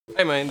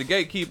Hey, man, the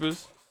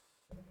Gatekeepers.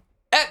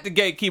 At the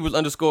Gatekeepers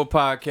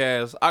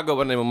 _podcast. I go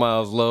by the name of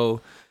Miles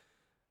Lowe.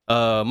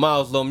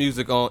 Miles Lowe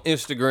Music on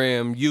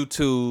Instagram,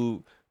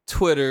 YouTube,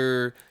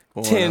 Twitter,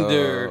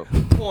 Tinder,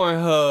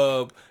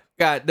 Pornhub.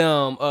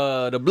 Goddamn,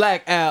 the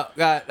Black app.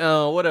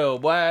 Goddamn, what else,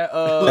 boy?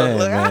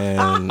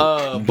 Man.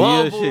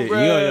 Bumble, shit.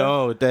 bro. You on your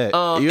own with that.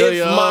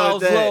 It's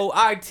Miles Lowe,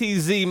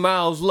 ITZ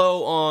Miles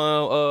Lowe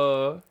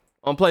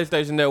on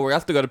PlayStation Network. I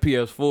still got a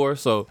PS4,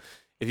 so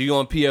if you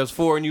on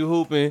PS4 and you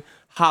hooping,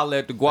 holla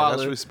at the Guala.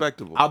 That's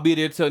respectable. I'll be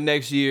there till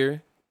next year. You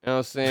know what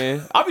I'm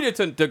saying? I'll be there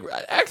till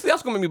actually,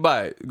 that's gonna make me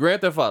buy it.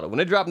 Grand Theft Auto. When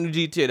they drop the new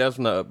GTA, that's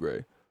when I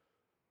upgrade.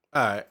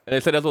 All right. And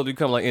they said that's what will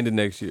come like end of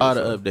next year. All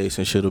the updates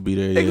and shit'll be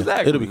there. Yeah.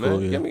 Exactly. It'll be man.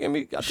 cool. Yeah. Give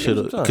me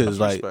Because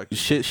like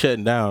shit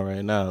shutting down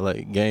right now.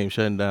 Like game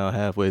shutting down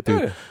halfway through.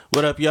 Yeah.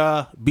 What up,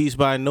 y'all? Beats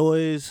by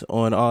Noise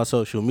on all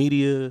social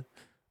media.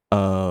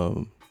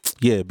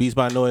 Beats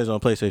by Noise on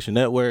PlayStation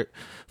Network.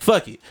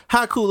 Fuck it.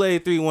 Hot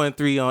Kool-Aid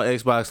 313 on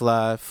Xbox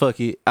Live. Fuck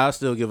it. I'll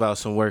still give out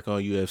some work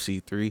on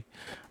UFC 3.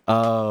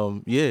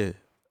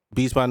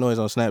 Beats by Noise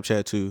on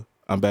Snapchat too.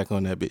 I'm back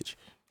on that bitch.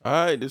 All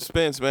right, this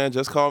Spence, man.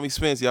 Just call me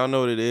Spence. Y'all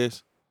know what it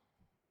is.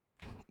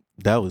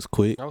 That was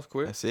quick.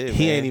 That's it,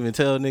 He man. ain't even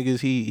tell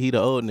niggas he the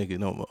old nigga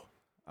no more.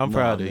 I'm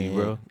proud of you,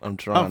 bro. I'm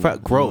trying. I'm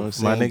proud.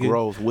 Growth, my nigga.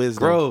 Growth,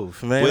 wisdom.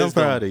 Growth, man. Wisdom. I'm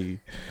proud of you.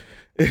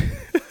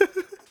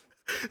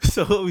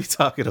 So what we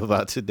talking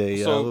about today,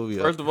 y'all?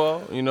 So first of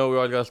all, we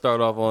always gotta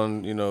start off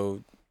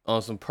on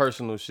on some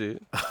personal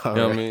shit. You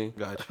know what I mean?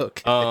 Gotcha.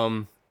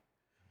 Okay.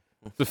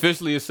 It's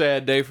officially a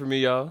sad day for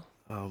me, y'all.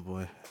 Oh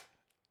boy.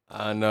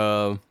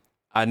 And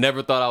I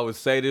never thought I would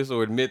say this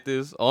or admit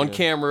this on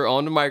camera,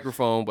 on the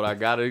microphone, but I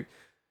gotta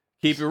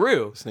keep it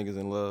real. This nigga's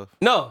in love.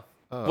 No,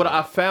 but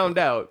I found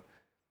out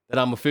that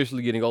I'm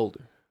officially getting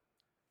older.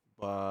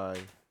 Bye.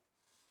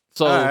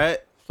 So, all right.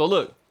 So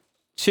look,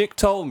 chick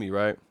told me,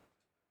 right?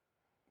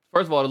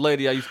 First of all, the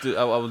lady I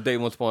was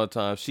dating once upon a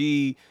time,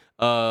 she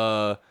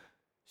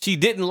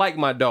didn't like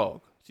my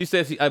dog. She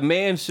said a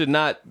man should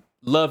not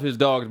love his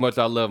dog as much as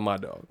I love my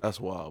dog. That's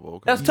wild,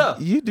 okay. That's tough.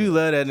 You do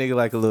love that nigga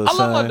like a little I love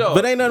son. my dog.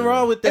 But ain't nothing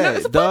wrong with And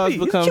it's that. a Dogs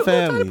puppy. become He's cute,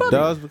 little family. tiny puppy.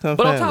 Dogs become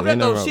But family. on top of that, Ain't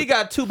nothing though, wrong she with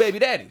got 2 baby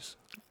daddies.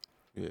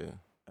 Yeah. You know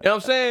what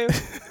I'm saying?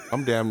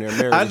 I'm damn near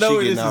married. I and know she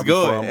where getting this out is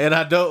before going, and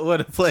I don't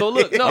want to play. So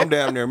look, no. I'm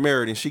damn near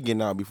married and she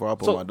getting out before I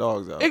put my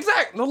dogs out.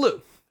 Exactly. No,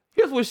 look.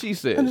 Here's what she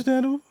said.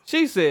 Understandable.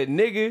 She said,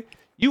 nigga,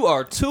 you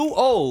are too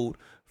old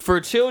for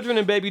children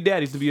and baby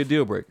daddies to be a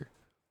deal breaker.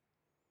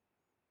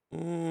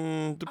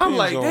 Depends I'm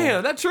like, on,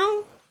 damn, that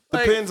true?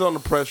 Like, Depends on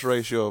the press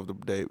ratio of the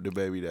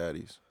baby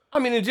daddies. I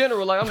mean, in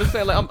general, like I'm just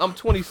saying, like I'm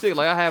 26,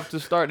 like I have to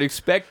start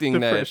expecting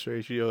that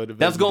ratio of the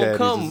that's gonna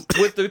come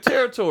with the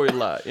territory a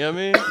lot. You know what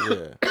I mean?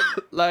 Yeah.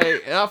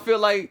 Like, and I feel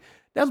like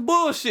that's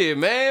bullshit,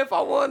 man. If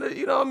I want to,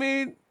 you know what I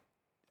mean? If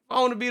I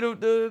want to be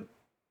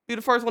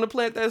the first one to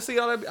plant that seed,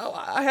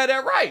 I had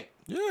that right.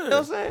 Yeah. You know what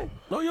I'm saying?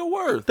 Know your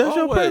worth. That's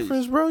your always.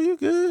 preference, bro. You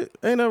good?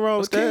 Ain't nothing wrong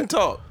Let's with that.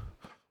 talk.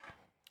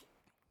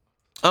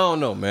 I don't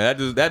know, man.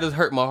 That just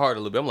hurt my heart a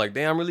little bit. I'm like,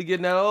 damn, I'm really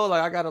getting that old.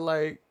 Like, I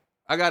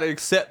gotta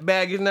accept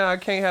baggage now. I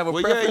can't have a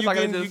preference.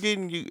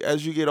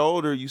 As you get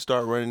older, you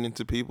start running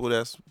into people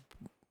that's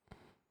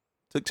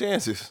took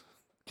chances.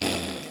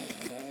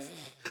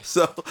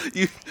 So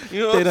you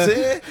know what I'm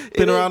saying?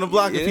 Been around the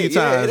block a few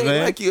times, it ain't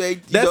man. Like you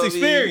ain't, That's know,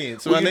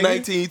 experience, when my you're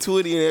nigga. 19,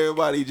 20, and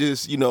everybody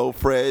just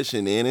fresh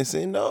and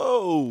innocent.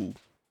 No,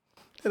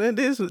 And then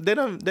they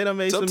done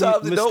made sometimes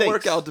some it mistakes. don't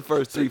work out the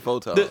first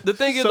 3-4 times. The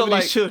thing is, Some though, of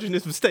like, these children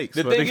is mistakes.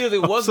 the my thing nigga. is,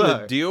 it I'm wasn't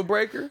sorry. a deal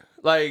breaker.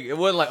 Like, it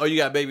wasn't like, oh, you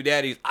got baby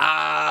daddies.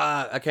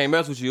 I can't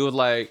mess with you. It was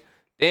like,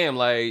 damn,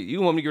 like,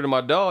 you want me to get rid of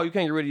my dog, you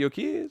can't get rid of your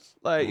kids.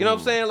 Like, you know what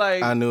I'm saying?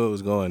 Like, I knew it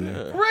was going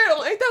there.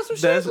 real, ain't that some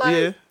shit? Like,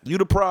 Yeah. You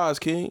the prize,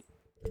 King.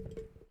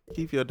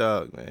 Keep your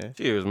dog, man.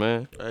 cheers,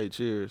 man. Hey,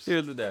 cheers.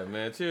 Cheers to that,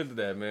 man. Cheers to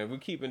that, man. We're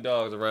keeping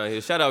dogs around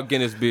here. Shout out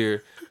Guinness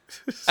Beer.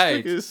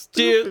 Hey, nigga's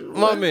cheers, stupid,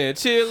 my boy. man.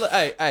 Cheers.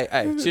 Hey,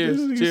 cheers, This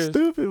nigga cheers.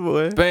 Stupid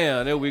boy.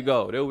 Bam, there we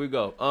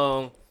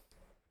go.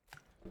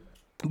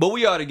 But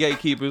we are the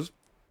gatekeepers.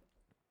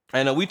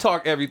 And we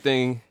talk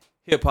everything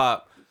hip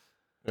hop.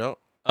 Yep.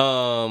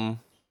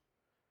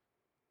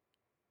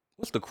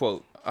 What's the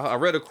quote? I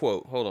read a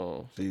quote. Hold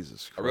on.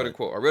 Jesus Christ.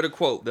 I read a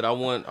quote that I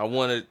want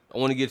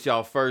to get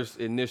y'all first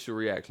initial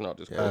reaction off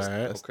this quote. Yeah, that's, All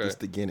right. that's, that's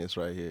the Guinness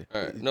right here.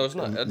 All right. No, it's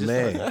not. I just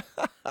Man.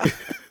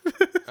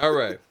 All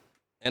right.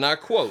 And I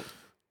quote,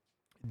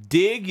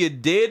 dig your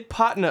dead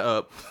partner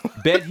up,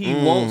 bet he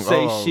won't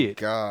say shit.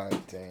 God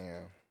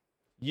damn.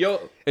 Your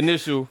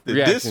initial The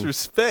reaction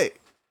disrespect.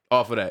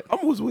 off of that. I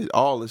was with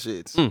all the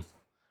shits.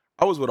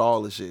 I was with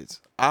all the shits.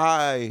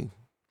 I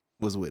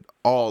was with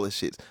all the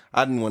shits.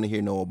 I didn't want to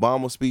hear no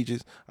Obama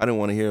speeches. I didn't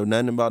want to hear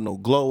nothing about no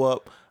glow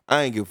up.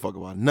 I ain't give a fuck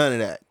about none of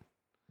that.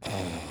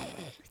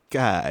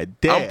 God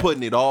damn. I'm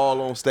putting it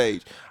all on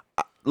stage.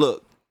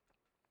 Look,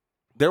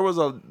 there was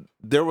a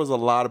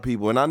lot of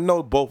people, and I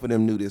know both of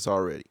them knew this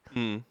already,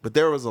 but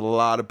there was a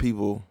lot of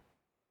people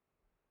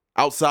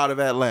outside of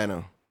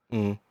Atlanta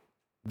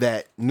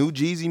that knew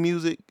Jeezy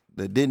music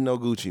that didn't know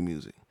Gucci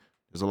music.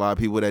 There's a lot of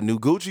people that knew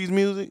Gucci's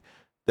music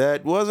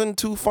that wasn't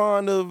too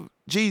fond of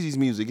Jeezy's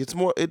music. It's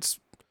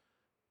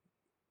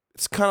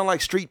kind of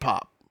like street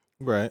pop.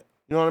 Right.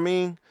 You know what I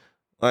mean?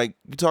 Like,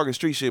 you talking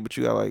street shit, but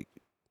you got like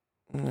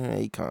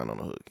Akon on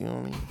the hook. You know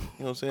what I mean? You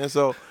know what I'm saying?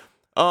 So,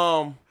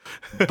 but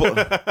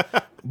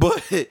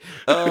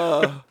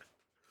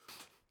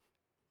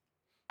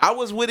I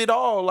was with it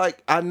all.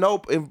 Like, I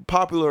know in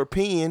popular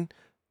opinion,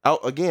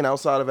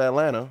 outside of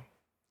Atlanta,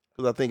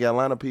 because I think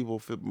Atlanta people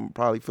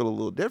probably feel a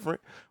little different,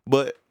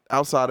 but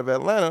outside of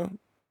Atlanta,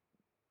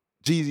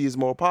 Jeezy is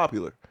more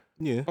popular.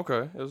 Yeah.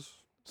 Okay.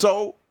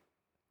 So,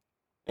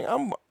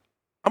 I'm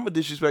gonna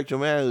disrespect your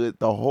manhood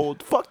the whole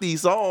fuck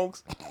these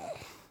songs.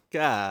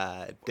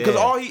 God damn.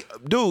 Because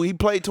he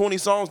played 20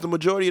 songs. The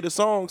majority of the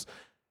songs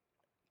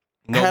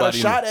had a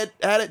shot at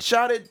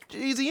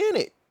Jeezy in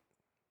it.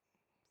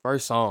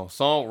 First song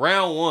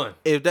round one.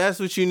 If that's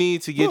what you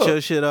need to get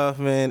your shit off,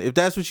 man. If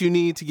that's what you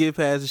need to get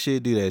past the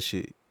shit, do that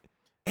shit.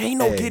 Ain't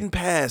no getting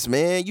past,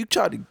 man. You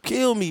tried to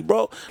kill me,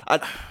 bro.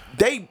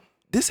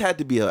 This had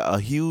to be a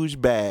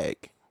huge bag.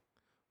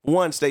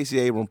 One, Stacey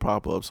Abrams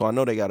pop up, so I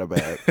know they got a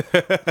bag.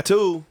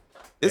 Two,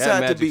 this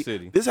had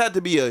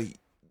to be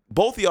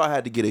both of y'all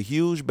had to get a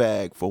huge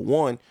bag. For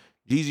one,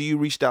 Jeezy, you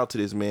reached out to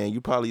this man. You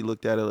probably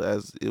looked at it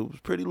as it was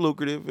pretty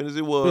lucrative, and as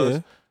it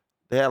was,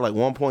 they had like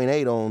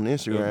 1.8 on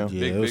Instagram.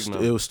 Yeah, it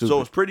was stupid.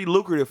 So it's pretty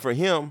lucrative for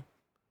him.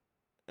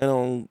 And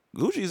on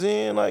Gucci's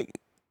end, like,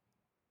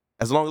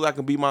 as long as I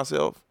can be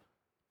myself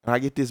and I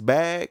get this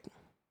bag,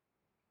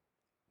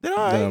 then all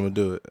right. Then I'm gonna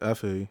do it. I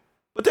feel you.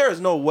 But there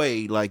is no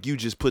way, like, you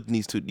just putting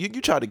these two. You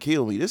tried to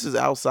kill me. This is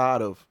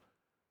outside of.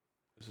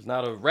 This is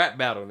not a rap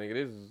battle,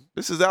 nigga.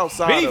 This is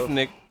outside beef, of.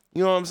 nigga.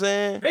 You know what I'm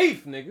saying?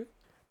 Beef, nigga.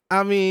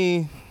 I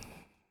mean,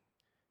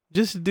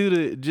 just to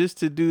do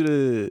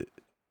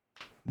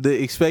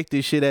the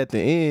expected shit at the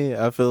end,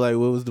 I feel like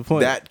what was the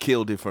point? That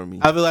killed it for me.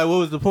 I feel like what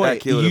was the point?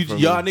 That killed it for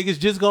me. Y'all niggas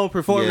just gonna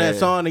perform that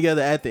song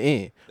together at the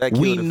end.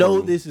 We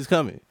know this is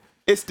coming.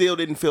 It still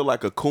didn't feel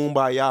like a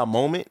kumbaya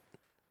moment.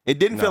 It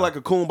didn't feel like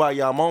a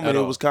kumbaya moment.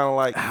 It was kind of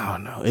like, I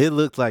don't know. It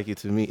looked like it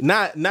to me.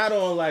 Not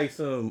on like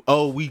some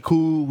we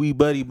cool, we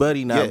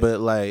buddy now,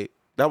 but like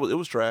it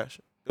was trash.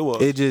 It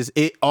was.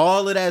 It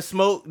all of that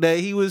smoke that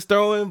he was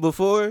throwing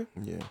before.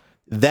 Yeah.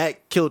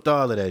 That killed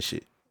all of that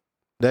shit.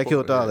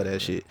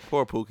 Shit.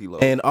 Poor Pookie Low.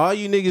 And all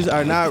you niggas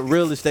are not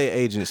real estate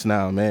agents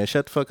now, man.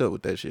 Shut the fuck up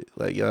with that shit.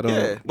 Like, y'all don't.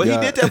 Yeah, but he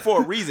did that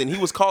for a reason. He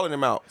was calling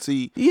him out.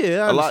 See,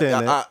 yeah, I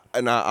understand that.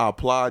 I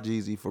applaud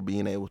Jeezy for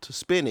being able to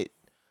spin it.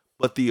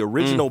 But the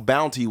original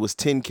bounty was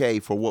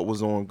 $10K for what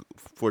was on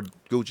for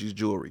Gucci's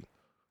jewelry.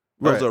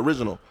 That was the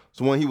original.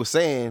 So when he was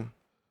saying,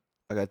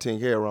 I got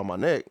 $10K around my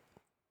neck,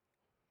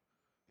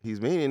 he's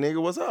meaning, nigga,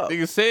 what's up?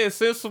 Nigga said,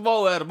 send some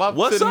more at him.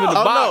 What's up? In the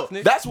box,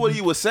 nigga. That's what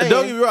he was saying.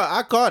 Don't get me wrong,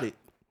 I caught it.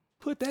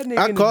 Put that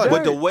nigga in the dirt.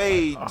 But the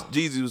way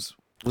Jeezy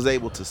was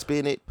able to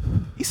spin it,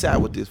 he sat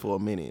with this for a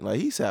minute. Like,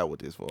 he sat with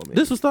this for a minute.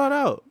 This was thought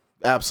out.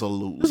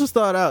 Absolutely. This was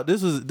thought out.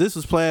 This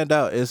was planned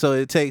out. And so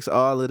it takes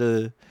all of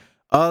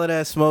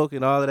that smoke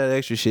and all of that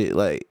extra shit.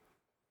 Like,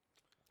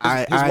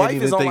 his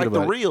wife is on like the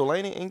real,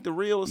 ain't it? Ain't the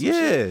real or some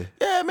shit?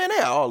 Yeah, man, they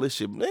had all this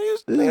shit.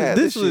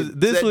 This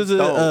was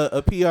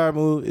a PR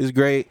move. It's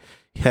great.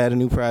 He had a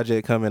new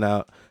project coming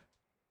out.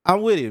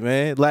 I'm with it,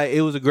 man. Like,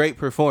 it was a great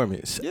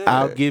performance. Yeah.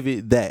 I'll give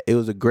it that. It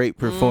was a great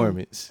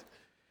performance.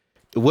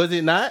 Was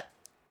it not?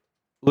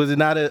 Was it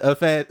not a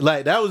fan?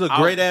 Like, that was a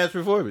great ass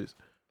performance.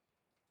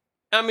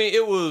 I mean,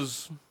 it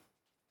was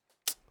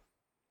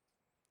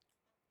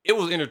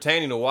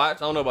entertaining to watch.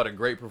 I don't know about a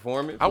great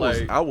performance.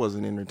 I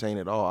wasn't entertained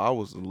at all. I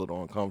was a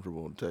little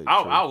uncomfortable to tell you.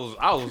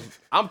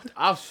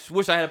 I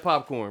wish I had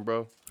popcorn,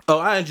 bro. Oh,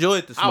 I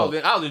enjoyed the smoke.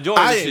 I was enjoying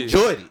the shit. I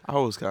enjoyed it. I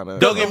was kind of.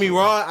 Don't get me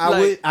wrong.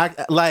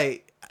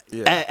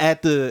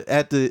 At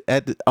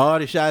the all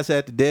the shots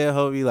at the dead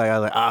homie, like I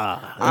was like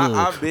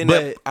I've been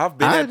at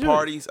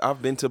parties. I've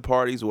been to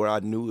parties where I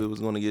knew it was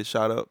going to get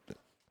shot up.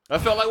 I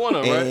felt like one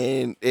of them, right?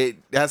 And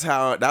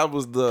that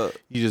was the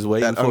you just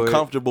waiting that for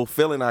uncomfortable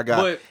feeling I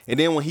got. And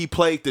then when he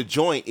played the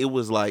joint, it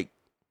was like,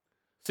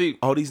 see,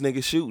 all these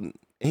niggas shooting.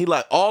 And he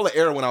like all the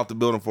air went out the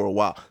building for a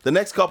while. The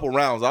next couple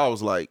rounds, I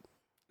was like,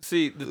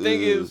 see, the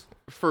thing is,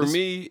 for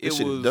me,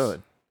 it was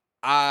done.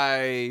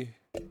 I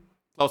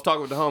was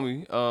talking with the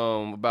homie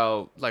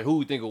about like who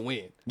we think will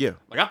win. Yeah.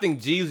 Like I think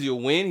Jeezy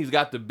will win. He's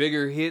got the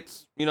bigger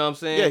hits. You know what I'm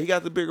saying? Yeah, he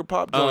got the bigger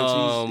pop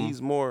joints.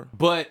 He's more.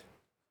 But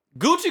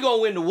Gucci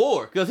gonna win the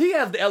war because he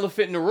has the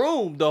elephant in the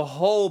room the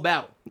whole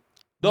battle.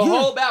 The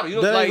whole battle. You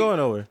know, that like, ain't going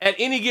nowhere. At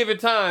any given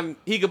time,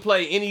 he could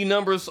play any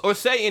numbers or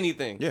say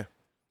anything. Yeah.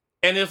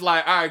 And it's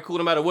like, all right, cool.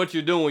 No matter what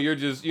you're doing, you're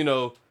just, you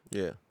know,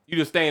 you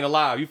just staying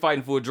alive. You're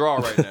fighting for a draw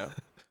right now.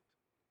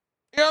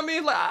 You know what I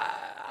mean? Like,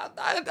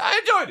 I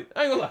enjoyed it.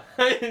 I ain't gonna lie.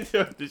 I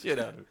enjoyed the shit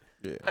out of it.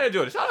 Yeah. I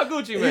enjoyed it. Shout out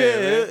Gucci, man. Yeah,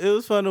 man. It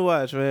was fun to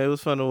watch, man. It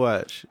was fun to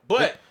watch.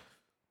 But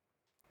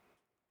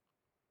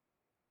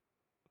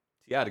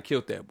T.I. would have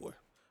killed that boy.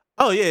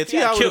 Oh, yeah.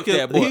 T.I. would have killed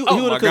that boy. He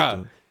would have cooked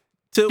him.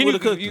 Tip would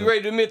have cooked him. You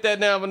ready to admit that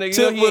now, my nigga?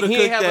 Tip would have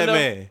cooked that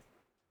man.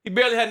 He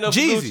barely had enough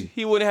Jeezy. for Gucci.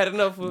 He wouldn't have had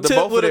enough for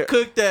Tip would have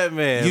cooked that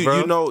man,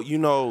 bro. You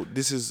know,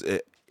 this is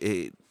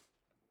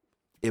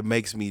it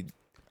makes me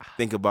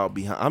think about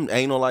behind. I'm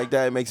anal like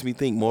that. It makes me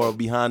think more of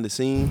behind the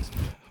scenes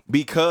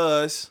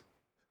because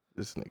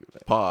This nigga.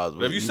 pause.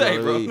 Whatever you say,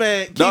 bro.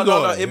 Man, keep No.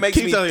 going. It makes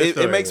Keep me. telling your It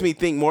story. makes me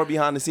think more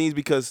behind the scenes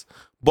because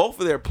both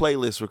of their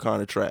playlists were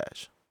kind of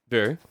trash,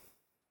 Very.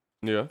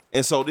 Yeah.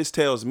 and so this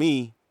tells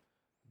me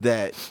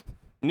that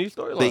Neat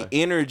storyline. the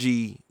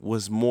energy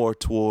was more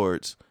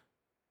towards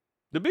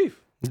The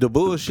beef. the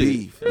bullshit.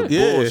 beef, the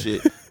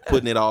bullshit,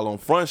 putting it all on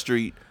Front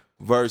Street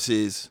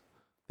versus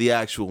the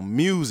actual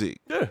music.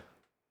 Yeah.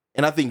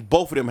 And I think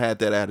both of them had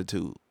that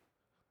attitude,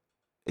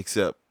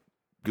 except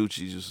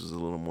Gucci just was a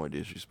little more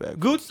disrespectful.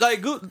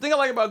 Gucci, the thing I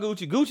like about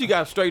Gucci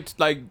got straight,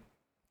 like,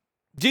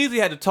 Jeezy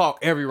had to talk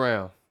every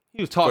round.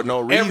 He was talking For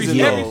no every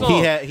reason, every though.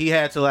 song. He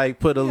had to like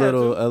put a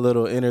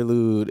little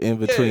interlude in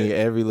between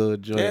every little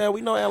joint. Yeah, we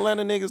know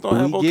Atlanta niggas don't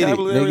have We get it.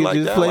 vocabulary Nigga, like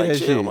just that. play Like, that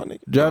chill, shit. my nigga.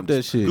 Drop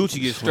that shit.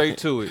 Gucci gets straight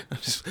to it.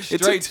 It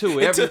Straight to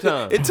it every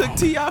time. It took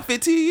T.I.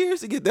 15 years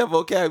to get that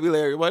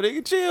vocabulary. My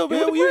nigga, chill, man.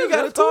 what You the ain't got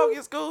to fuck, that's talk. cool.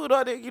 It's cool,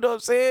 my nigga. You know what I'm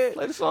saying?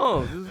 Play the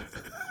song.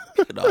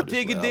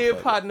 Dig a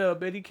dead partner,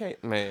 but he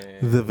can't. Man.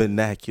 The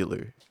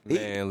vernacular.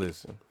 Man,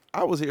 listen.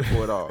 I was here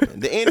for it all, man.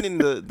 The ending,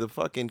 the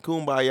fucking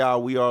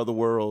Kumbaya, We Are the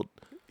World.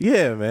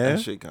 Yeah, man.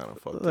 That shit kind of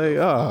fucked Like,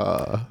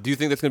 up. Do you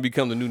think that's gonna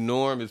become the new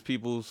norm? Is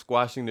people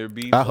squashing their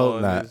beef? I hope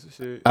on not. This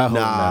shit? I hope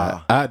Nah.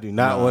 not. I do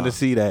not want to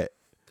see that.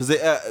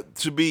 Because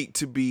to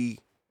be,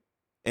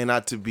 and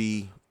not to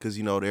be, because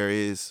you know there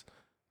is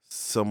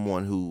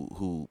someone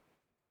who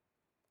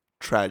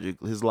tragic,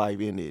 his life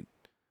ended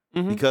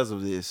because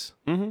of this.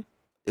 Mm-hmm.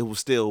 It was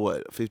still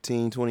what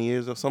 15, 20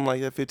 years or something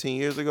like that. 15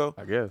 years ago.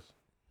 I guess.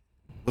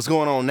 What's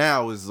going on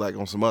now is like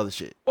on some other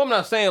shit. Well, I'm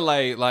not saying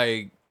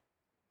like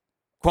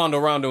Quando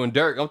Rondo and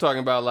Dirk. I'm talking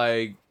about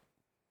like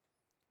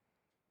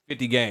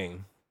 50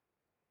 Gang.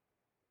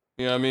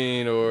 You know what I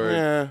mean? Or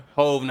Yeah,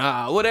 Hove,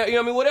 whatever. You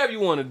know what I mean? Whatever you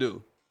want to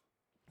do.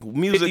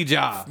 50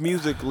 Ja.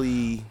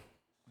 musically,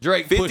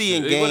 Drake, 50 Pusha,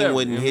 and Game whatever,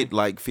 wouldn't you know? hit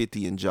like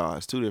 50 and Ja.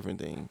 It's two different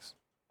things.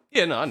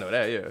 Yeah, no, I know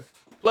that. Yeah.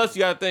 Plus, you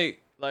gotta think.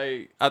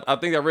 Like, I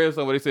think I read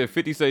somewhere they said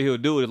 50 say he'll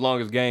do it as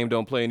long as Game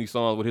don't play any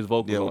songs with his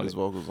vocals Yeah, on with his it.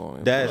 vocals on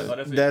it. That's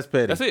it. that's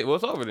petty. That's it.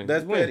 What's over then?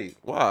 That's Just win. petty.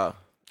 Why?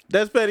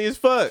 That's petty as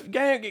fuck.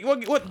 Gang,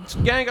 what?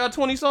 Gang got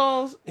 20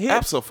 songs? Hits?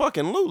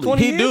 Absolutely.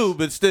 20 He hits? do,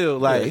 but still,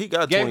 like Yeah, he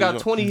got Gang 20. got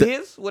 20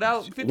 hits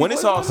without 50. When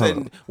it's all voices?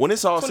 said, when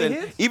it's all 20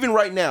 said, hits? even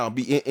right now,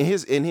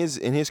 in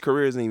his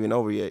career isn't even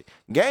over yet.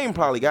 Game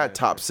probably got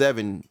top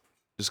 7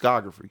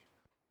 discography.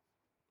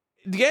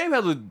 The Game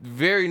has a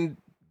very,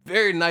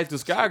 very nice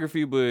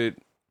discography,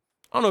 but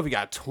I don't know if he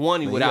got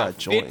 20 Man, without he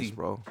got 50. joints,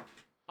 bro.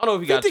 I don't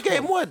know if he got 50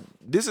 20. Game what?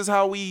 This is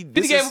how we. 50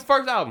 This Game is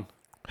first album.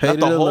 not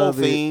Hated the to whole love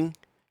it. thing.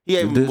 He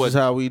had This what? is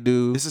how we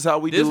do. This is how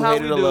we This do. how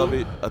Hated we to do. love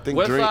it. I think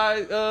West Drake.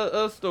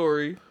 Side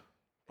Story.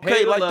 Okay,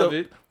 Hate to like love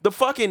it. the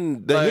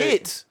fucking the Like-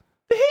 hits,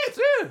 The hits,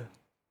 yeah.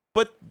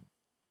 but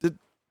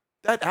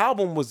that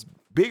album was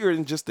bigger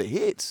than just the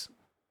hits.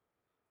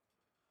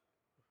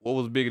 What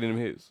was bigger than them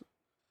hits?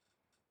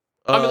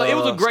 I mean, like, it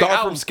was a great Start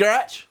album. from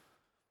scratch.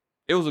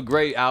 It was a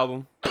great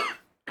album.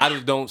 I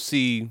just don't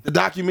see The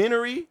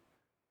documentary.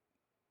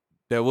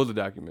 there was a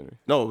documentary.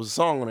 No, it was a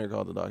song on there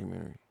called the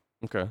documentary.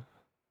 Okay.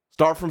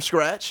 Start from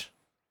scratch.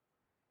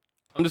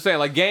 I'm just saying,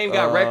 like, Game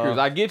got records.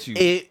 I get you.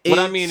 What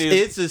I mean is,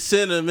 it's a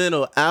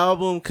sentimental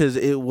album because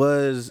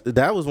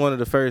that was one of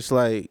the first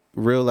like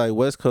real like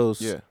West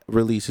Coast Yeah.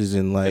 releases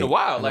in like in a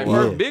while, like, Yeah.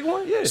 first big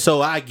one, yeah.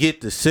 So I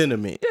get the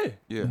sentiment, Yeah.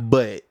 Yeah.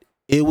 but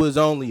it was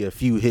only a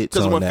few hits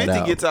Because on when that 50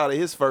 album. gets out of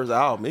his first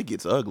album, it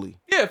gets ugly.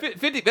 Yeah,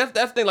 50, that's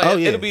the thing. Like, Oh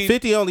yeah, it'll be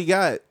 50 only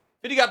got,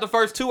 50 got the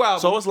first two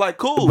albums. So it's like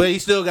cool. but he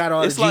still got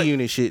all It's the like- G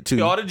Unit shit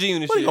too. all the G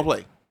Unit what are shit. you gonna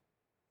play?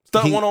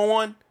 Stunt He-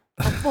 1-on-1?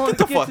 Get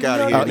the fuck out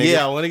of here, Oh, nigga.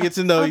 yeah, I want to get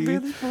to know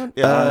you.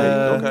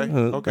 Yeah, all right.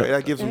 Uh, Okay.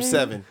 That gives him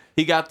 7.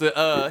 He got the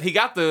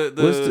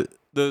What's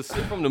the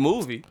shit from the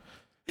movie.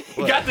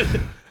 He got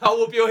the I'll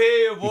whoop your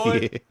head,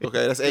 boy.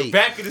 Okay, that's 8.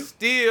 Back of the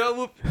steel. I'll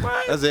whoop your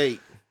mind. That's 8.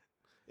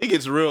 It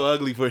gets real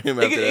ugly for him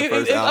after that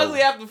first It's album.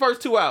 ugly after the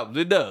first two albums.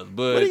 It does,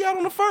 but What he got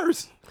on the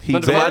first? He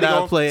But better somebody not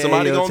gonna- play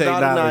somebody AO gonna die tonight.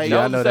 technology. That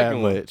I was know the that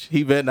second one. much.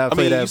 He better not I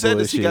play mean, that you said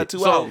this. He got bullshit. 2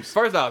 so albums.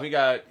 first album he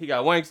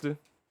got Wankster.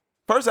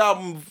 First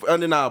album,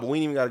 undeniable. We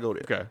ain't even got to go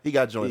there. Okay. He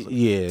got joints.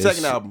 Yeah,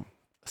 Second album,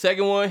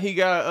 Second one he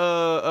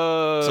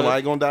got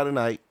Somebody Gonna Die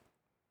Tonight.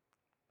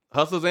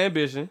 Hustler's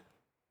Ambition.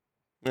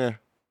 Yeah.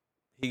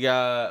 He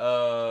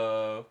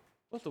got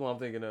what's the one I'm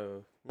thinking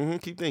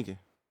of? Keep thinking.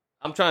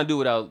 I'm trying to do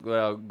without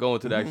going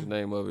to the actual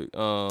name of it.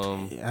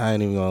 I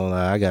ain't even gonna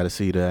lie. I gotta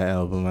see that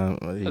album.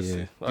 Let's see.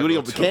 Yeah. I'll You go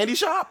want the to- Candy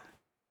Shop?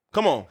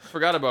 Come on.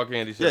 Forgot about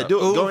Candy Shop. Yeah, do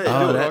it. Go ahead.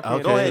 Oh, do that- it.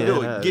 okay, Go ahead and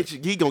do yeah. it. Get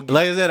you. He gonna.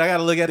 Like I said, I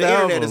gotta look at the the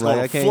internet album. is Like,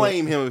 gonna I can't.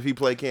 flame him if he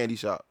play Candy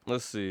Shop.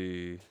 Let's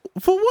see.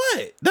 For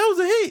what? That was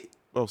a hit.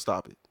 Oh,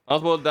 stop it. I'm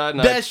supposed to die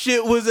tonight. That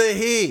shit was a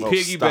hit. Oh,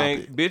 Piggy stop bank.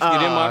 it. Bitch, get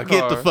in my car.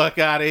 Get the fuck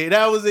out of here.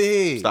 That was a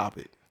hit. Stop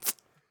it. Bitch,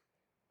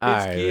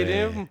 Alright, get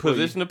man. in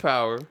position of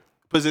power.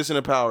 Position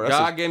of Power.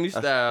 God gave me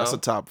style. That's a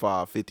top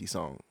 5 50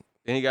 song.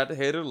 Then he got the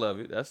Hate or Love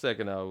It. That's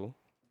second album.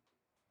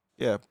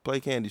 Yeah, play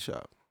Candy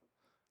Shop.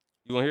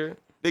 You want to hear it?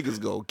 Niggas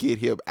go get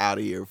him out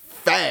of here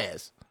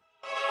fast.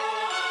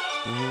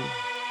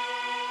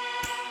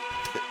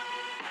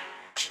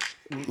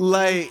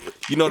 Like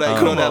you know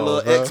that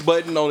little bro. X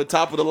button on the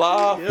top of the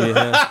live.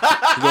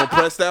 Yeah. You gonna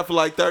press that for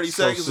like 30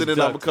 So seconds, and then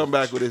I'm gonna come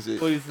back with this shit.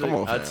 What do you think? Come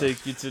on, I fam.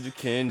 take you to the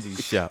candy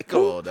shop.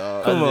 Come on,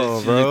 dog. Come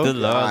on, bro. The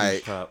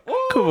lollipop. Come on,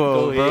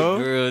 Go bro.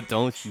 ahead, girl,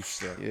 don't you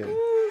stop. Yeah.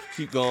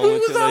 Keep going Who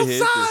was until I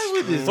hit outside this.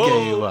 with this Ooh,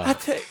 game? I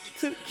take you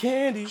to the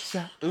candy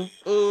shop. Ooh,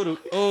 ooh, ooh,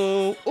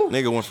 ooh.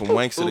 Nigga went from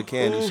wanks to the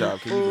candy shop.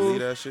 Can you believe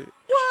that shit?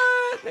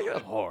 What? Nigga,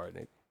 that's hard,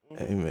 nigga.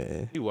 Hey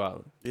man. You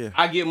wild. Yeah.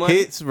 I get money.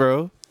 Hits,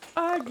 bro.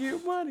 I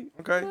get money.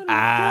 Okay. Money.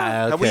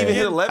 Have we even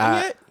hit 11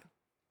 yet?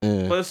 Yeah.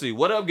 Let's see.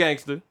 What up,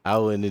 gangster? I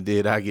wouldn't have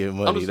did. I get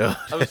money though.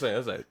 I'm just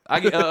saying. I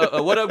get.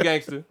 What up,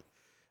 gangster?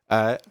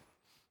 All right.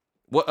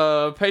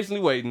 What?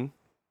 Patiently waiting.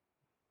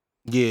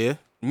 Yeah.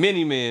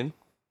 Many men.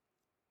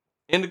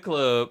 In the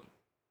club.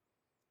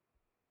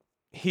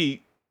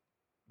 Heat.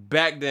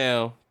 Back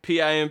down.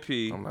 PIMP.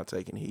 I'm not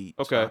taking heat.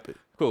 Okay. Stop it.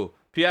 Cool.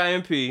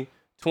 PIMP.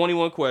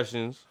 21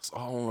 questions. It's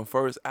all on the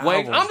first album.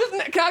 Wait, I'm just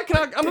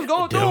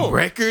going through Them them.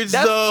 records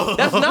That's, though.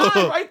 that's 9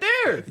 right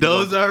there.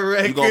 Those are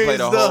records. You gonna play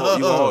the whole?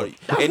 You gonna hold it.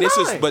 That's And this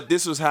is, nine. but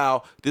this was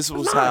how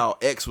nine.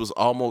 X was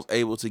almost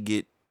able to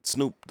get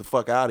Snoop the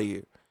fuck out of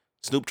here.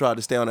 Snoop tried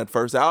to stay on that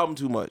first album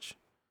too much.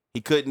 He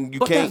couldn't. You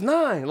But can't. that's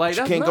 9. Like, You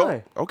that's can't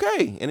 9. go.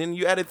 Okay, and then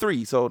you added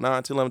 3, so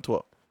 9, 10, 11,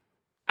 12.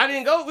 I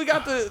didn't go. We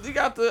got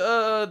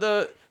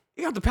the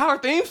power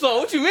theme song.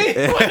 What you mean?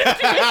 What you mean?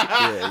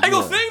 Yeah, They you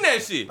gonna know. sing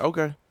that shit.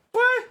 Okay,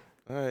 What?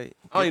 all right.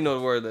 I don't even know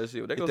the word of that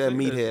shit. They Get gonna that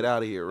sing meathead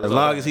out of here. As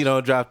long as he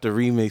don't drop the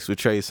remix with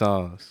Trey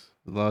Songz.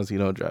 As long as he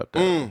don't drop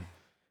that.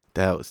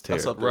 That was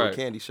That's terrible. up there Right. with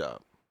Candy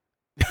Shop.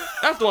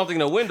 That's the one thing.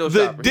 The window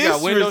The shopper. He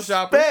got window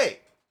shopper.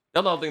 disrespect.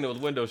 That's the one thing that was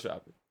window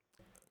shopping.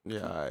 Yeah,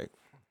 all right.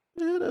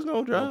 Yeah, that's gonna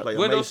You gonna drop. play a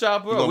Window Mace?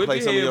 shopper. You gonna Whip play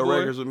your some of head, your boy.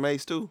 records with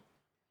Mace too?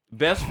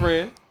 Best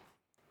friend.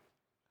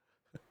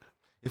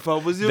 If I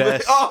was you,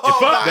 That's-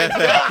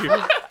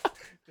 that's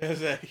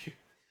That's accurate.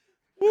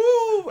 Woo,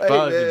 If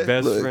I was your man.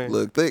 best look, friend.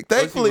 Look, Pussy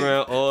thankfully,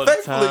 around all the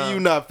time. you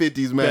not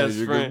 50's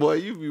manager, because friend. boy,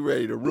 you be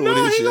ready to ruin No,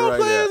 this he shit gonna right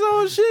play his now.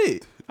 own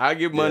shit. I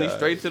give money Yeah.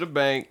 straight to the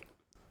bank.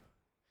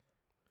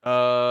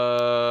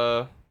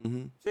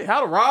 Mm-hmm. Shit,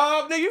 how to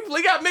rob, nigga?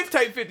 We got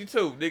mixtape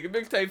 52, nigga.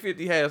 Mixtape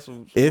 50 has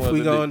some. If ones we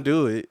that gonna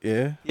do it,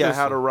 yeah. Yeah,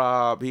 How to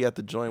Rob. He had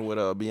to join with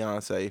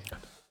Beyonce,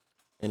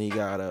 and he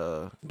got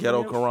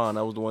Ghetto Quran.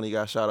 That was the one he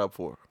got shot up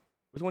for.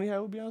 Which one he had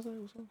with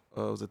Beyonce? What's up?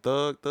 Was it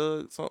Thug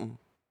something?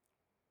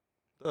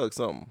 Thug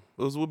something.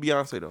 It was with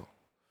Beyonce though,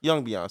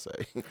 young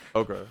Beyonce,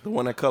 Okay. the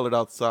one that colored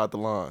outside the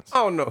lines.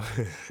 Oh no.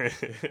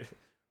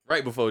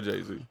 Right before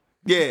Jay-Z.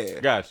 Yeah,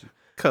 Got you.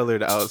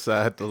 Colored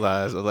outside the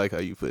lines. I like how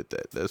you put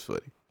that. That's funny.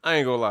 I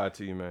ain't gonna lie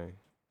to you, man.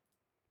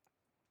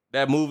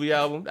 That movie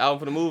album, the album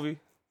for the movie,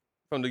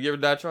 from the Give or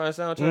Die Trying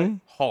soundtrack, Mhm.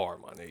 hard,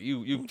 my nigga.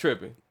 You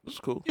tripping. it's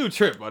cool. You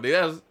tripping, my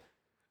nigga.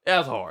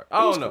 That's hard.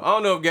 I don't know. I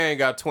don't know if Gang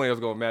got 20 that's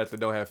gonna match that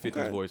don't have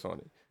 50's Okay. voice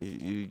on it.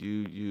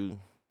 You.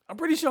 I'm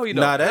pretty sure he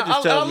don't. Nah, that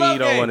just tells me you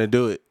don't want to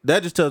do it.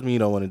 That just tells me you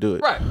don't want to do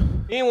it. Right.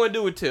 He didn't want to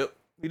do it with Tip.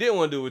 He didn't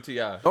want to do it with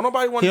T.I. Don't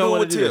nobody want He to don't do it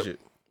want with to do that Tip.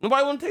 shit.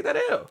 Nobody want to take that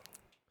L.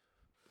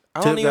 I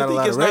don't Tip even got a think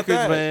lot it's of not records,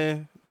 that.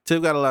 man.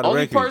 Tip got a lot of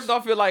Only records. person I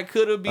feel like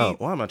could have Oh, be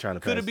why am I trying to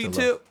pass could have be this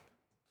to Tip.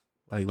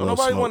 Like Don't Lil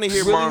nobody want to Smokes.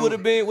 hear Really Martin. would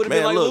have been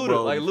Man, like look, Luda.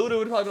 bro. Like Luda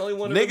would probably the only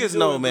one. that Niggas really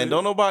know, do it, man. but-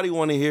 Don't nobody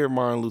want to hear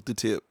Martin Luther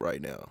Tip right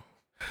now.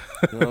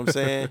 You know what I'm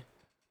saying?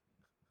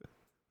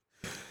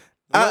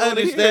 I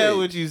understand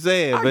what you're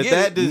saying, I but get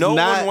that it. does No one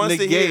not wants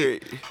to hear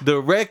negate it. the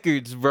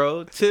records,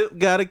 bro. Tip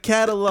got a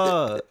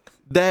catalog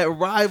that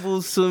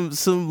rivals some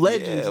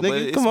legends, Yeah, but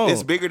nigga. Come on.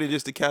 It's bigger than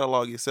just the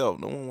catalog itself.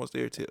 No one wants to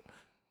hear Tip.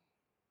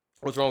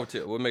 What's wrong with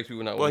Tip? What makes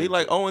people not? Well, want he to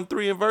like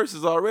 0-3 in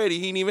verses already.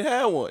 He ain't even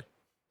had one.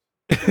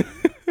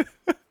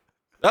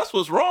 That's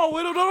what's wrong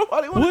with him. Don't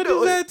nobody want to What do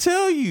does it. that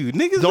tell you?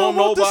 Niggas Don't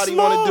want nobody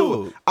want to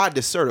do it. I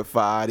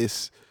decertify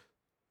this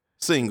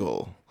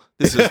single.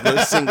 This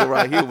single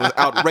right here was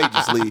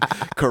outrageously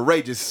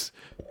courageous.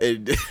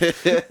 And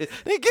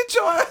get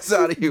your ass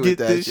out of here Get with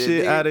that this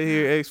shit nigga. out of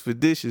here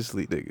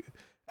expeditiously, nigga.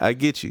 I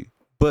get you,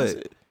 That's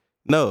but it.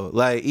 no,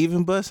 like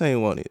even Bus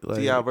ain't want it. Like,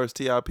 T.I. versus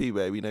T.I.P.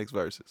 baby. Next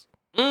verses.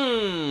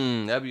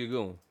 That'd be a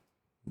good one.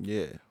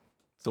 Yeah.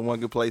 Someone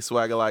can play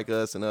Swagger Like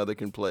Us and the other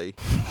can play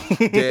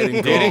Dead and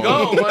Gone. Dead and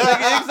gone, my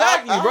nigga.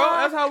 Exactly, bro.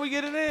 That's how we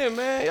get it in,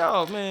 man.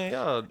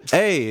 Y'all.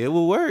 hey, it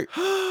will work.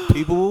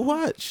 People will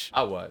watch.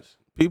 I watch.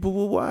 People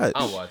will watch.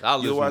 I watch. I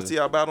You listen. watch to-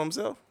 T.I. battle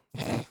himself?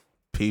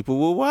 People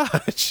will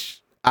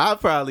watch. I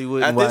probably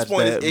wouldn't At watch this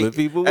point, that, but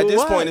people will at this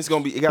watch. point, it's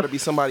gonna be. It got to be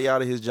somebody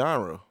out of his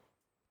genre,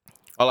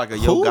 or like a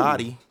Yo Who?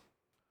 Gotti.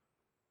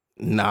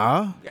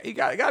 Nah. You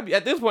gotta be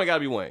at this point. Gotta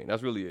be Wayne.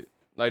 That's really it.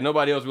 Like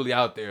nobody else really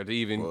out there to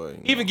even Boy,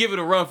 no. give it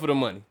a run for the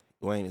money.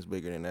 Wayne is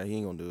bigger than that. He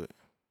ain't gonna do it.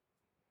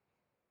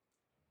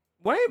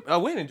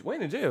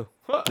 Wayne in jail.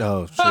 Huh.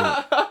 Oh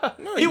shit.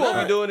 No, He won't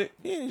not. be doing it.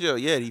 He ain't in jail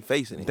yet. He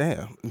facing it.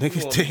 Damn, He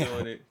nigga. won't be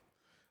doing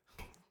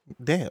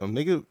Damn,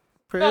 it. nigga.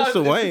 Prayers Nah, to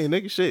it's- Wayne,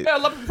 nigga. Shit. Yeah,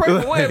 love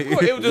pray for Wayne. Of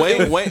course. It was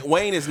just,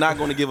 Wayne is not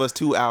gonna give us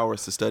 2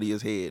 hours to study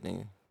his head.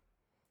 Nigga.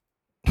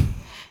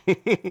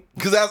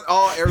 Because that's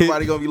all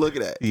everybody gonna be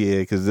looking at. Yeah,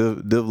 because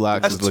them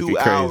locks That's is looking 2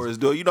 crazy. hours,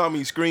 dude. You know how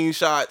many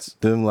screenshots?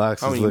 Them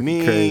locks How is many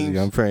looking crazy. memes?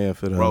 I'm praying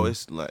for them. Bro,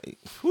 it's like,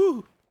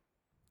 whew.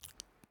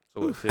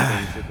 So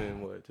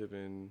what?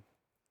 Tipping.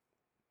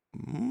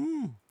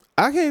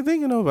 I can't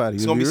think of nobody.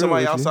 It's gonna be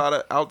somebody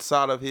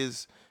outside of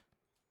his,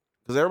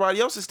 because everybody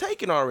else is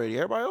taken already.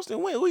 Everybody else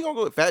didn't win. Who you gonna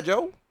go with? Fat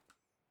Joe?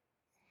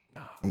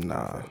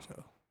 Nah.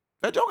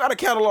 Fat Joe got a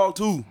catalog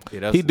too.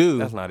 Yeah, He do.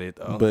 That's not it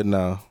though. But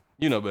no.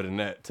 You know better than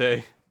that,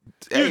 Tay.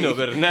 You know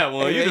better than that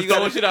one. Hey, you just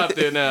throwing shit out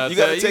there now. You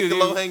gotta Tay. take the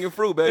low hanging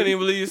fruit, You didn't baby. even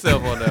believe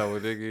yourself on that one,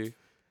 nigga.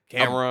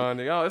 Cameron,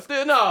 nigga.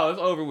 Oh, it's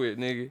over with,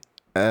 nigga.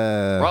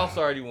 Ross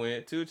already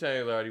went. 2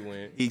 Chainz already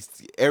went.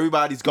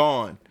 Everybody's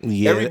gone.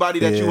 Yeah, Everybody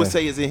that you would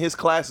say is in his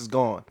class is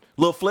gone.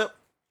 Lil Flip.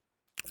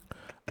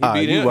 He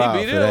beat him. wild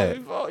He beat for that.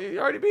 him. He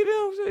already beat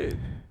him. Shit.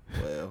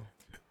 Well,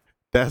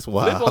 That's Flip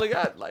wild. only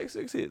got like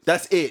 6 hits.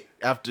 that's it.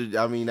 After,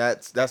 I mean,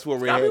 that's where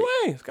we're at.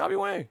 It's gotta be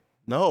Wayne.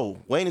 No,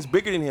 Wayne is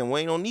bigger than him.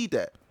 Wayne don't need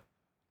that.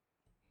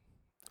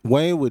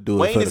 Wayne would do it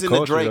Wayne for is the in the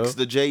culture, Drakes, though.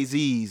 the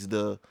Jay-Z's,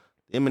 the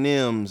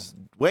Eminems.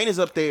 Wayne is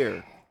up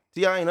there.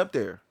 T.I. ain't up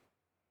there.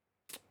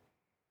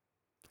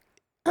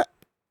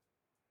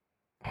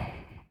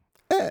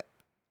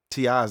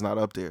 T.I. is not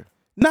up there.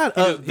 Not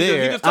He up just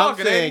there.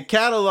 talking, I'm saying ain't he?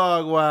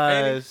 catalog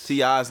wise.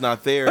 T.I. is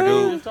not there, Ain't he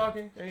dude. just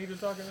talking? Ain't he just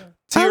talking now?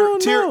 I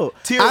don't know.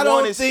 Tier I one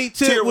don't is think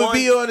tier Tip would one.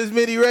 be on as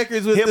many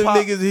records with them Hip-hop-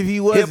 niggas if he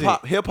wasn't.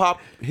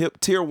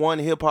 Tier 1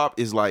 hip hop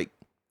is like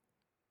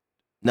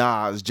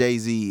Nas,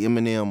 Jay-Z,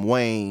 Eminem,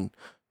 Wayne,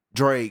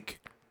 Drake.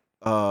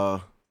 Kanye.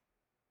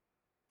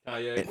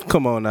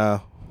 Come on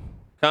now.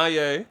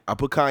 Kanye. I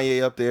put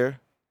Kanye up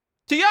there.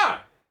 T.I.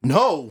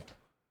 No.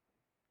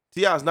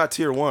 T.I. is not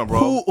tier 1,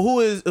 bro.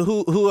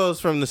 Who else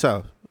from the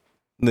South?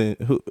 Then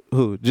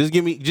who? Just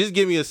give me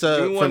a sub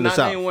Give me one from the not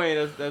South. named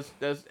Wayne.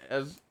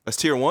 That's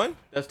tier 1?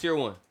 That's tier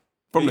 1.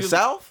 From You the just-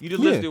 South? You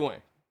just Yeah. listed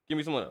Wayne. Give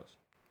me someone else.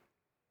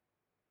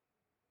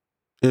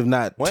 If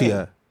not Wayne.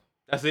 T.I.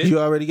 That's it. You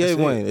already gave That's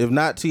it. Wayne. If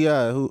not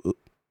T.I., who?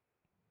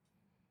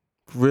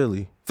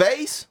 Really?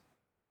 Face?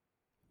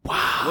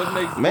 What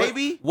makes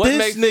Maybe? What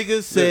This makes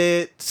nigga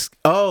said,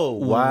 "Oh,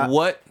 wow."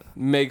 What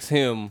makes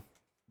him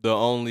the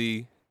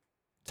only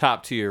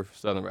top tier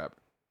Southern rapper?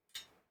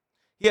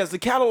 He has the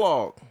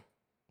catalog.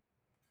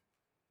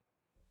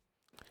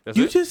 That's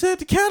You it? just said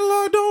the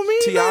catalog don't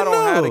mean T.I. nothing,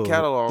 don't have the though.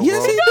 catalog,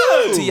 Yes, bro.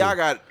 he do. T.I.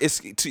 got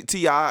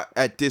T.I.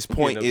 at this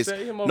point Getting is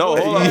upset, him no.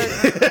 over Hold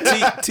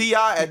there. on.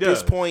 T.I. at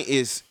this does. point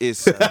is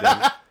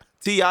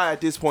T.I. at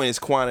this point is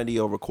quantity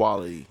over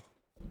quality.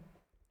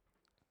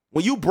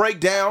 When you break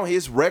down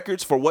his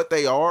records for what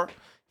they are,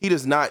 he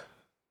does not.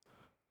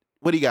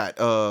 What he got?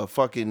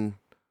 Fucking.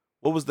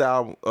 What was the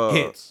album?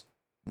 Hits.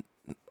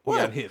 What? We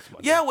got hits. my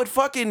Yeah, with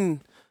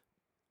fucking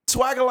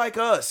Swagger Like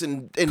Us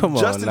and Come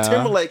on Justin now.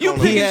 Timberlake. You on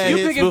pick He it. had You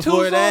hits picking two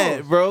before that,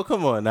 songs. bro.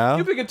 Come on now.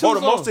 You picking two Hold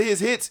on, songs.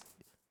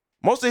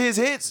 most of his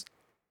hits,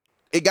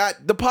 it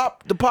got the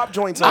pop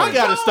joints on I it.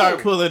 gotta No. start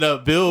pulling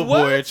up Billboard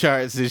What?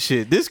 charts and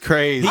shit. This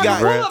crazy, He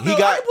got- bro. he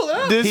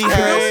got- This He has,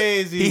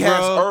 crazy, he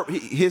bro.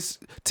 has his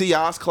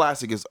T.I.'s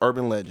classic is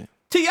Urban Legend.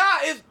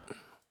 T.I. is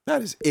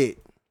That is it.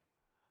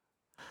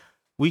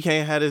 We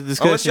can't have this Unless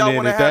discussion y'all then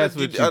want to if have that's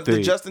what you the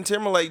think. Justin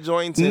Timberlake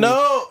joints and,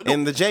 No,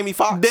 and the Jamie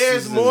Foxx.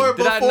 there's more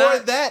Did I before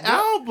not- that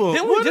album.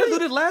 Didn't we just do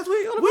this last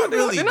week? On the We podcast?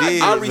 really Didn't I-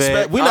 did. I man.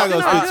 respect. We're not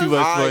gonna I- spend too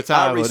much more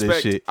time on this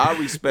respect, shit.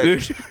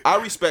 I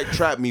respect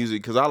trap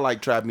music because I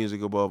like trap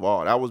music above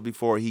all. That was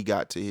before he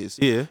got to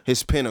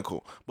his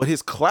pinnacle. But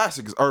his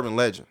classic is Urban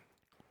Legend.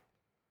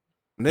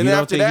 And then You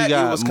don't after think he that,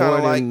 got it was kind more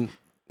of like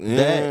than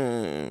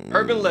that?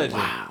 Urban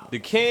Legend. The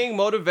King,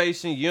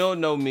 Motivation, You Don't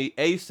Know Me,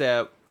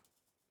 ASAP,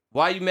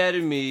 Why You Mad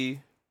at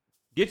Me,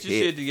 Get Your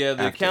Hit Shit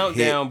Together, after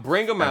Countdown,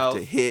 Bring 'Em Out,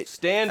 after hit,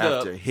 Stand Up,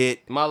 after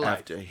hit, My Life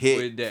after hit,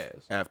 with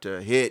Daz. after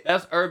hit.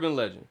 That's Urban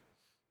Legend.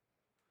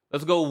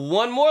 Let's go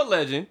one more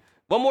legend,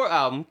 one more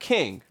album,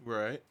 King.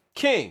 Right.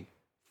 King,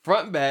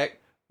 Front Back,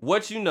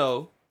 What You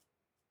Know,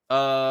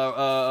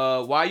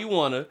 Why You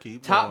Wanna,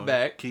 Keep Top going.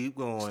 Back, Keep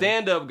going.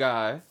 Stand Up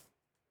Guy.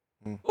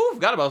 Ooh,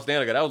 forgot about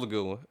Stand Up Guy. That was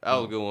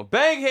a good one.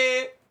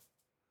 Banghead,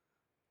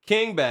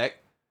 King Back.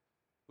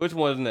 Which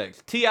one's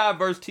next? T.I.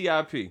 versus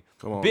T.I.P.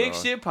 Come on, Big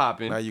dog. shit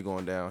popping. Now you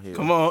going downhill.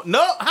 Come on.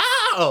 No,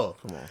 how?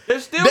 Come on. They're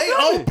still They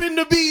coming. opened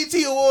the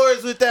BET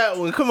Awards with that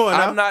one. Come on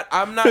now.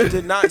 I'm not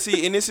did not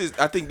see, and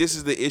I think this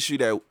is the issue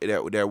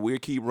that we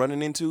keep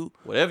running into.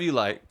 Whatever you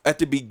like. At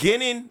the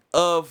beginning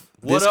of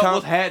What up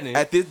was happening?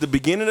 At the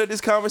beginning of this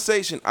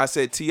conversation, I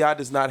said T.I.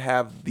 does not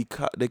have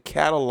the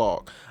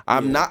catalog.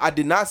 I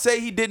did not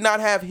say he did not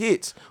have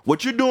hits.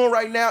 What you're doing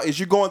right now is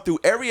you're going through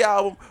every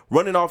album,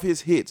 running off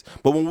his hits.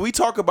 But when we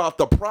talk about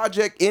the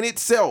project in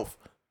itself,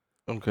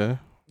 Okay.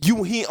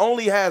 he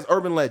only has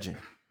Urban Legend.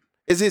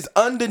 It's his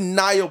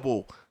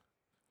undeniable.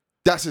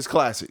 That's his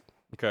classic.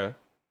 Okay.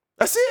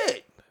 That's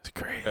it. That's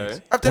crazy.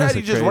 Okay. After That's that,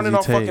 he a just running crazy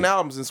off take. fucking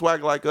albums and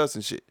Swag Like Us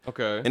and shit.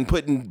 Okay. And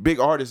putting big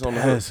artists on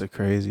the hook. That's a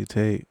crazy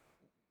tape.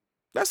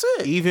 That's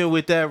it. Even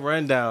with that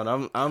rundown,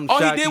 I'm All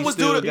he shocked did was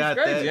still do the- got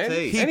He's crazy, that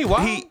ain't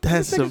tape. he?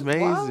 That's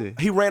amazing.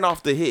 He ran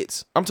off the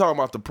hits. I'm talking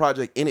about the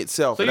project in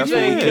itself. So and you're that's what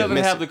saying we he keep doesn't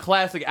have missing. the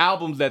classic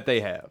albums that they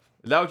have?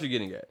 Is that what you're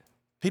getting at?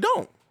 He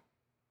don't.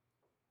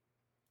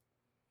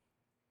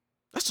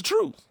 That's the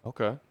truth.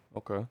 Okay.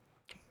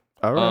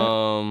 All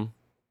right.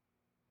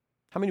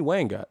 How many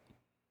Wayne got?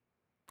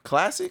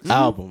 Classics.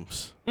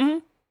 Albums. Mm-hmm.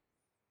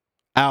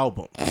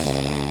 Album.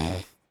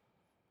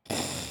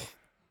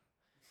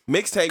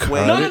 Mixtape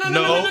Wayne.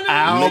 No.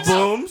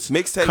 Albums.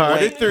 Mixtape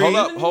Carter Wayne. 3. Hold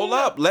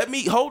up.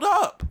 Hold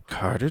up.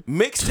 Carter.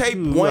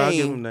 Mixtape 2, I'll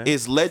give him Wayne that.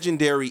 is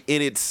legendary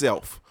in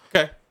itself.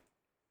 Okay.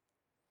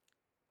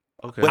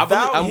 Okay.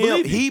 Without I him,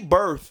 believe you. he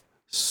birthed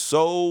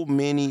so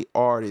many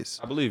artists.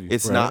 I believe you.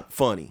 It's Right. not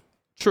funny.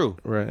 True.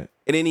 Right.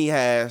 And then he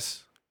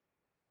has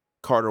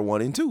Carter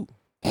 1 and 2.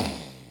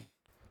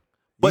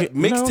 But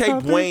You know Mixtape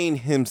about that? Wayne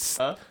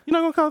himself. You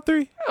not gonna count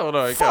 3? Hell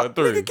no, he Fuck, got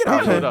 3. nigga, get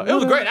out of here. It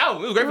was a great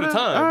album. It was great for the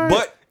time. All right.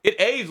 But It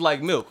aged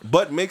like milk.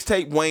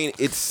 Mixtape Wayne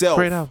itself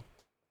Great album.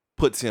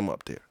 puts him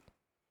up there.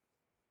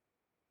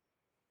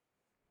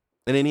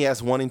 And then he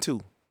has 1 and 2.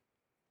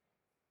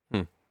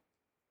 Hmm.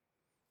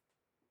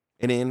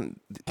 And then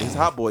his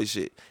Hot Boy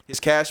shit, his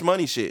Cash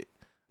Money shit.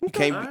 You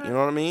can't, you know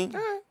what I mean?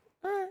 All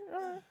right,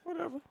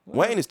 whatever.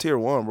 Wayne is tier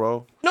 1,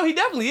 bro. No, he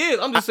definitely is.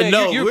 I'm just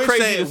saying you're we're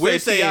crazy saying, to we're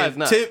say T.I. is saying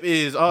not. Tip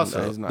is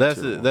also. No, he's not that's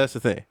tier the, one. that's the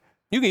thing.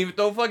 You can even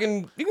throw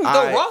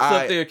Ross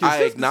up there.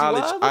 I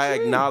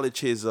acknowledge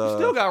his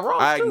still got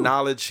Ross, I too.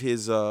 acknowledge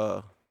his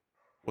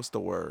what's the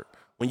word?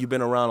 When you've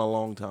been around a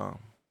long time.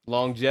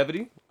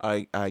 Longevity.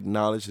 I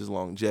acknowledge his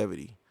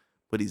longevity,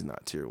 but he's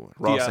not tier 1.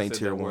 Ross T.I. ain't said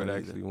tier that 1 word either.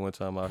 actually one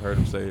time. I heard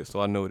him say it,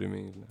 so I know what it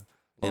means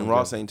now. And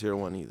Ross ain't tier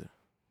 1 either.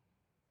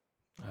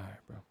 All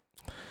right, bro.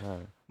 All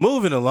right.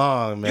 Moving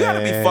along, man. You gotta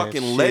be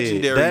fucking Shit,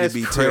 legendary that's to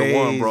be tier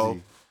 1, bro.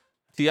 crazy.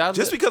 T.I.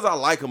 Just because I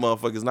like a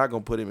motherfucker is not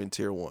gonna put him in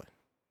tier 1.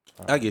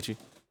 I get you.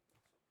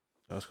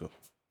 That's cool.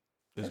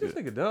 This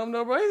nigga dumb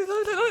though, bro.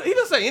 He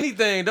doesn't say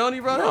anything, don't he,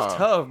 bro? Nah. That's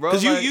tough, bro.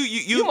 Because Like,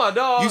 you my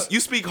dog. You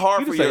speak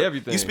hard You for can say your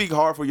everything. you speak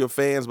hard for your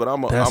fans, but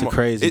That's a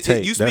crazy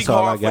take. You That's speak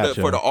all hard I got,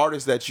 for Joe. the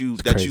artists that you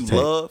crazy take.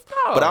 love,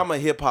 but I'm a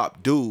hip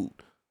hop dude.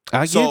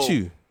 I So- get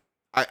you.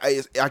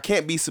 I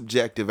can't be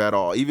subjective at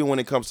all, even when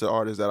it comes to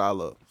artists that I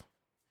love.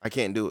 I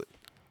can't do it.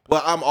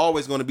 But I'm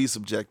always going to be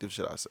subjective,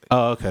 should I say?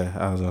 Oh, okay.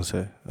 I was gonna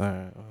say. All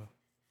right.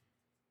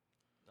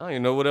 I don't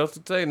even know what else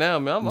to say now,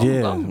 man.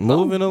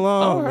 Moving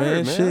along, I'm hurt,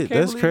 man. I Shit, can't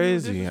that's believe you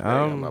crazy. disrespect.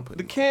 I'm not I'm, putting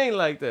The king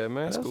like that,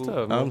 man. That's cool.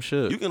 tough, man. I'm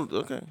shook. You can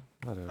okay.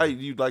 Whatever. Hey,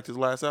 you liked his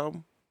last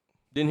album?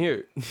 Didn't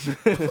hear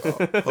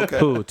it. Okay.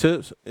 Cool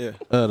tips. Yeah,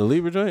 The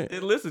Libra joint.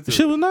 Didn't listen to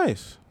Shit it. was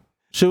nice.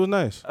 Shit was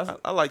nice.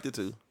 I liked it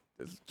too.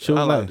 Shit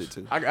I was liked nice. it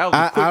too. I was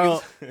I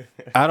quick as-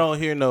 I don't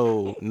hear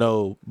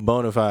no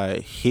bona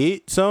fide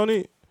hits on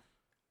it.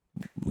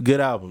 Good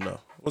album though.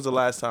 When's the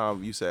last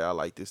time you said I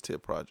like this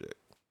Tip project?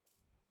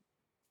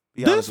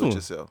 Be This honest with one.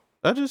 yourself.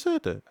 I just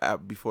said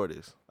that. Before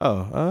this.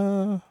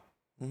 Oh,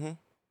 Mm-hmm.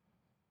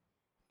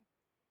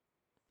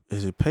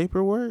 is it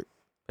Paperwork?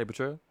 Paper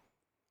Trail.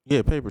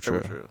 Yeah, Paper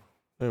Trail. Trail.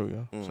 There we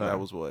go. Sorry. That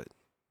was what?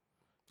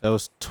 That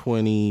was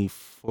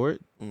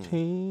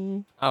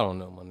 2014. I don't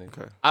know, my nigga.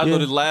 Okay. I know Yeah.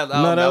 this last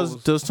album. No, that was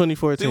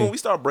 2014. See, when we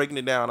start breaking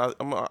it down, I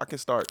can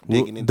start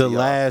digging into the y'all.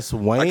 last I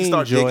Wayne can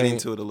start joint. digging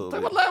into it a little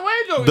Talk bit. about Last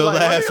Wayne joint. The Like,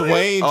 last what do you mean?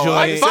 Wayne Oh, joint.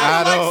 Like, I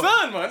Father don't. like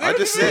son, man. I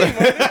just said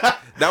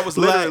that was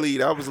literally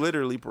that's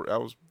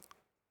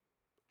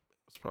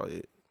probably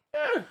it.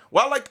 Yeah.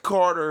 Well, I like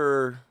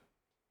Carter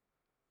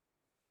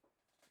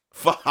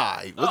 5.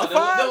 Was it 5?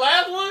 The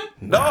last one?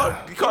 No, The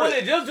one Carter,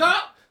 that just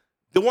dropped?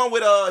 the one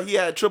with he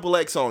had Triple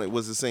X on it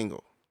was a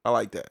single. I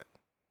like that.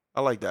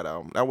 I like that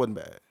album. That wasn't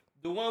bad.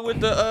 The one with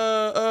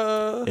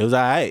the It was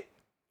alright.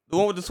 the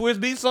one with the Swiss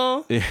Beat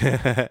song? yeah.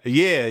 The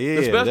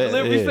special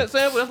delivery yeah.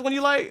 sample? That's the one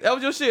you like? That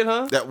was your shit,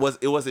 huh?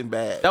 It wasn't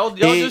bad. That was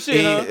your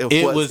shit, huh?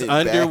 It was wasn't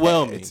bad.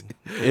 underwhelming.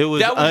 It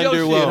was That was your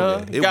shit, underwhelming.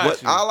 huh? It Got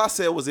was, you. all I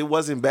said was it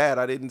wasn't bad.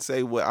 I didn't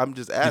say what. I'm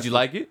just asking. Did you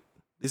like it?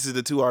 This is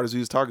the two artists we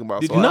was talking about.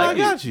 Did So you No, like I it?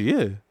 got you.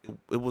 Yeah.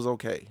 it was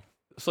okay.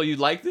 So you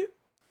liked it?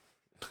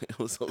 It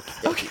was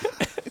okay.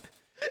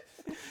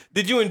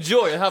 Did you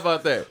enjoy it? How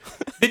about that?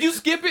 Did you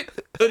skip it?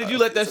 Or did you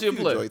let that shit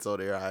play? Joints on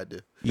there. I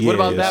did. What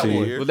about Yeah, that see.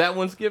 one? Was that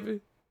one skipping?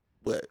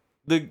 What?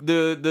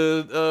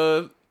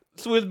 The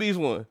Swiss Beats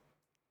one.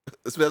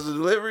 Special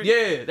delivery?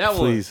 Yeah, that one.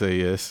 Please say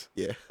yes.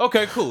 Yeah.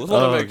 Okay, cool. Just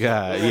wanna Oh make sure.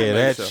 God, Just wanna yeah,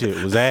 make that sure.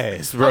 shit was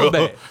ass, That bro. was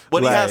bad.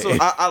 But he has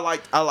Like- some,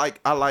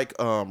 I like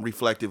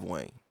Reflective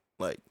Wayne.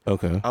 Like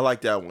Okay. I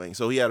like that Wayne.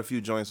 So he had a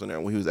few joints on there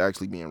when he was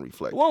actually being The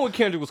reflective. one with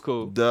Kendrick was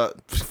cool. The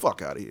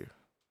fuck out of here.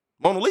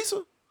 Mona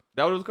Lisa?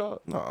 That what it was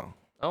called? No.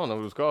 I don't know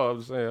what it was called. I was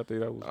just saying. I think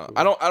that was. Cool.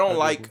 I don't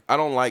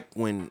That's like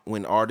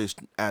when artists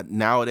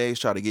nowadays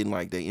try to get in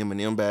like the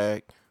Eminem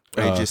bag.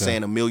 Where they just okay.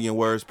 saying a million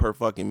words per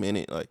fucking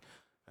minute. Like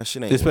that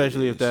shit ain't.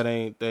 Especially if what it that is.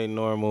 ain't they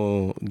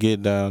normal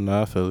get down.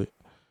 No, I feel it.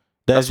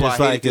 That's That's why just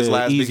I like hated this an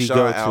last Big easy Sean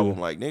go album.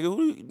 to. Like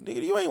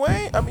nigga, you ain't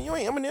Wayne. I mean, you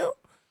ain't Eminem,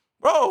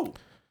 bro.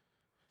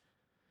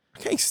 I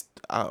can't.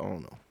 I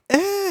don't know.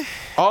 I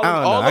don't know.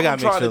 All I of got them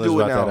trying mixed to do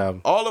feelings it about now. that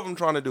album. All of them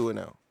trying to do it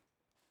now.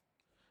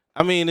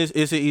 I mean,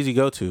 it's an easy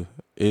go-to.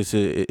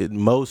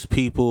 Most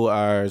people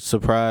are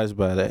surprised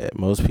by that.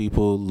 Most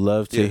people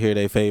love to hear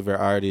their favorite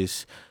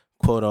artist,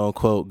 quote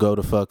unquote, go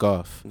the fuck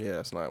off. Yeah,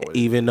 it's not what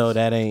even though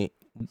that ain't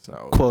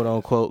quote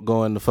unquote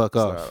going the fuck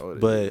it's off.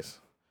 But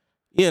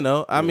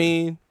I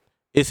mean,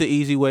 it's an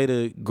easy way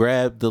to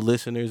grab the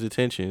listener's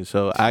attention.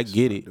 So I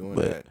get it.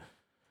 But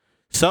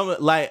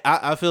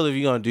I feel if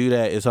you're gonna do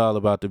that, it's all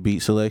about the beat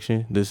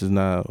selection. This is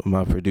not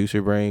my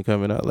producer brain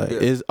coming out.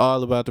 It's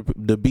all about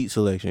the beat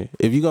selection.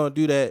 If you're gonna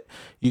do that,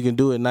 you can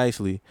do it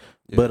nicely.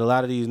 Yeah. But a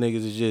lot of these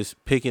niggas is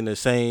just picking the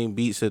same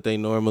beats that they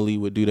normally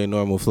would do their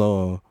normal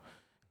flow on,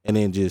 and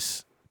then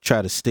just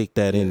try to stick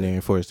that in there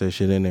and force that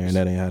shit in there, and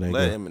that ain't how they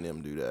let go.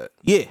 Eminem do that.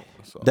 Yeah,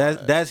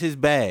 that's his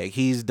bag.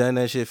 He's done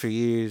that shit for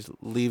years.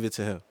 Leave it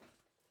to him.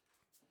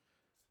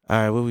 All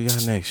right, what we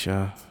got next,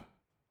 y'all?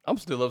 I'm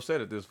still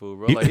upset at this fool,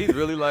 bro. Like he's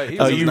really like.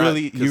 You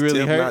really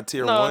hurt? Not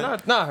tier one.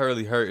 Not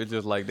really hurt. It's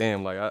just like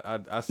damn. Like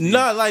I see.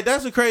 No, like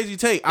that's a crazy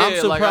take. I'm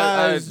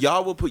surprised.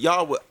 Y'all would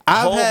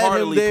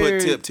wholeheartedly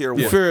put Tip tier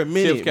one for a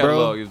minute, Tip's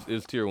catalog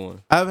is tier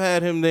one. I've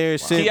had him there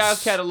since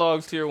T.I.'s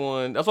catalog's tier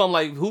one. That's why I'm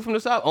like, who from the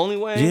South? Only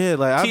Wayne. Yeah,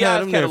 like I've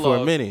had him there for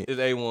a minute. Is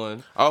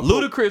A1.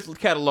 Ludacris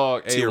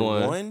catalog A1. Tier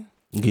one.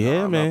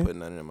 Yeah, man. I'm not putting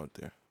none of them up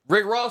there.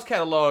 Rick Ross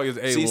catalog is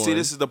A1. See,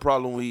 this is the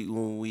problem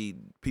when we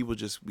people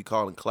just be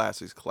calling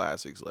classics.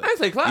 Like, I didn't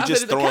say classics. You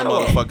just throwing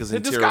motherfuckers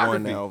in tier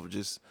one now.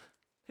 Just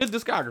his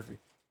discography.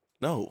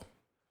 No.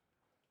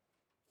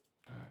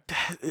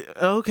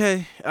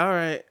 Okay. All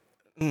right.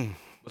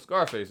 But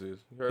Scarface is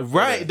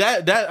right.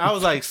 That I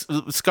was like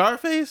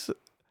Scarface.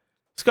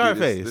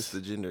 This is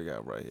the gender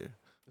gap right here.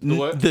 The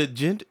what? The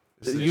gender.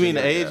 You mean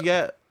the age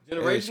gap?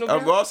 Generational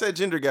gap? Ross said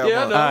gender gap.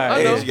 Yeah,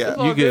 I know. Age gap.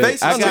 You good?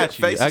 Face I got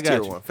you. Face is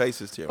tier one. Face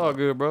is tier one. All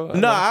good, bro.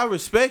 No, I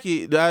respect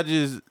it.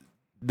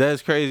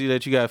 That's crazy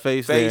that you got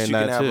Face there and you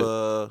not can Tip.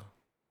 have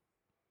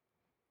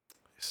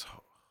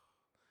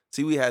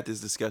See, we had this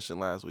discussion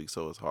last week,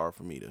 so it's hard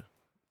for me to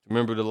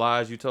remember the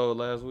lies you told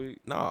last week.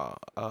 Nah,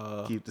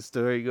 keep the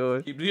story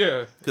going.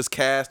 Because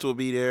Cast will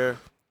be there,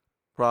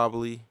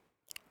 probably,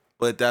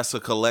 but that's a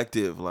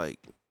collective. Like,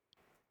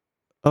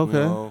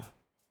 okay,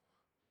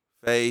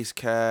 Face,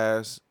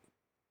 Cast.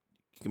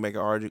 You can make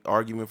an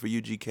argument for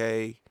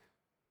UGK.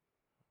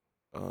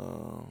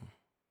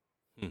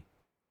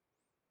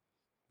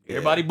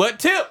 Everybody but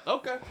Tip.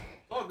 Okay.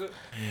 It's all good.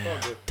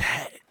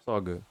 It's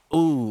all good.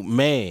 Ooh,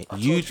 man.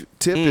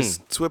 Tip is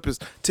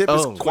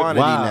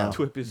quantity now.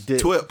 Twip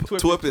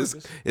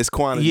is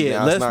quantity. Yeah,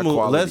 now. let's It's move.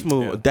 quality. Let's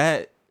move. Yeah.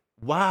 That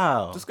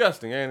wow.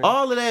 Disgusting, ain't it?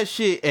 All of that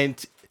shit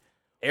and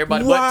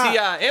everybody but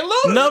T.I. and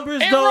Luda.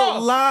 Numbers and don't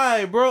Ross.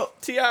 lie, bro.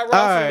 T.I. Ross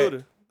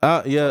and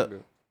Luda. Yeah.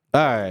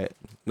 All right.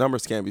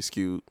 Numbers can't be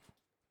skewed.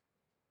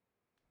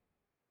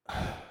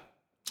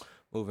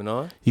 Moving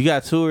on. You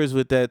got tours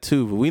with that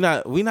too, but we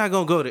not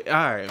gonna go there.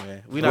 All right,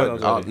 man. We not gonna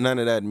go there. None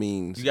of that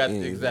means You got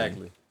anything.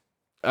 exactly.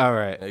 All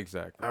right.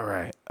 Exactly. All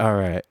right.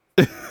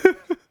 Yeah,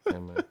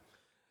 man.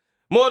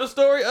 More of the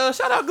story.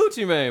 Shout out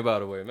Gucci Mane, by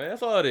the way, man.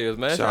 That's all it is,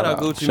 man. Shout out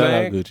Gucci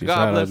Mane. Gucci.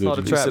 God bless all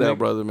the trap Peace out, niggas.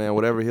 brother, man.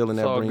 Whatever healing It's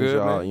that all brings good,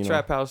 y'all, man. you know.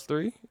 Trap House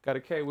 3. Got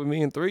a K with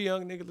me and 3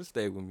 young niggas that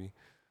stay with me.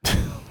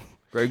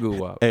 Great good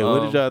wop. Hey,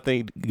 what did y'all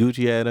think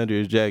Gucci had under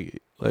his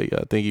jacket? Like,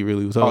 y'all think he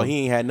really was home? Oh, he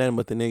ain't had nothing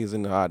but the niggas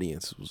in the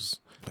audience.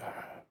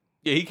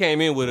 Yeah, he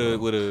came in with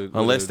a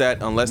unless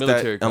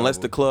military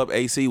the club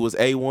AC was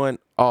A1,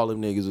 all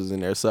them niggas was in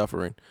there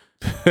suffering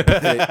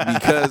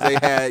because they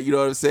had, you know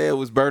what I'm saying,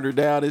 was burner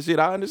down and shit.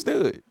 I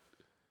understood.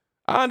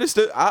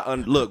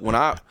 Look,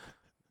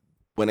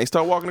 when they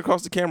start walking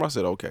across the camera, I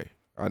said, okay,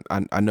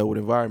 I know what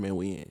environment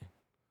we in.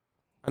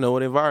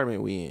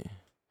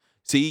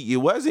 See, it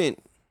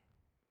wasn't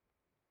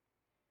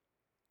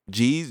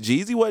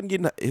Jeezy wasn't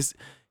getting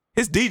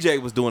his DJ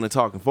was doing the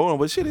talking for him,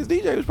 but shit, his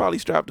DJ was probably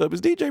strapped up.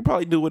 His DJ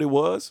probably knew what it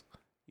was.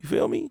 You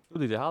feel me? Who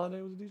DJ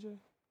Holiday was the DJ?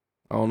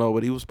 I don't know,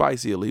 but he was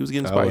spicy. He was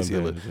getting spicy.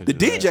 The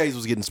DJs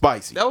was getting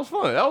spicy. That was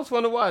fun. That was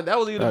fun to watch. That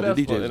was even the best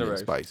DJs fun was getting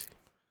interaction. spicy.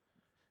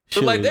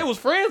 So like they was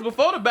friends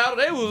before the battle.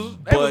 They was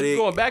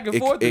going back and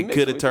forth. It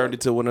could have turned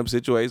into one of them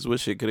situations where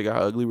shit could have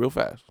got ugly real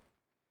fast.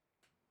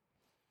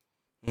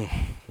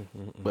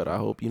 But I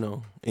hope,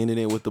 ending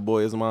it with the boy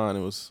is mine. It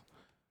was,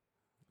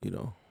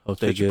 hope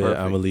they good.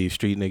 I'm gonna leave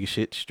street nigga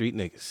shit to street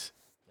niggas.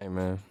 Hey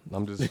man,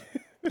 I'm just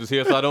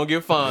here so I don't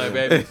get fined,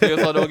 baby. Just here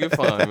so I don't get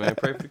fined, man.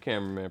 Pray for the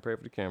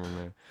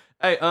cameraman.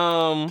 Hey,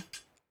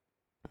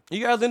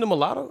 you guys into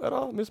Mulatto at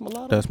all? Miss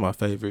Mulatto? That's my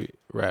favorite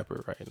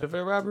rapper right now. Your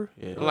favorite rapper?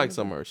 Yeah, I like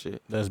some of her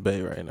shit. That's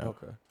Bay right now.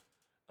 Okay.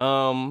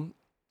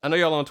 I know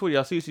y'all on Twitter.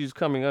 Y'all see she's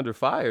coming under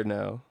fire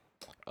now.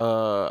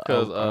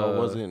 Because I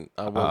wasn't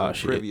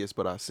previous,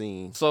 but I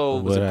seen. So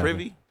was it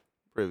privy?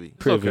 Privy.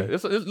 Okay.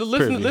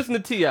 Listen to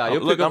T.I.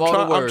 Look,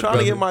 I'm trying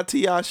to get my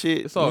T.I.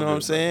 shit. It's all you know what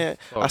I'm saying?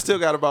 I still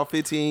got about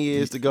 15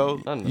 years to go.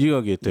 You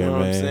gonna get there, you know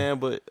man. What I'm saying?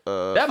 But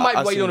that might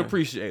be why you don't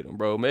appreciate him,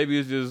 bro. Maybe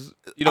it's just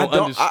you don't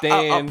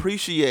understand. I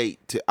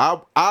appreciate.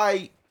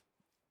 I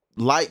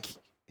like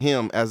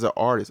him as an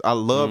artist. I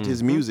loved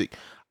his music.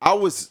 I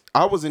was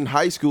in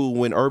high school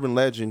when Urban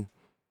Legend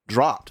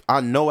dropped. I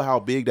know how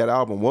big that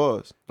album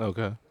was.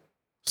 Okay.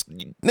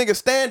 nigga,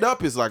 stand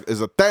up is a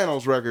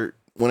Thanos record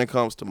when it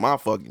comes to my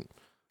fucking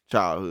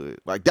childhood.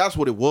 Like that's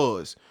what it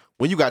was.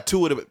 When you got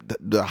two of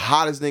the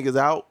hottest niggas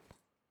out,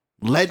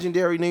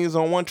 legendary niggas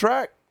on one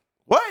track.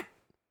 What?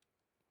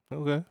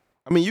 Okay.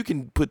 I mean, you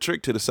can put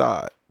Trick to the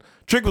side.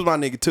 Trick was my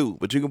nigga too,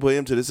 but you can put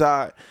him to the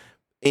side.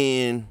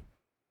 And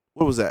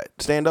what was that?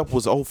 Stand Up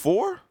was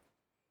 04? I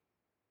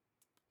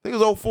think it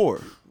was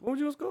 04. Where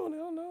you was going? I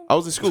don't know. I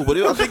was in school, but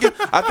I think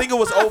it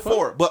was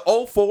 04. But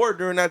 04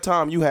 during that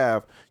time, you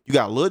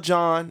got Lil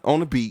Jon on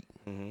the beat,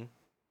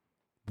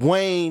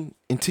 Wayne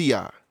and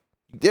T.I.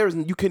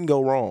 You couldn't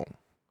go wrong.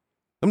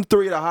 Them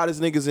three of the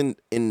hottest niggas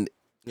in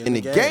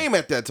the game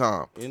at that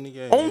time. In the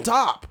game. On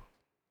top.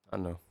 I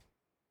know.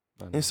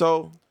 And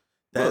so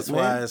that's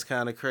why it's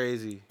kind of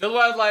crazy. That's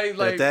why it's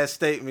like that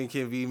statement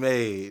can be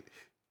made.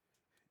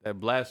 That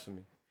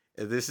blasphemy.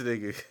 And this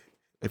nigga,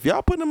 if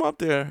y'all put him up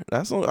there, I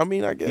guess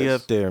he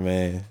up there,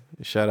 man.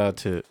 Shout out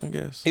to, I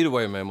guess. Either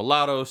way, man,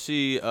 Mulatto,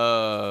 she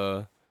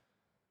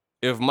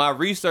if my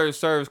research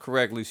serves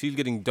correctly, she's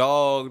getting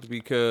dogged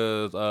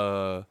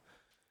because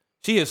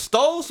she has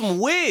stole some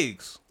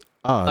wigs.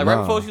 Right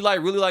before she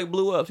really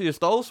blew up, she just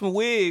stole some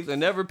wigs and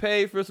never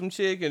paid for some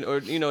chick or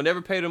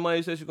never paid her money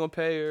she said she was gonna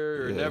pay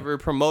her or never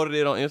promoted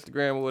it on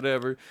Instagram or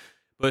whatever.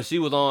 But she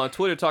was on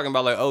Twitter talking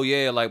about like, oh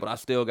yeah, like, but I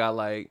still got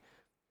like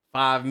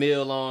 $5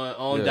 million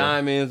on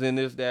diamonds and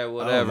this, that,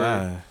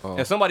 whatever.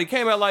 And somebody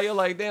came out like, you're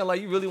like, damn,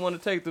 like you really want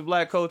to take the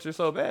black culture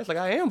so bad. It's like,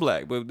 I am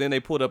black. But then they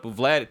pulled up a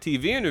Vlad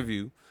TV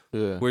interview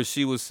where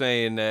she was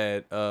saying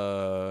that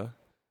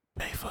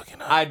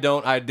I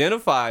don't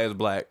identify as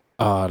black.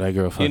 Oh, that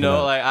girl fucking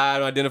up. Like I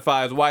don't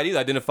identify as white either.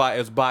 I identify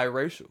as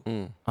biracial.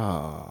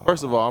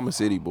 First of all, I'm a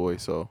city boy,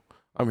 so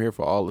I'm here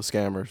for all the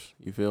scammers.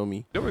 You feel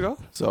me? There we go.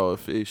 So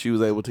if she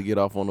was able to get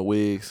off on the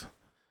wigs,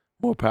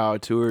 more power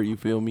to her. You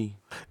feel me?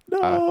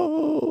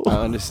 No. I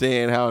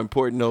understand how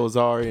important those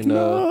are in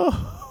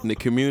the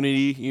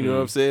community. You know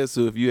what I'm saying?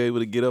 So if you're able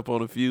to get up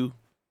on a few,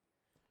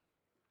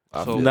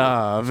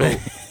 man.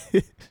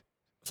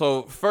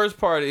 So first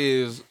part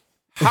is,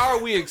 how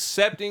are we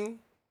accepting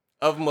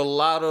of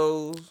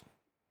Mulatto's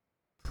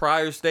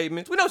prior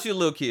statements? We know she's a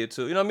little kid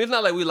too. You know what I mean? It's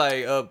not like we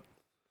like.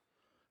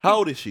 How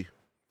old is she?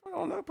 I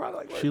don't know.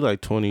 Probably like she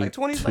like 22. Like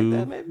 20s, like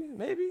that,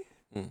 maybe.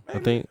 I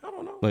think. I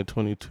don't know. Like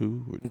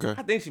 22. Okay.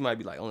 I think she might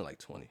be like only like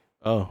 20.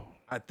 Oh.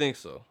 I think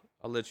so.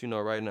 I'll let you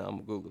know right now. I'm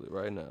gonna Google it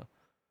right now.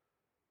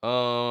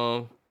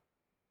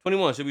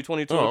 21. She'll be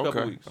 22 in a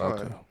couple weeks.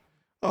 Okay. Right.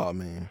 Oh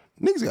man,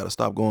 niggas gotta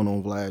stop going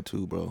on Vlad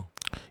too, bro.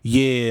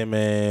 Yeah,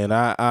 man.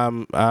 I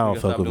don't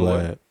fuck with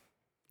Vlad.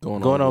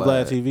 Going on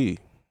Vlad TV.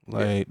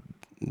 Like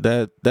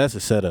that's a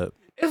setup.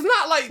 It's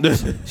not like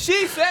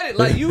she said it.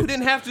 Like you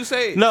didn't have to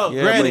say it. No,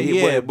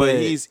 granted, but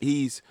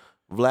he's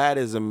Vlad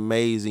is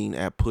amazing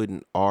at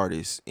putting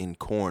artists in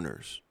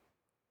corners,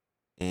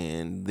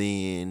 and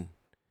then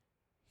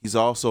he's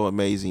also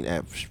amazing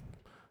at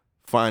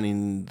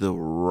finding the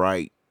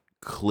right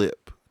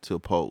clip to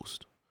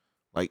post.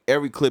 Like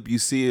every clip you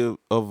see of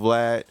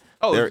Vlad,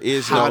 there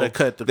is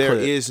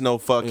no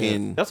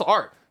fucking. Yeah. That's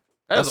art.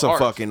 That's a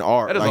fucking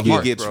art. Like he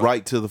gets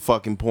right to the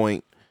fucking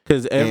point.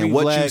 Because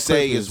what Vlad you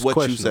say is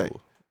what you say.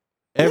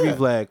 Every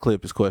Vlad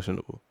clip is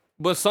questionable.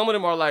 But some of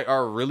them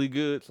are really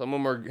good. Some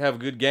of them have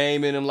good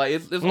game in them. Like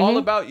it's all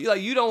about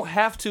like you don't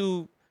have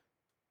to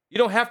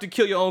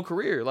kill your own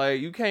career.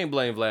 Like you can't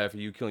blame Vlad for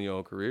you killing your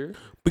own career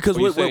because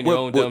you're saying your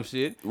own dumb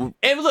shit.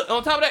 And look,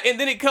 on top of that, and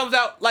then it comes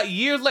out like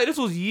years later. This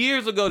was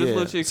years ago. This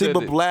little chick said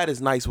but Vlad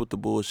is nice with the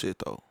bullshit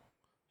though.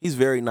 He's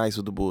very nice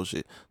with the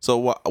bullshit.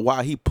 So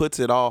while he puts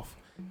it off,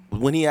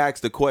 when he asks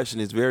the question,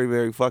 it's very,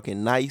 very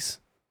fucking nice.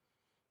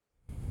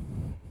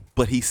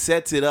 But he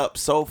sets it up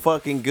so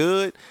fucking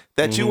good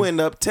that you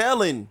end up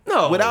telling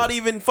without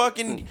even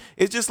fucking.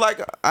 It's just like,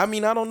 I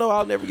mean, I don't know.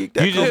 I'll never get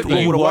that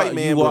comfortable with a white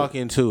man. You walk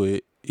into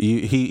it.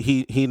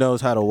 He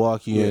knows how to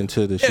walk you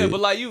into the shit. Yeah,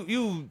 but like you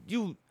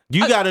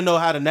got to know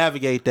how to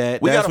navigate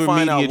that. We That's gotta where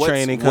find media out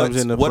training comes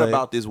into play. What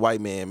about this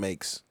white man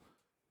makes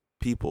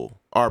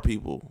our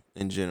people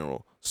in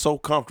general, so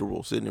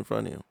comfortable sitting in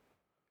front of him?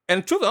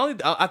 And truthfully,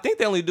 I think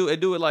they only do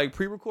it like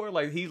pre-record.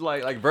 Like he's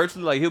like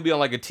virtually, like he'll be on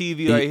like a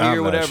TV right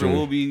here or whatever. Sure. And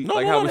we'll be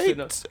how we're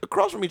sitting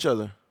across from each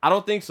other. I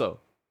don't think so.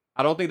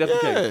 I don't think that's the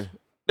case.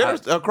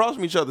 They're across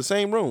from each other,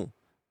 same room.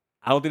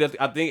 I don't think that's.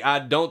 I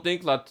don't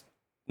think. Like,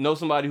 know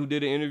somebody who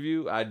did an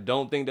interview. I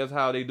don't think that's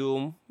how they do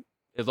them.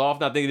 As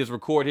often, I think they just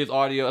record his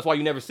audio. That's why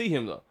you never see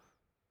him though.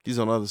 He's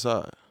on the other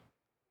side.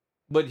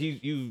 But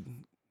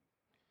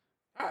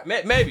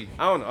maybe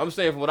I don't know. I'm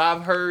saying from what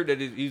I've heard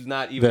that he's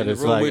not even in the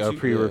room like with you. a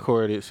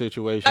pre-recorded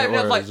situation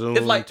or like, a Zoom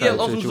it's like type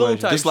on some Zoom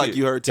type just like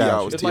you heard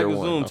T.I. was it's tier like a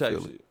one. Zoom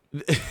type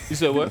shit. You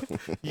said what?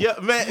 Yeah,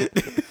 man.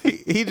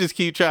 He just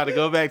keep trying to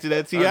go back to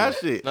that T.I.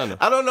 shit. I know.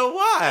 I don't know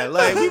why.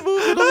 Like we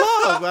moving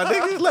along, my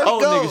niggas. Let it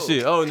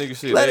go. Old nigga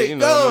shit. Let it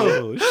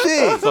go.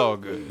 Shit. It's all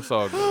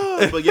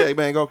good. But yeah,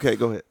 man, okay,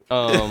 go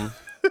ahead.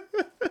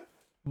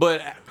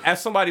 But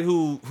as somebody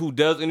who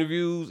does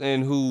interviews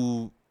and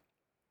who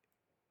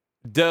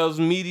does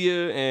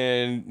media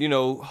and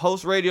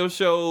hosts radio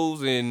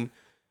shows and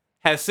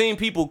has seen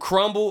people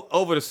crumble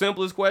over the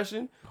simplest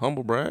question.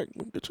 Humble brag.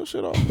 Get your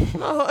shit off.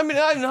 No, I mean,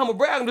 not even humble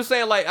brag. I'm just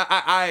saying, like,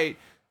 I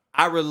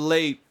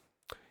relate.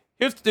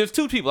 There's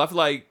two people. I feel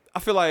like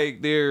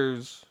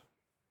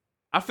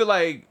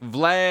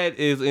Vlad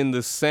is in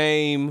the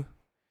same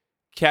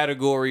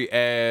category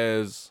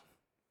as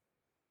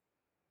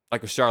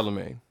like a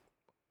Charlemagne.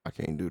 I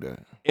can't do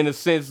that. In the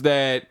sense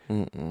that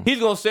he's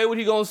gonna say what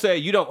he's gonna say.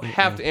 You don't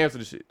have to answer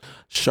the shit.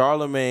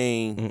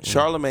 Charlemagne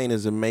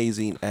is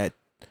amazing at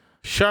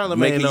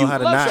Charlemagne know how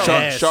to not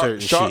ask certain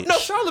shit. No,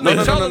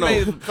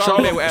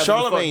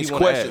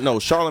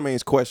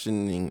 Charlemagne's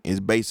questioning is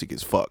basic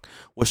as fuck.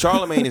 What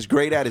Charlemagne is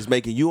great at is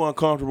making you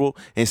uncomfortable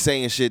and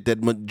saying shit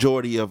that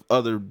majority of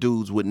other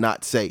dudes would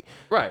not say.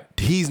 Right.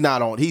 He's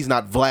not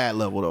Vlad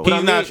level though.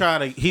 He's not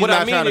trying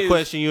to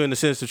question you in the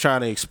sense of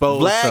trying to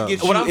expose Vlad something.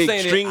 gets you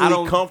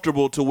extremely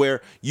comfortable to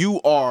where you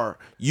are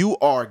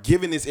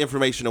giving this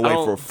information away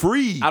for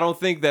free. I don't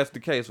think that's the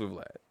case with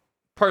Vlad.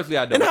 Personally,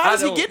 I don't. And how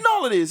is he getting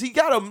all of this? He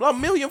got a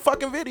million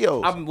fucking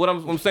videos.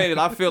 I'm saying is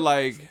I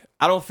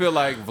don't feel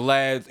like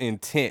Vlad's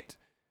intent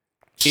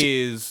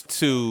is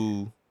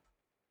to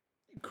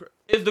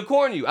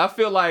corner you. I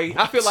feel like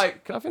can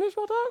I finish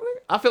my talk,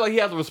 nigga? I feel like he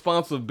has a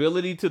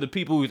responsibility to the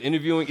people he's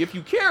interviewing. If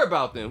you care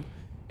about them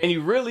and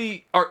you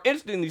really are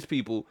interested in these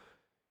people,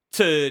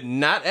 to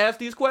not ask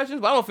these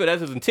questions. But I don't feel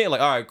that's his intent. Like,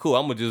 all right, cool.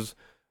 I'm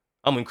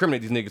gonna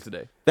incriminate these niggas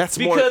today.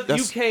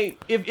 You can't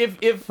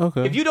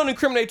if you don't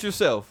incriminate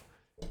yourself,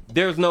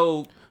 there's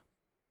no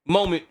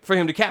moment for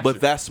him to capture.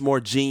 But that's more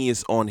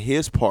genius on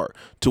his part,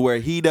 to where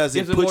he doesn't.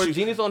 Is it more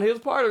genius on his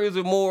part, or is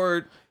it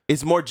more?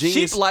 It's more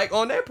genius, sheep-like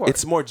on their part.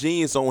 It's more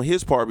genius on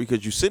his part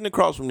because you're sitting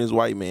across from this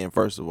white man.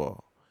 First of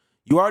all,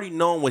 you already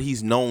know what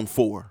he's known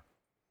for,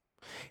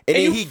 and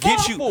then he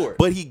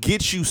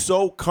gets you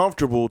so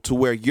comfortable to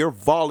where you're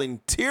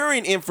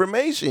volunteering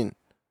information.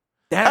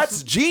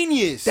 That's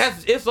genius.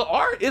 It's an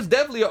art. It's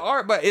definitely an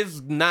art, but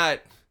it's not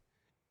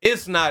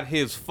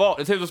his fault.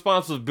 It's his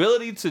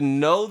responsibility to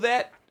know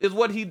that is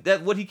what he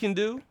can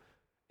do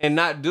and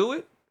not do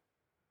it.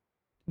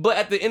 But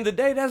at the end of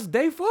the day, that's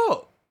their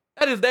fault.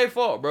 That is their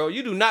fault, bro.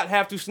 You do not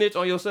have to snitch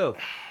on yourself.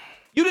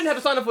 You didn't have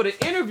to sign up for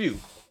the interview. You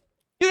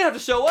didn't have to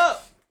show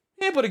up.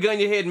 He didn't put a gun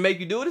in your head and make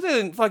you do it. This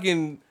isn't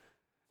fucking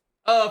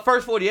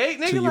First 48,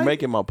 nigga. So you're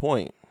making my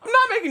point. I'm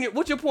not making it.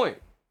 What's your point?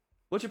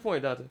 What's your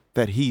point, Dante?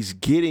 That he's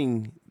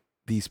getting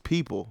these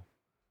people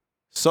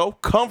so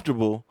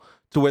comfortable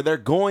to where they're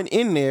going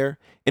in there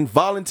and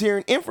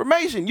volunteering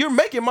information. You're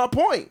making my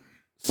point.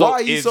 So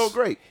why he's so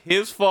great.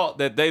 His fault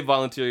that they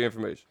volunteer your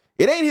information.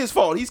 It ain't his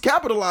fault. He's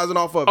capitalizing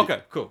off of it.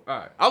 Okay, cool. All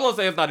right. I won't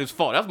say it's not his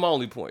fault. That's my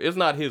only point. It's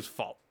not his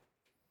fault.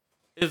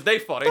 It's their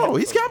fault. No,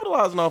 he's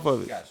capitalizing off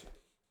of it. Gotcha.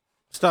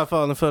 Stop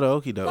falling for the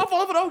okie doke. Stop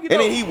falling for the okie doke.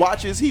 And then he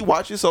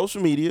watches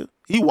social media.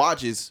 He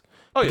watches.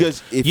 Oh,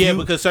 yeah.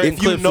 Because certain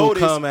clips will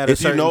come at a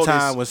certain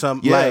time with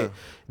some like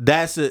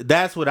that's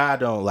what I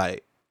don't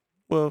like.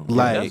 Well,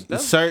 like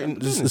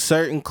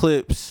certain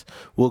clips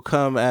will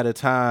come at a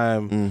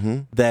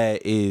time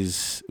that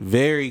is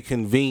very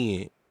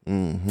convenient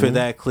for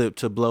that clip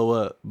to blow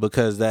up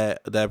because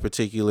that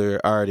particular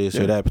artist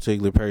or that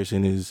particular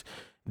person is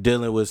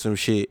dealing with some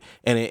shit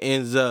and it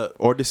ends up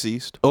or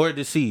deceased.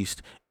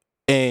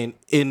 And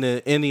in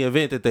the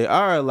event that they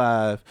are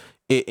alive,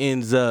 it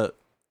ends up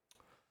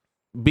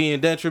being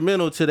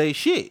detrimental to their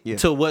shit,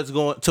 to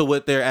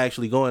what they're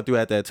actually going through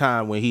at that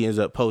time when he ends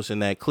up posting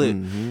that clip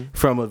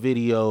from a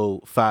video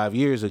 5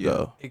 years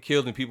ago. It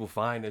killed when people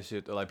find that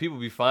shit. Like people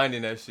be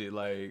finding that shit.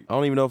 Like I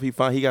don't even know if he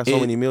got so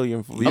many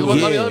million views.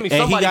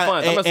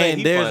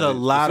 And there's a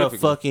lot of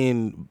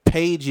fucking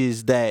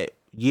pages that.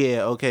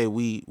 Yeah, okay,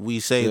 we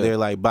say they're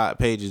like bot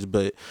pages,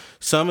 but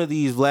some of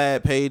these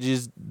Vlad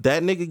pages,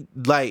 that nigga,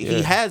 like,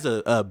 he has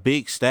a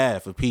big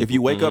staff of people. If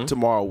you wake up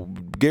tomorrow,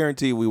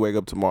 guarantee we wake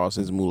up tomorrow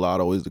since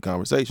Mulatto is the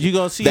conversation. You're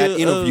going to see that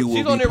interview will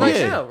she's be on there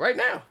right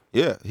now.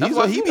 Yeah,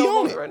 he be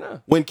on it right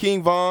now. When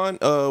King Von,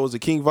 was it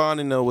King Von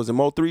and was it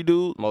Mo3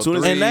 dude? Soon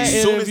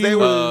as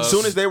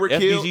they were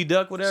killed, FBG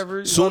Duck,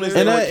 whatever. Soon as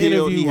they were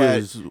killed, he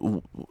had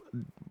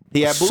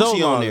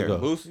Boosie on there.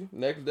 Boosie,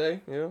 next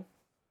day,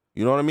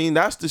 You know what I mean?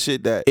 That's the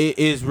shit that it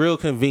is real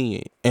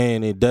convenient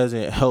and it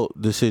doesn't help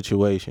the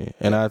situation.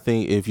 And I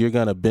think if you're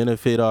gonna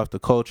benefit off the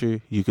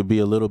culture, you could be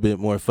a little bit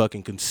more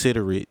fucking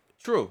considerate.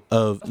 True.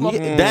 Of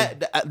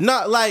that,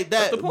 not like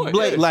that.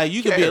 Like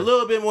you could be a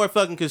little bit more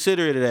fucking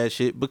considerate of that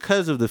shit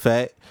because of the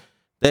fact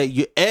that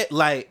you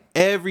like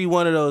every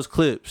one of those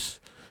clips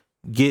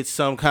gets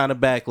some kind of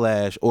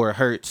backlash or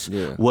hurts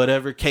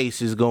whatever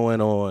case is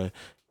going on,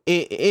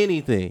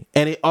 anything,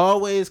 and it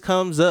always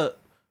comes up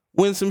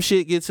when some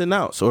shit gets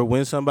announced or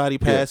when somebody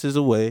passes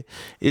away.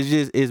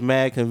 It's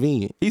mad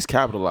convenient. He's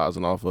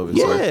capitalizing off of it.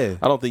 Yeah, so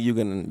I don't think you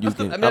can.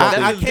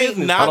 I can't knock him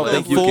for it. I don't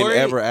think you can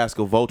ever ask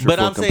a vulture. But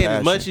for I'm saying,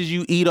 as much as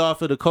you eat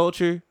off of the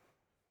culture,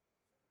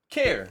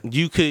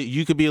 you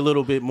could be a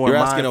little bit more. You're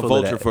asking a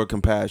vulture of that. For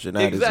compassion.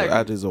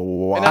 That is a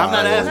wild. I'm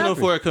not asking him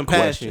for a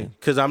compassion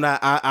because I'm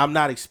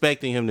not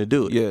expecting him to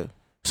do it. Yeah.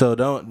 So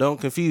don't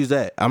confuse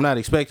that. I'm not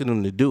expecting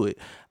him to do it.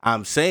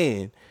 I'm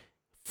saying,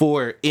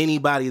 for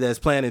anybody that's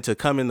planning to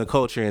come in the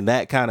culture in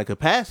that kind of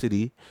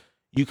capacity,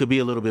 you could be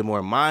a little bit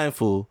more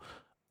mindful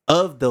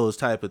of those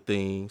type of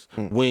things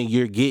when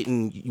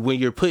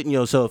you're putting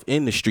yourself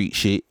in the street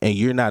shit and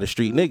you're not a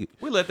street nigga.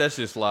 We let that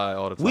shit slide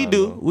all the time.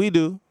 We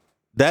do.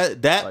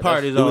 That like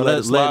part is on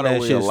letting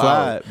that shit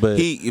slide. But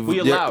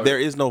there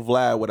is no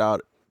Vlad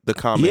without the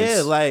comments.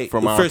 Yeah, like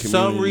from our for community.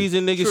 some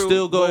reason niggas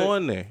still go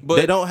on there. But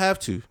they don't have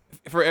to.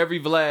 For every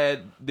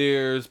Vlad,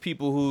 there's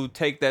people who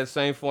take that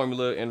same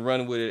formula and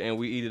run with it, and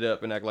we eat it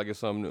up and act like it's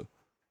something new.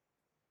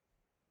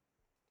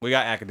 We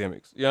got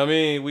academics. You know what I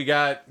mean? We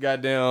got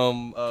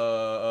goddamn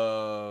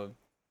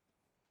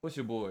what's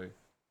your boy?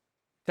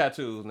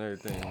 Tattoos and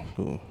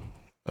everything.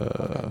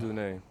 Dude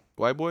name.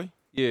 White boy?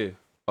 Yeah.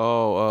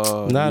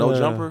 Oh, no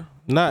jumper?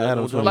 Not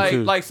Adam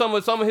 22. Like some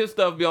of his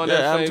stuff be on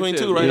that Adam same 22,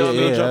 shit. right? You know what I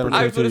mean? Jumper.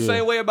 I feel the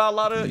same way about a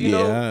lot of,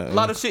 a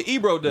lot of shit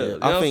Ebro does. Yeah. You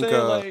know what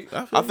I'm saying?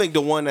 I think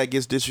the one that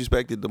gets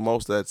disrespected the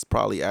most, that's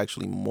probably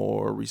actually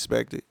more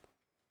respected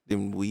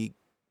than we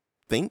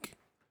think,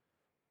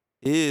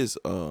 is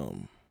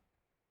what's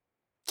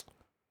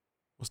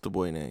the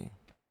boy name?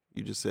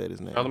 You just said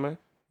his name. Charlamagne?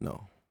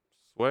 No.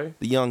 Sway?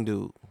 The young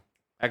dude.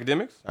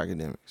 Academics go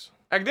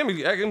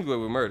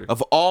with murder.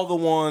 Of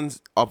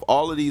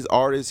all of these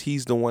artists,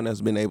 he's the one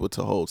that's been able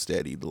to hold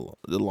steady the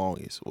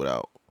longest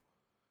without.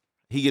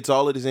 He gets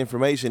all of this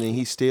information and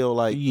he's still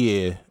like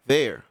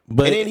there.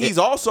 But and then he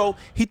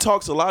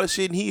talks a lot of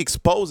shit and he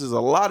exposes a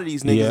lot of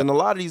these niggas and a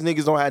lot of these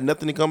niggas don't have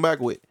nothing to come back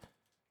with.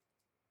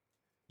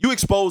 You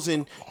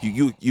exposing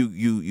you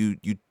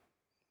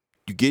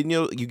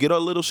get a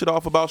little shit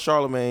off about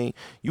Charlamagne.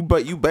 You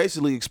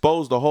basically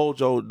exposed the whole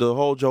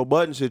Joe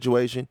Budden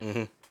situation,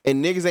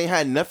 and niggas ain't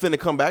had nothing to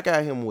come back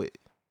at him with.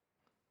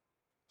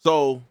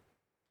 So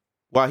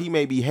while he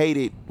may be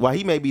hated, while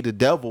he may be the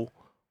devil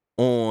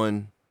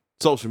on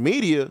social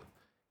media,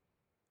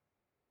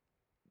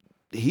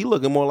 he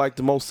looking more like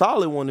the most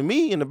solid one to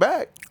me in the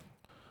back.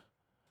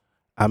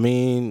 I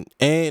mean,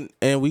 and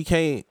we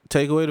can't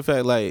take away the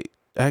fact like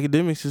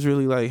Academics is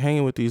really like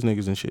hanging with these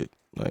niggas and shit.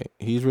 Like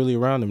he's really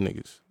around them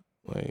niggas.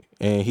 Like,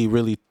 and he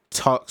really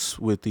talks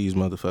with these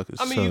motherfuckers.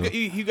 I mean, so,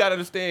 you gotta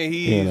understand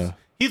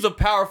he's a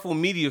powerful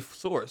media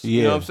source.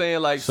 You know what I'm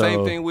saying? Like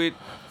same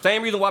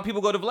reason why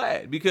people go to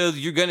Vlad, because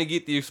you're gonna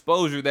get the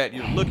exposure that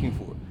you're looking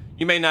for.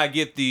 You may not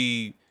get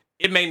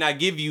it may not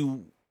give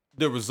you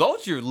the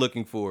results you're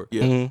looking for.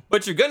 Yeah.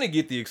 But you're gonna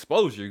get the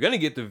exposure. You're gonna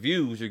get the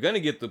views. You're gonna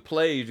get the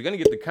plays. You're gonna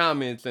get the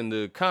comments and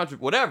the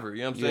whatever.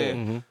 You know what I'm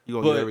saying?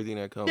 You're gonna get everything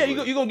that comes. Yeah,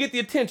 you're gonna get the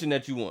attention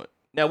that you want.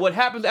 Now, what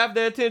happens after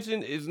that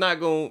attention is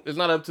not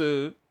up to.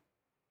 You know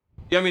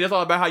what I mean? That's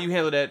all about how you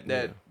handle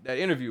that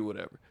interview or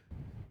whatever.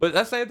 But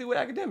that's the same thing with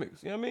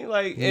academics. You know what I mean?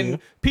 Like, and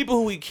people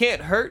who he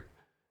can't hurt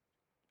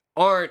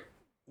aren't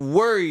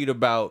worried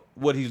about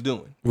what he's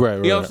doing. Right.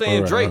 You know what I'm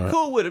saying? Drake,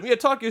 cool with him. Yeah,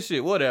 talk your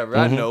shit. Whatever.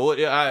 I know.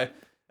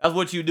 That's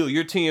what you do.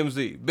 You're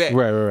TMZ. Bet.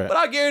 Right. But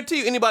I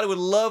guarantee you, anybody would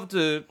love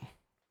to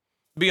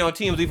be on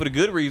TMZ for the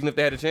good reason if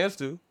they had a chance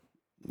to.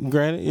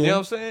 Granted, You know what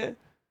I'm saying?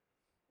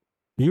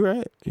 You're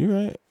right.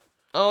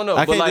 I don't know.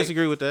 I can't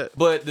disagree with that.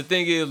 But the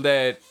thing is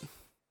that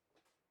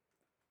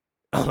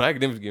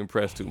academics get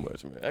pressed too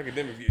much, man.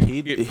 Academics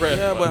get pressed.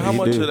 Yeah, but how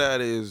much of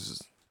that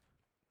is?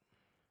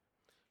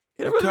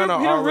 He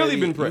really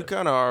been pressed. You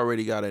kind of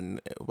already got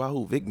about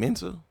who? Vic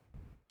Mensa.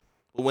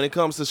 But when it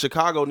comes to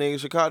Chicago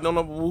niggas, don't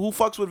know who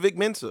fucks with Vic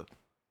Mensa.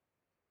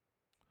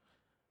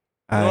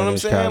 You know what I'm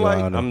saying?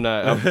 Like I'm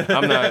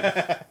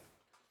not.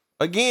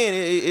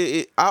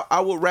 Again,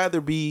 I would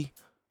rather be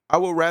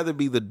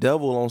the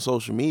devil on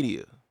social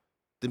media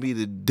than be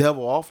the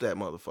devil off that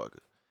motherfucker.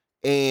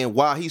 And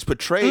while he's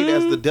portrayed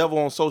as the devil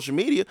on social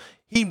media,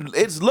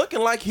 it's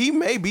looking like he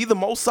may be the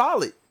most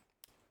solid.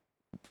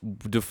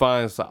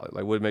 Define solid.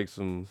 Like what makes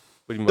him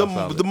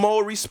solid? The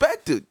more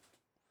respected.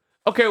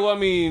 Okay, well I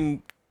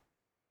mean,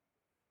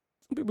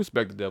 some people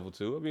respect the devil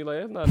too. I mean,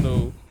 like that's not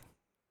no.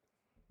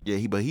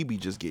 Yeah, but he be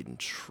just getting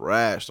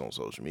trashed on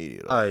social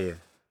media. Though. Oh yeah.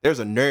 There's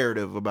a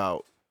narrative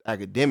about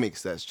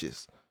academics that's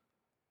just.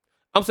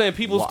 I'm saying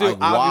people still.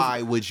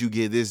 Why would you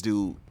get this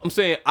dude? I'm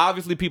saying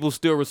obviously people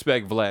still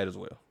respect Vlad as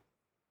well.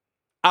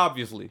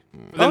 Obviously,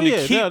 for them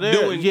to keep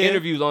doing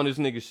interviews on this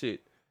nigga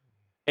shit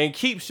and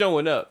keep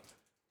showing up.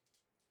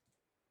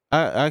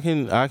 I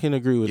can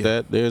agree with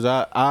that. There's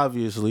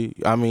obviously,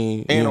 I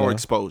mean, or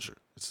exposure.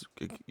 It's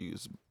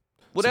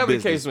whatever the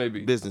case may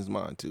be. Business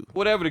mind too.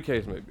 Whatever the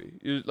case may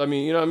be. I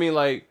mean, you know what I mean?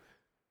 Like,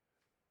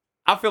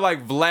 I feel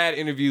like Vlad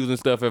interviews and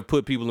stuff have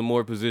put people in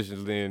more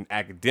positions than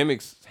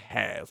academics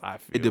has. I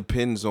feel it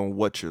depends on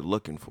what you're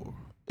looking for.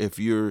 If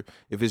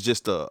it's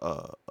just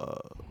a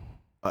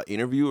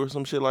interview or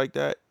some shit like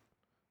that,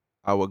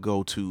 I would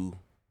go to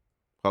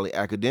probably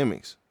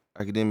academics.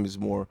 Academics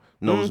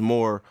knows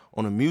more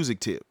on a music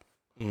tip,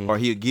 or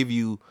he'll give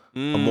you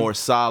a more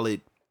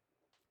solid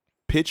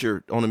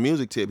picture on a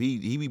music tip.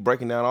 He be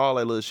breaking down all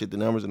that little shit, the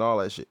numbers and all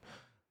that shit.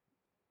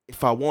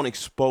 If I want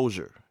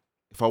exposure,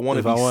 if I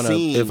want to be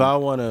seen, if I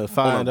want to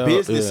find on a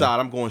business side,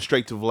 I'm going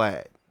straight to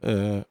Vlad.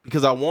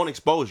 Because I want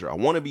exposure. I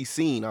want to be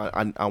seen.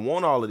 I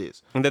want all of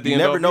this. And you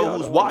never know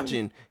who's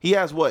watching. He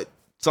has what?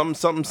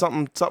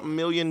 Something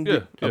million.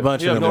 Yeah, a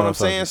bunch of You know what I'm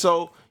saying?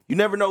 So you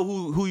never know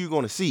who you're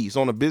going to see.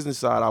 So on the business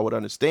side, I would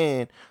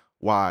understand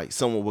why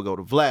someone would go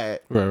to Vlad.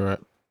 Right.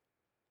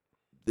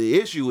 The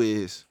issue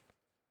is,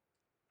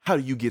 how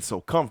do you get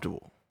so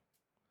comfortable?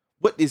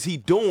 What is he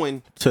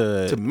doing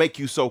to make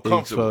you so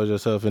comfortable? Expose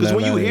yourself. Because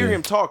when you hear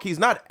him talk, he's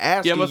not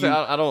asking you.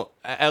 I don't.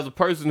 As a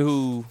person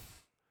who,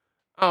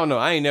 I don't know.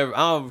 I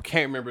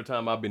can't remember a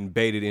time I've been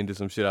baited into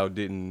some shit I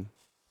didn't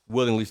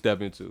willingly step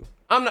into.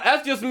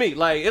 That's just me.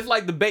 Like, it's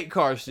like the bait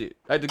car shit.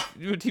 Like the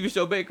TV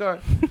show Bait Car.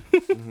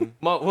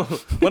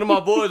 One of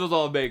my boys was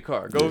on Bait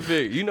Car. Go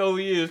figure. You know who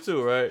he is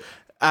too, right?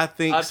 I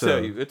think I'll so.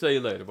 I'll tell you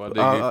later, my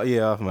nigga.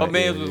 Yeah, my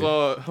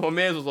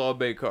man's was on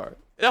Bait Car.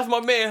 That's my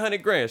man,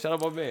 100 grand. Shout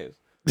out my man's.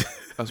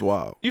 That's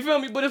wild. You feel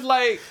me? But it's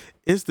like,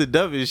 it's the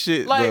dumbest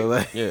shit, like, bro.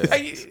 Like, yeah.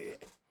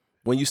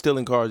 When you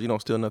stealing cars, you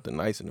don't steal nothing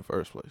nice in the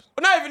first place.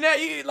 But not even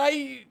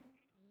that.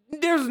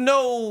 There's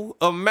no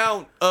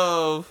amount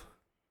of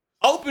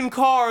open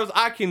cars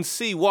I can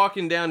see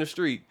walking down the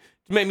street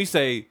to make me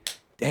say,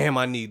 "Damn,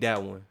 I need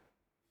that one."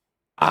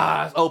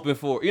 It's open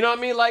for. You know what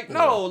I mean? Like,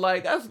 no,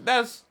 like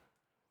that's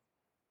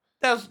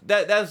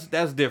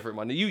different,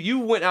 man. You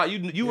went out.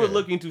 You were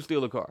looking to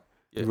steal a car.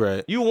 Yeah.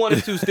 Right. You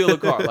wanted to steal a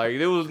car. Like,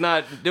 there was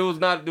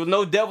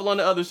no devil on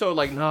the other shoulder.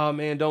 Like, nah,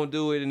 man, don't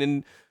do it. And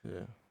then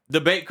the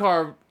bait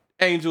car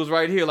angels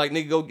right here. Like,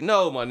 nigga, go.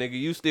 No, my nigga,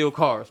 you steal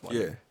cars. My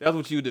nigga. That's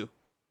what you do.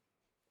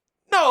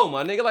 No,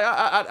 my nigga. Like,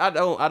 I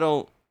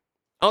don't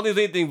think there's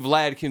anything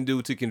Vlad can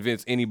do to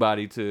convince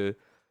anybody to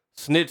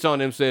snitch on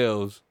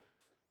themselves.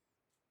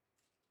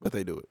 But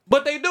they do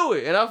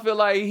it. And I feel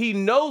like he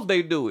knows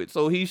they do it.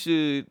 So he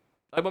should,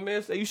 like my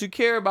man said, you should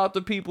care about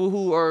the people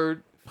who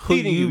are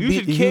feeding you. You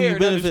should care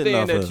and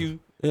understand that you.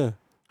 Yeah.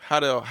 How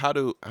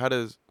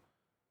does?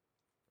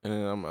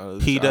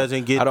 And he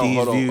doesn't get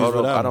these views.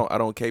 I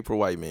don't cape for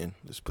white men.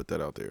 Just put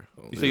that out there.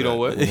 You say you don't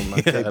what?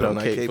 I don't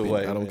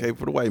cape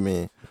for the white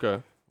man.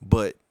 Okay.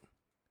 But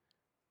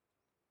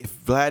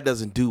if Vlad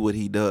doesn't do what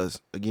he does,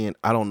 again,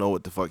 I don't know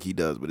what the fuck he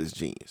does, but it's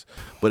genius.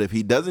 But if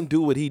he doesn't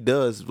do what he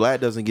does,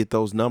 Vlad doesn't get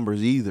those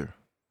numbers either.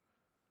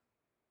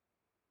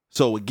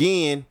 So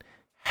again,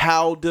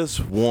 how does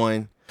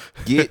one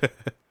get?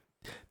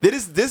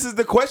 This is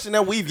the question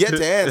that we've yet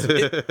to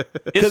answer.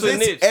 Because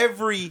it's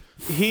every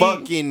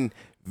fucking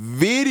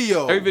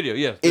video. Every video,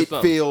 yeah. It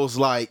feels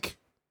like.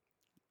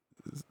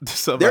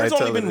 There's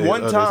only been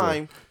one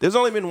time,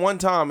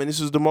 and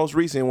this is the most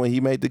recent when he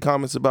made the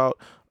comments about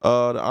the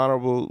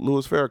Honorable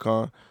Louis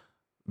Farrakhan,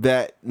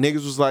 that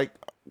niggas was like,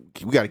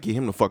 we got to get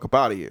him the fuck up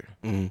out of here.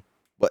 Mm-hmm.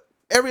 But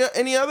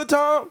any other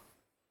time,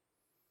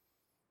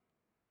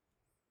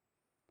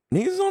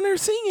 niggas on there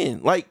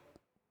singing. Like,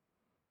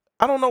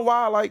 I don't know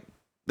why, like,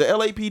 the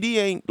LAPD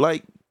ain't,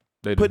 like,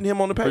 putting him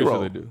on the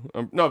payroll. Sure they do.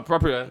 No,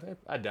 probably,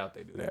 I doubt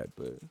they do that,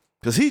 but.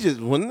 Because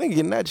when they get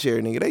in that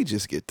chair, nigga, they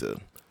just get to...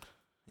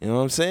 You know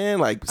what I'm saying?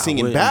 Like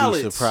singing ballads. I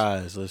wouldn't be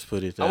surprised. Let's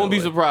put it that way. I wouldn't be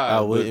surprised. I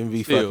wouldn't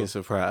be fucking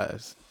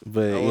surprised.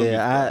 But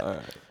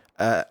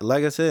I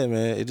like I said,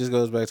 man, it just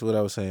goes back to what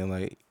I was saying.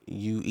 Like,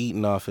 you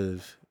eating off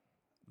of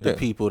the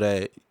people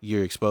that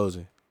you're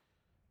exposing.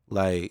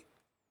 Like,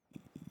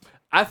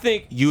 I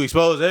think you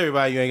expose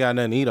everybody, you ain't got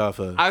nothing to eat off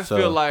of. I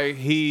feel like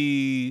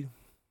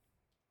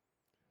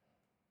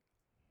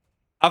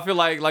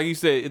like you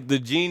said, the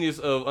genius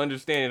of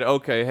understanding that,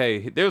 okay,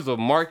 hey, there's a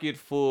market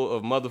full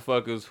of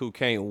motherfuckers who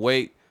can't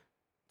wait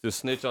to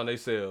snitch on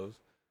themselves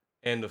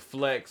and to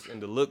flex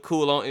and to look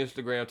cool on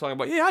Instagram talking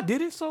about, yeah, I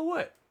did it, so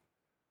what?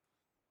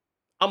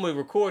 I'm going to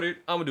record it.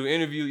 I'm going to do an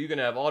interview. You're going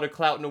to have all the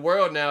clout in the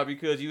world now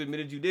because you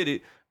admitted you did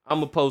it. I'm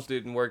going to post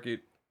it and work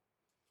it.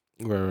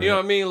 Right. You know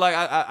what I mean? Like,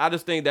 I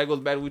just think that goes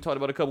back to what we talked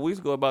about a couple weeks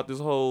ago about this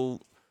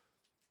whole,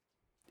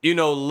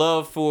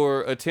 love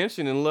for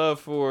attention and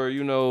love for,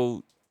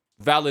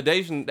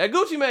 validation. That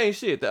Gucci Mane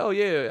shit. Oh,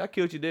 yeah, I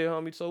killed you there,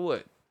 homie. So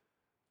what?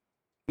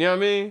 You know what I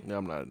mean? No,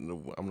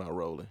 I'm not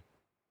rolling.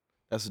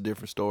 That's a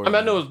different story. I mean,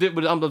 I know it's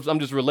different, but I'm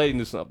just relating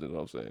to something. You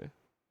know what I'm saying?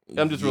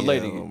 I'm just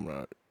relating it.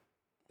 Right.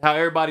 How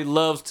everybody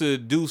loves to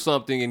do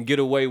something and get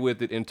away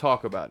with it and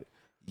talk about it.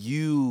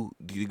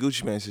 The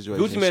Gucci Mane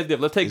situation. Gucci Mane's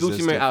different. Let's take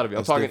Gucci Mane out of it.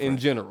 I'm talking in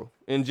general.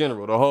 In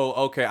general, the whole,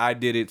 okay, I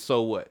did it,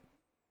 so what?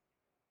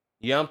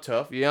 Yeah, I'm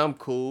tough. Yeah, I'm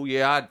cool.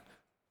 Yeah,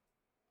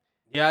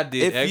 I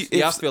did X.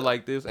 I feel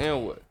like this,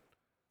 and what?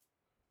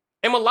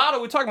 And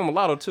mulatto, we're talking about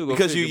mulatto too.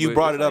 Because you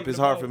brought it up, it's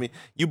hard for me.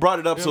 You brought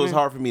it up, so it's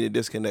hard for me to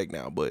disconnect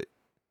now. But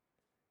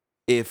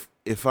if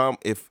I'm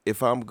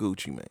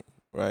Gucci Mane,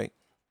 right?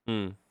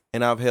 Mm.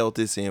 And I've held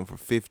this in for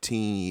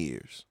 15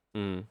 years.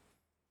 Mm.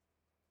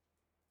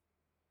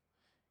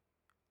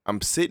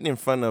 I'm sitting in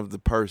front of the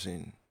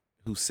person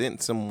who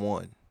sent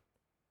someone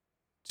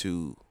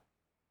to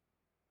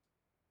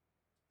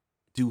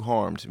do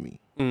harm to me.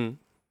 Mm.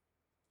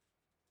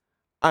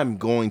 I'm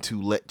going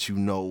to let you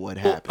know what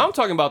happened. I'm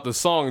talking about the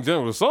song in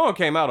general. The song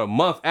came out a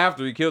month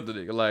after he killed the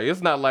nigga. Like,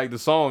 it's not like the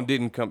song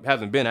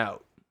hasn't been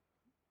out.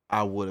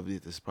 I would have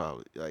did this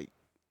probably. Like,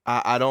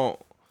 I don't.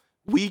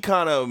 we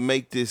kind of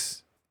make it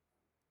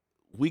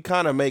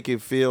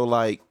feel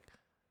like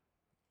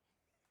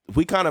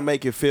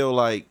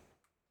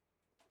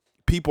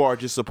people are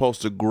just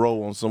supposed to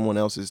grow on someone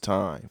else's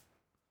time.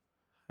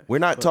 We're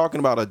not talking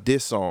about a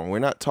diss song. We're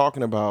not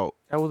talking about.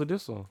 That was a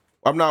diss song.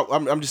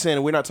 I'm just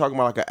saying we're not talking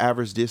about like an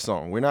average diss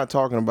song. We're not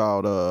talking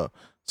about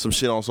some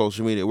shit on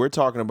social media. We're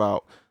talking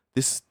about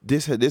this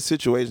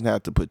situation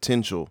had the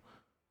potential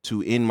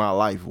to end my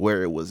life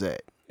where it was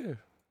at. Yeah.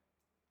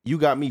 You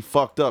got me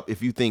fucked up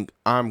if you think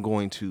I'm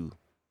going to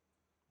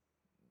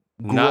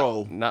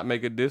grow not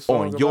make a diss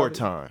song on your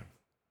time.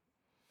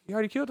 You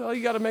already killed it. Oh,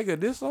 you got to make a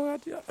diss song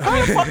after you?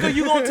 How the fuck are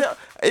you gonna tell?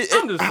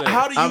 I'm just saying.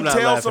 How do you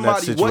tell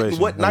somebody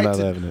what not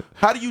to? to?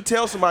 How do you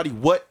tell somebody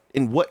what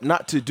and what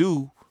not to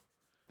do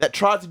that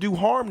tried to do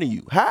harm to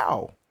you?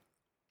 How?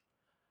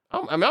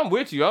 I'm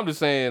with you. I'm just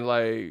saying,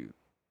 like,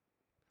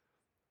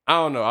 I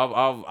don't know.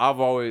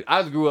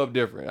 I grew up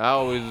different. I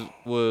always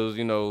was,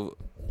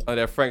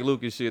 that Frank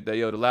Lucas shit that,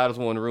 the loudest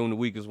one in the room, the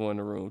weakest one in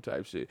the room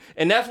type shit.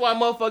 And that's why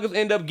motherfuckers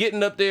end up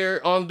getting up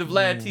there on the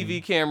Vlad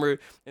TV camera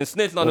and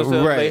snitching on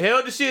themselves. Right. They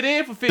held the shit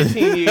in for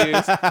 15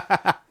 years,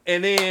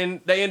 and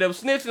then they end up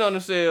snitching on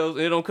themselves,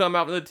 and it don't come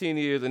out for another 10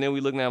 years, and then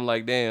we looking at them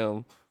like,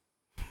 damn,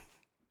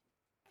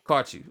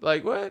 caught you.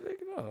 Like, what?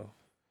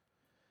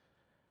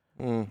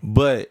 No.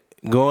 But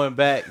going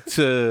back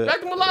to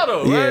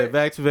Mulatto, yeah, right?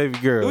 back to Baby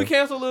Girl. Do we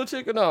cancel Little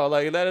Chick or no?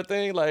 Like, is that a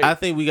thing? Like, I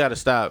think we got to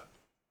stop.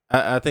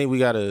 I think we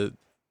got to.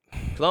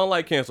 Cause I don't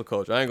like cancel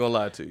culture. I ain't gonna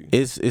lie to you.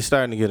 It's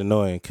starting to get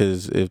annoying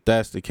because if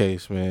that's the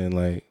case, man,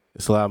 like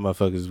it's a lot of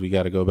motherfuckers we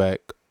got to go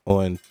back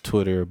on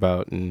Twitter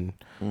about and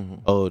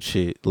old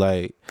shit.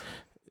 Like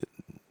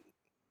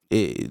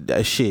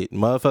that shit,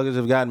 motherfuckers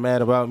have gotten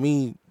mad about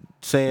me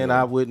saying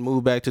I wouldn't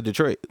move back to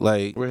Detroit.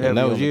 Like, we're and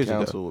that was on years the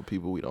council ago with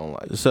people we don't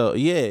like. So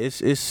yeah,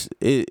 it's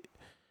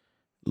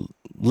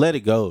let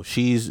it go.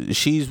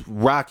 She's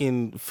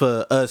rocking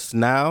for us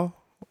now,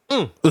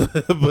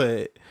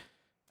 but.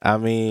 I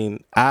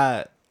mean,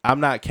 I'm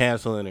not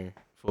canceling her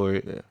for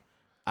it. Yeah.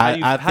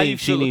 I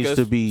think she needs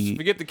to be.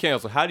 Forget the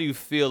cancel. How do you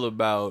feel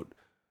about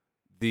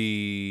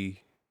the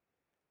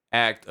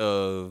act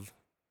of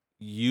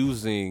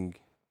using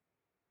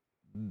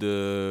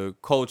the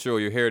culture or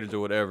your heritage or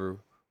whatever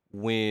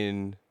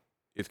when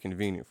it's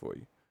convenient for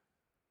you?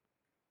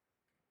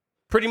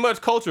 Pretty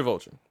much culture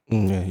vulture.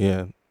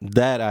 Yeah.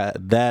 That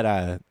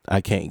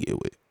I can't get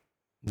with.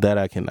 That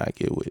I cannot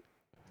get with.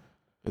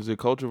 Is it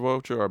culture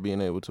vulture or being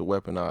able to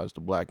weaponize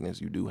the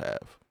blackness you do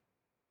have?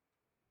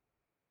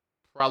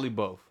 Probably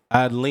both.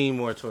 I'd lean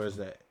more towards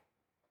that.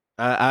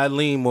 I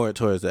lean more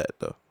towards that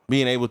though.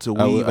 Being able to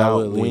weave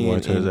out lean more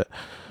towards that.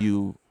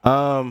 You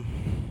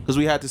because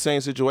we had the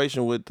same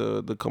situation with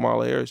the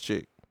Kamala Harris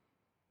chick.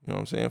 You know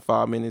what I'm saying?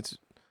 5 minutes,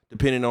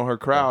 depending on her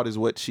crowd, is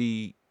what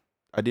she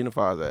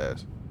identifies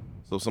as.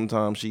 So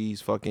sometimes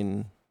she's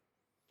fucking.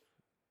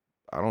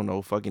 I don't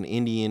know, fucking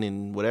Indian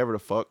and whatever the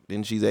fuck.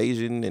 Then she's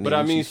Asian. And but then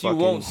I mean, she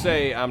won't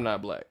say I'm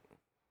not black.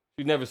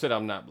 She never said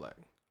I'm not black.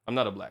 I'm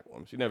not a black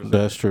woman. She never said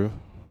that's true.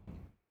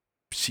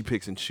 She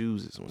picks and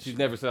chooses. She's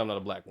never said I'm not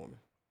a black woman.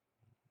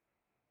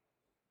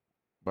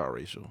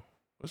 Biracial.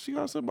 What's she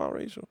got to say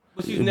biracial?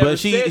 But she's never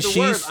said the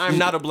words, I'm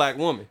not a black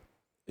woman.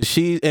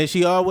 She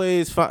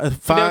always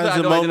finds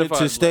a moment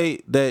to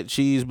state that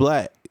she's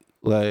black.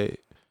 Like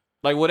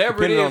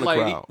whatever it is,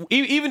 like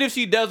even if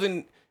she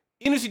doesn't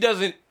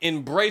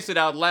embrace it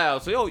out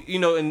loud, so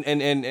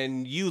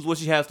and use what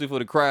she has to for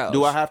the crowd.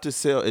 Do I have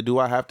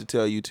to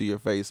tell you to your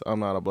face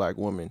I'm not a black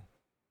woman?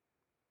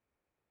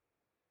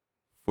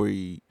 For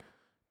you,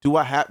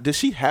 does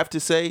she have to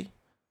say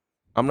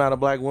I'm not a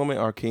black woman,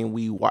 or can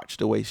we watch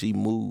the way she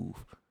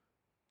move?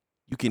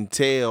 You can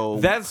tell.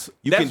 That's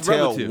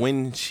relative.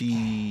 When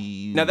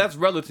she. Now that's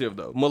relative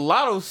though.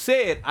 Mulatto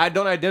said I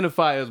don't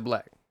identify as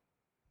black.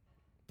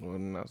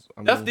 Well,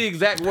 that's the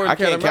exact word. I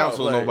can't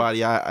counsel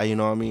nobody. I you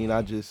know what I mean.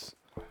 I just.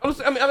 Is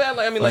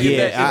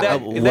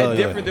that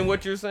different than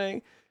what you're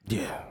saying?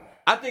 Yeah.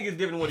 I think it's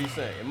different than what he's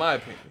saying, in my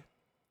opinion.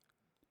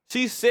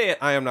 She said,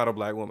 "I am not a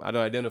black woman. I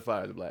don't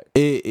identify as black."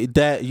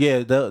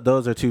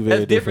 Those are two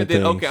very different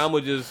things. Okay, I'm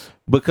gonna just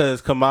because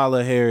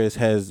Kamala Harris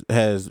has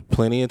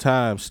plenty of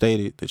time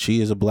stated that she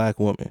is a black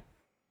woman.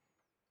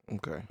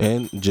 Okay,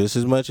 and just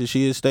as much as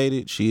she has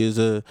stated, she is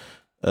a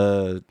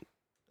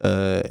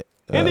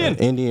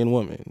Indian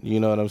woman. You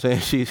know what I'm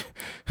saying?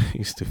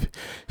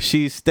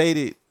 She's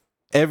stated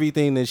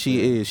everything that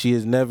she is. She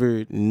has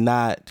never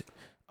not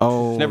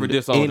owned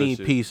any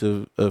piece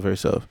of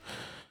herself.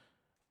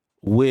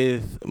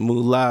 With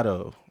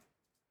Mulatto,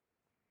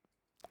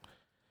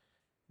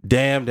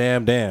 damn.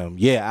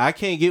 Yeah, I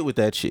can't get with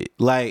that shit.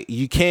 Like,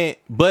 you can't.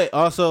 But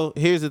also,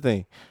 here's the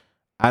thing.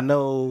 I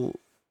know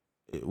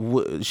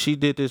she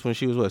did this when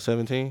she was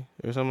 17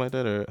 or something like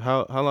that. Or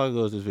how long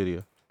ago is this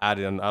video? I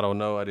don't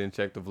know. I didn't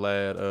check the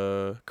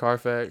Vlad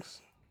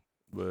Carfax,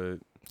 but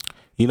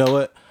you know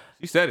what?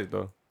 She said it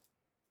though.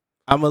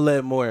 I'm gonna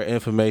let more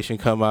information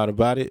come out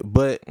about it,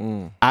 but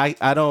I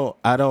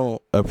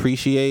don't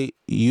appreciate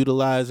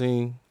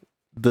utilizing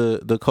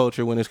the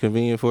culture when it's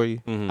convenient for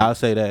you. I'll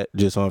say that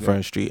just on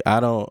Front Street. I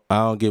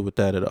don't get with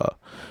that at all.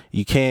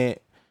 You can't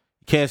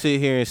sit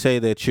here and say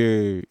that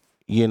you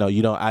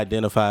don't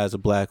identify as a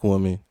black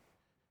woman,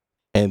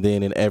 and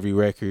then in every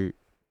record,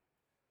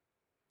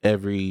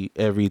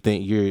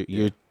 everything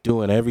you're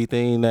doing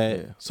everything that.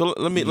 Yeah. So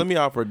let me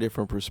offer a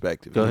different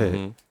perspective. Go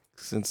ahead.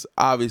 Since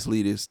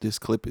obviously this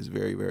clip is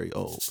very, very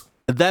old.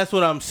 That's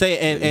what I'm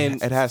saying,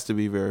 and it has to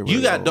be very, very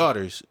you got old.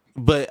 daughters,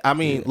 but I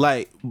mean,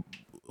 like,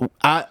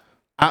 I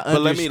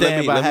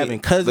understand by having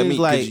cousins,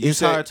 it's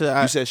hard to.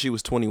 You said she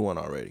was 21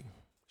 already.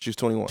 She's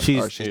 21.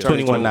 She's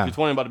 21 now. She's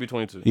 20, about to be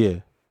 22. Yeah.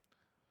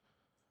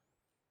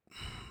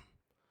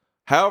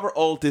 However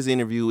old this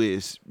interview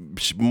is,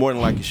 more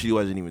than likely she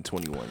wasn't even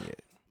 21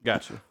 yet.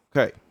 Gotcha.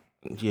 Okay.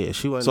 Yeah,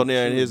 she wasn't. So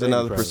then here's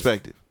another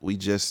perspective. We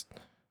just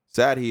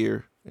sat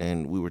here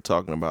and we were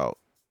talking about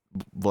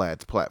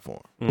Vlad's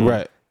platform.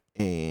 Right.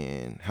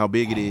 And how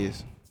big it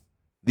is,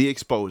 the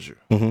exposure.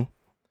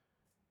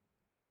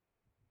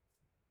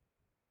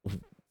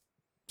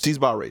 She's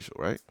biracial,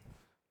 right?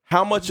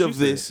 How much of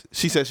this?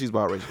 She said she's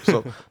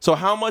biracial. So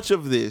how much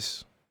of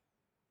this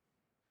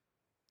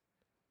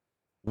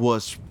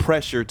was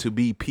pressure to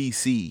be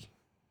PC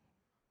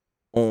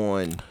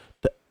on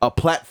a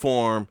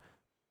platform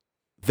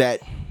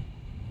that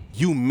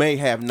you may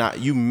not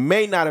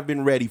have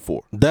been ready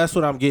for? That's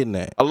what I'm getting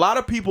at. A lot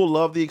of people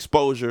love the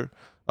exposure.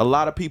 A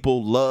lot of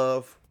people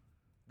love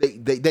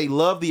they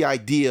love the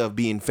idea of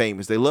being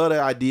famous. They love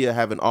the idea of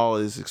having all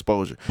of this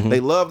exposure.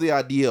 They love the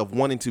idea of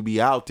wanting to be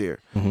out there.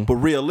 But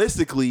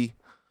realistically,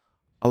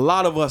 a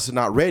lot of us are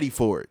not ready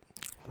for it.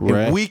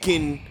 Right. And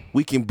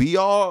we can be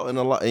all and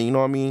a lot, you know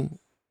what I mean?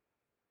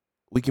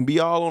 We can be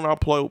all on our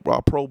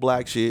pro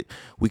black shit.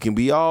 We can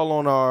be all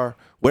on our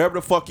whatever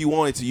the fuck you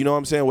want it to. You know what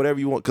I'm saying? Whatever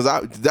you want,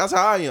 because that's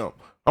how I am.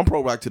 I'm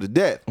pro black to the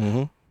death.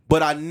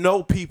 But I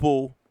know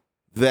people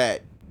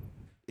that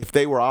if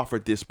they were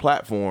offered this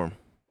platform,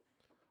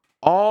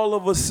 all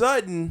of a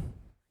sudden,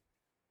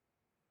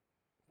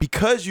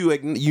 because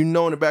you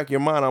know in the back of your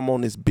mind, I'm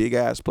on this big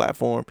ass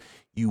platform.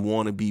 You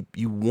want to be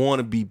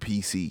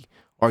PC,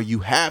 or you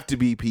have to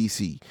be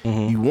PC.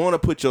 You want to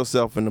put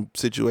yourself in a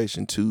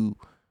situation to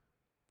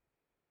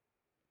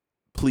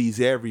please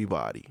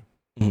everybody.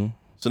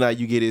 So now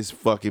you get his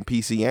fucking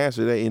PC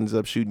answer that ends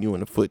up shooting you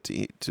in the foot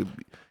to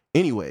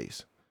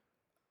anyways.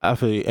 I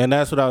feel you. And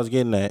that's what I was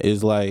getting at,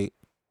 is like,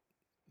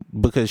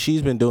 because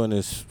she's been doing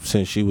this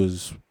since she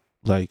was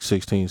like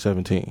 16,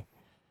 17.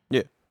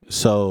 Yeah.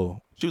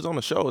 So she was on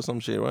the show or some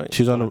shit, right?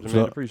 She was on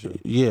the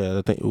yeah,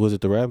 I think, was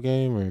it the Rap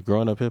Game or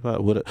Growing Up Hip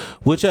Hop?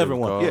 Whichever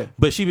one. Yeah.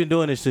 But she been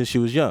doing it since she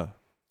was young.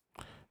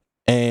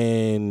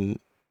 And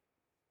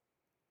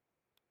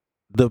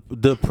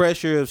the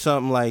pressure of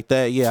something like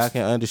that, yeah, I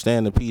can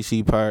understand the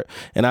PC part,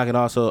 and I can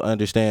also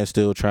understand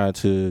still trying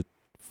to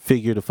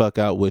figure the fuck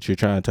out what you're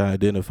trying to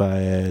identify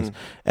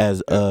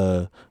as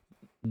a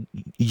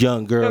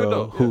young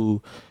girl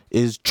who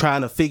is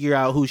trying to figure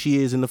out who she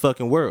is in the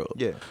fucking world.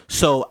 Yeah.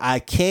 So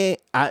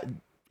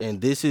and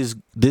this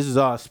is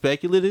all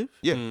speculative.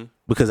 Yeah.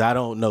 Because I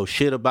don't know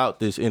shit about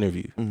this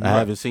interview. I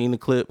haven't seen the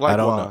clip. Likewise. I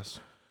don't know.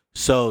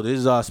 So this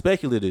is all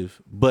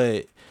speculative,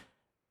 but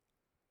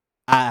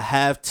I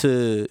have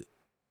to,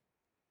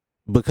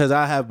 because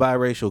I have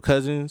biracial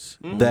cousins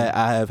that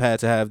I have had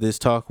to have this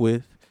talk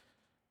with.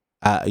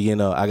 I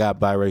got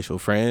biracial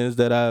friends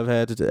that I've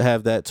had to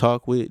have that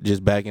talk with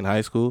just back in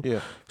high school. Yeah.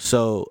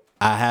 So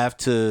I have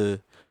to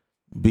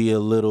be a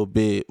little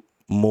bit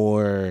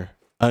more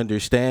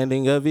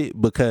understanding of it,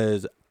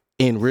 because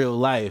in real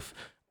life,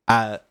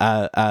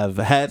 I've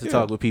had to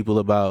talk with people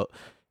about,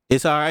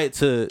 it's all right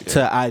to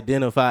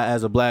identify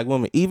as a black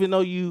woman, even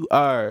though you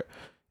are,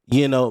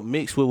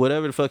 mixed with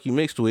whatever the fuck you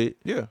mixed with.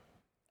 Yeah.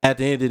 At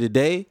the end of the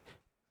day,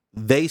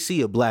 they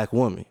see a black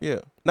woman. Yeah.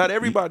 Not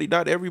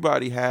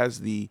everybody has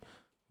the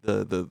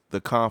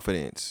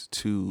confidence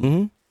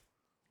to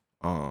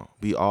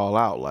be all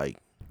out. Like,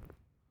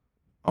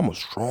 I'm a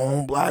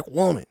strong black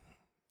woman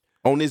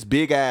on this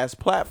big ass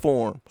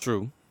platform.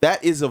 True.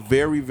 That is a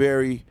very,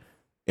 very,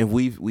 and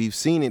we've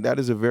seen it. That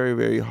is a very,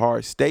 very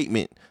hard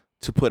statement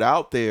to put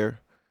out there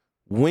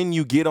when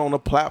you get on a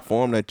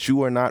platform that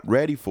you are not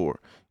ready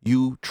for.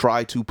 You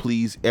try to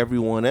please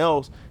everyone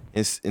else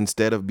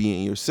instead of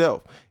being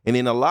yourself. And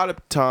then a lot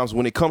of times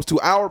when it comes to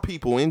our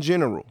people in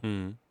general,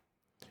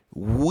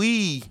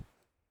 we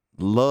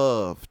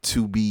love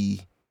to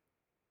be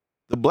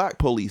the black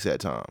police at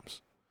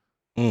times.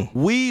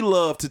 We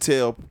love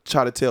to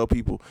try to tell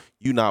people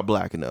you're not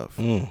black enough.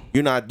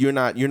 You're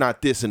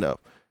not this enough.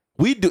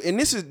 We do, and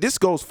this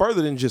goes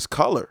further than just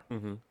color.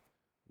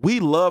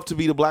 We love to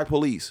be the black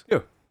police.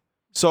 Yeah.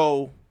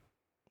 So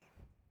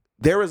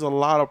there is a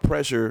lot of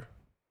pressure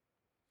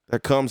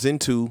that comes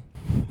into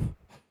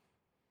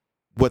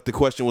what the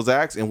question was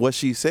asked and what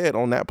she said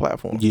on that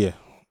platform. Yeah.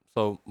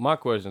 So my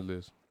question is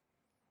this.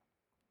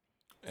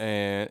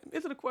 And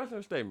is it a question or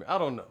a statement? I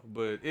don't know.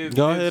 But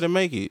go ahead and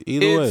make it.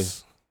 Either way.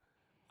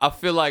 I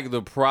feel like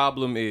the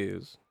problem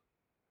is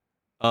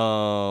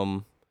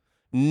nobody,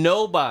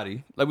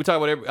 like we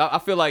talk about I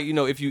feel like,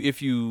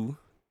 if you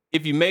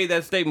if you made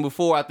that statement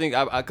before, I think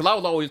because I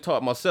was always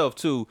taught myself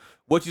too,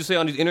 what you say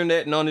on the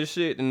internet and on this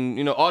shit, and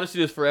you know, all this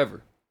shit is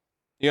forever.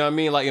 You know what I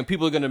mean? Like, and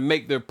people are gonna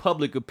make their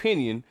public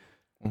opinion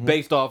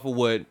based off of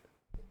what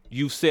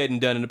you've said and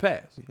done in the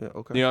past. Yeah,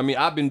 okay. You know what I mean?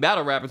 I've been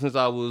battle rapping since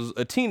I was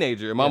a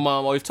teenager, and my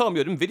mom always told me,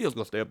 "Yo, them videos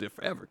gonna stay up there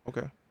forever."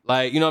 Okay.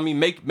 Like, you know what I mean?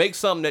 Make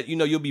something that, you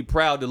know, you'll be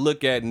proud to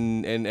look at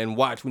and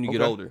watch when you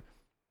get older.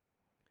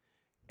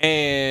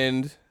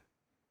 And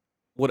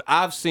what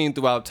I've seen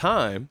throughout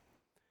time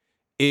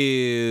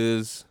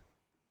is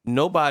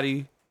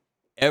nobody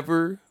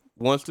ever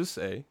wants to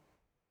say,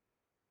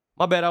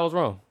 my bad, I was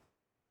wrong.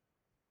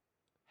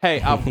 Hey,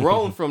 I've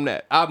grown from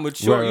that. I've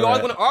matured. You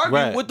always want to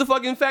argue with the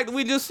fucking fact that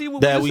we just see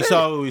what we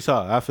saw. What we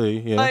saw. I feel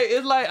you. Yeah. Like,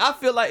 it's like, I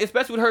feel like,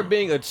 especially with her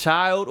being a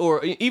child,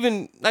 or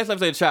even, next time I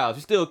say a child,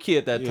 she's still a kid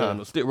at that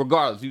time. Still,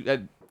 regardless, you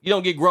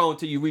don't get grown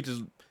until you reach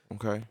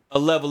a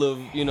level of,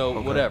 you know,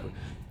 whatever.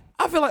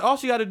 I feel like all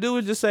she got to do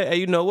is just say, hey,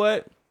 you know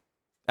what?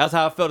 That's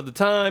how I felt at the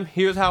time.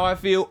 Here's how I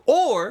feel.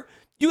 Or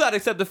you got to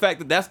accept the fact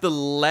that that's the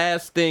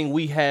last thing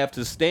we have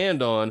to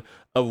stand on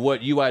of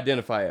what you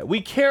identify as.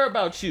 We care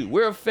about you.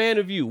 We're a fan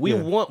of you.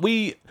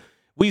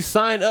 We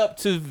sign up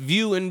to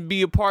view and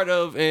be a part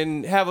of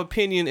and have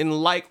opinion and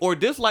like or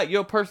dislike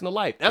your personal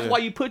life. That's why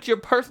you put your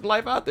personal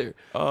life out there.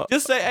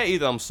 Just say, hey,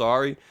 either I'm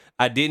sorry,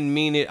 I didn't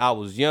mean it, I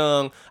was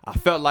young, I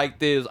felt like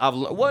this,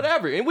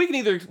 whatever, and we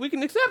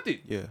can accept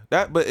it. Yeah,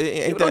 but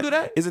don't do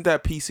that. Isn't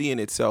that PC in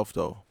itself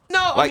though?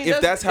 No, like, I mean,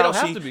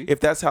 if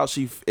that's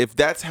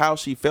how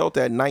she felt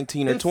at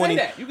 19 or 20.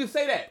 You can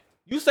say that.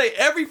 You say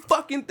every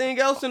fucking thing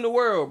else in the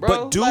world,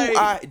 bro. But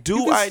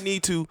I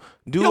need to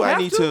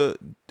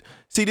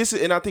see this,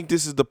 and I think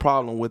this is the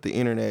problem with the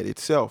internet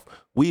itself.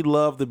 We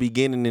love the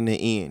beginning and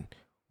the end.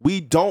 We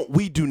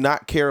do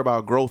not care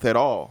about growth at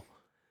all.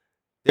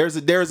 There's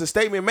a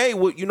statement made.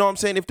 You know what I'm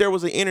saying? If there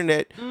was an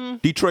internet,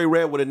 Detroit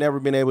Red would have never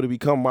been able to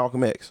become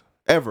Malcolm X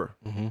ever,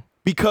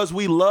 because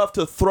we love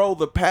to throw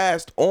the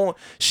past on.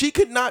 She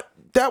could not.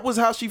 That was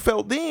how she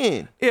felt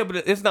then. Yeah, but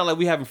it's not like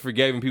we haven't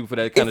forgiven people for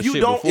that kind of shit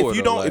before.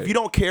 If you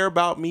don't care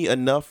about me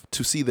enough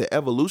to see the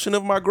evolution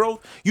of my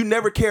growth, you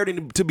never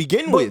cared to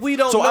begin with. We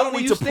don't so know I don't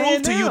need to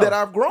prove to you that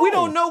I've grown. We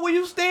don't know where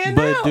you stand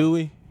now. But do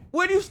we?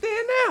 Where do you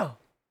stand now?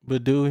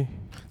 But do we?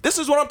 This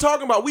is what I'm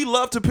talking about. We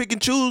love to pick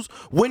and choose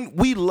when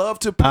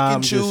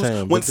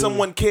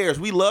someone cares.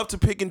 We love to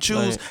pick and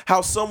choose how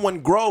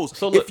someone grows.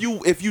 So look,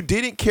 if you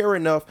didn't care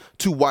enough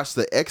to watch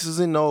the X's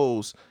and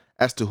O's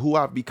as to who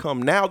I've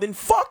become now, then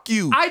fuck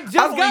you. I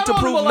don't need to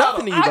prove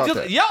nothing to you about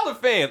that. Y'all are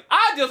fans.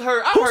 Who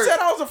said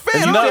I was a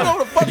fan? I don't know who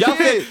the fuck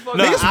she is.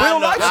 Niggas real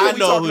life shit we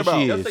talking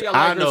about.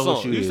 I know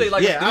who she is. You say you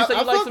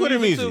like some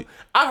music too?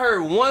 I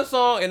heard one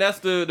song, and that's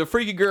the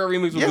Freaky Girl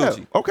remix with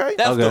Gucci. Okay.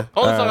 That's the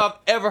only song I've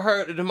ever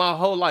heard in my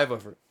whole life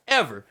of her.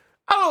 Ever.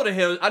 I don't know what the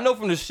hell. I know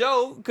from the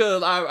show,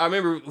 because I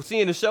remember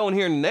seeing the show and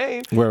hearing the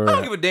name. I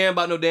don't give a damn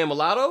about no damn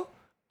mulatto.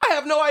 I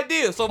have no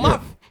idea. So my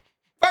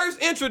first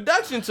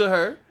introduction to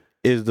her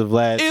is the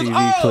Vlad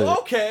TV clip.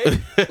 Okay.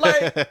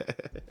 Like,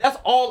 that's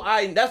all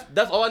I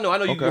know. I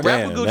know you can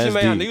rap with Gucci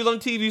Mane. I know you was on a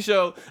TV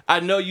show.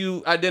 I know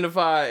you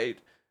identified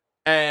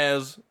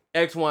as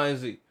X, Y, and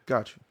Z.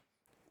 Got you.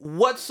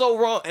 What's so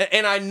wrong?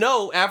 And I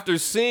know after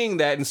seeing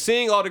that and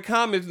seeing all the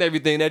comments and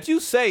everything that you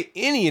say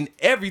any and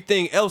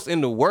everything else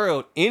in the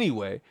world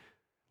anyway.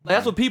 Like,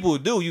 that's what people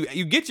do.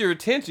 You get your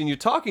attention. You're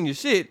talking your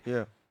shit.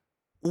 Yeah.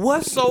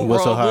 What's wrong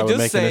with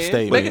just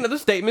make another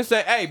statement,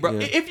 say, hey, bro,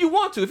 if you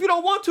want to. If you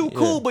don't want to,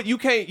 cool, but you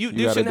can't, you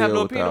shouldn't have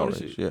no opinion on this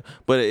shit. Yeah.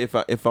 But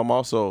if I'm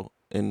also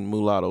in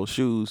Mulatto's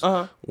shoes,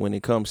 when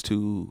it comes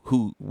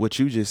to what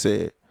you just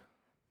said,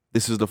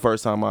 this is the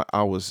first time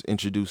I was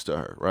introduced to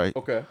her, right?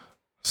 Okay.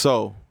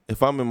 So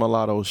if I'm in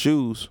Mulatto's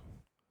shoes,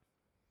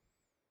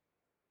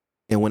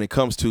 and when it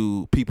comes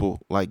to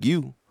people like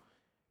you,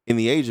 in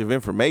the age of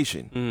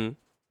information,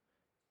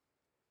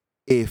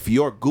 if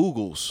your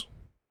Googles,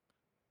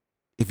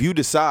 if you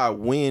decide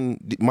when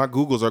my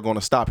Googles are going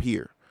to stop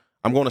here,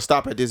 I'm going to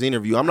stop at this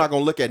interview, I'm not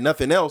going to look at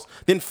nothing else,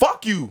 then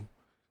fuck you.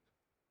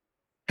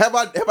 Have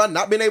I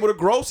not been able to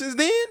grow since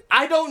then?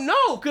 I don't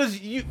know, because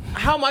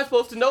how am I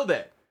supposed to know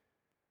that?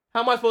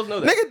 How am I supposed to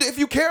know that? Nigga, if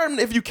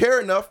you care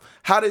enough,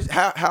 how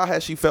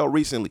has she felt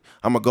recently?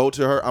 I'm going to go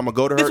to her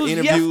interviews. This was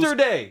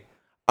yesterday.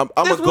 I'm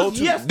gonna go to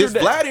this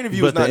Vlad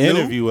interview. But the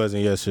interview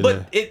wasn't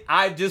yesterday. But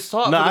I just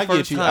saw it for the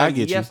first time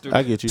yesterday.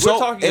 I get you.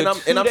 So, and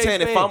I'm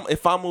saying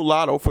if I'm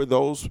mulatto, for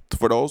those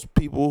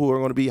people who are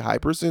going to be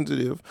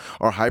hypersensitive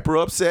or hyper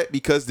upset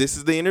because this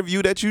is the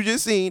interview that you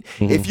just seen,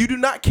 if you do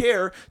not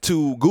care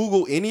to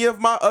Google any of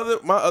my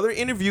other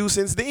interviews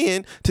since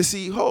then to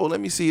see, let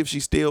me see if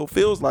she still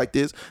feels like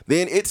this,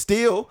 then it's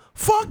still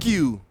fuck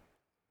you.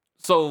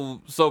 So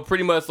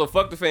pretty much,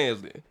 fuck the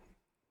fans then.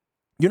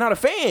 You're not a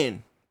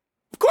fan.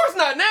 Of course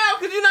not now,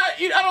 because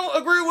I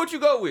don't agree with what you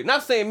go with.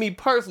 Not saying me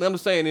personally, I'm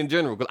just saying in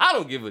general, because I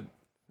don't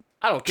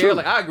care. True.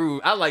 Like, I agree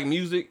I like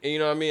music, and you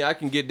know what I mean? I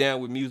can get down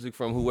with music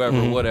from whoever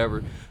or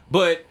whatever.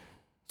 But,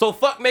 so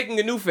fuck making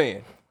a new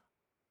fan.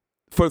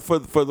 For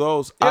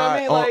those, you know what I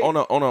mean?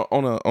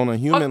 on a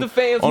human, fuck the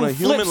fans on who a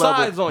human flip level,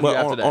 sides on you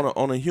after that.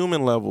 On a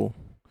human level,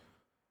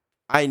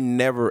 I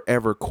never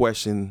ever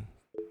question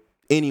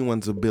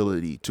anyone's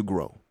ability to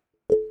grow.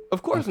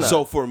 Of course not.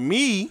 So for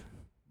me,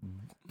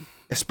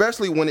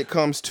 especially when it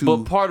comes to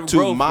but part of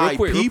growth, my real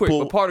quick, people,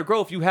 but part of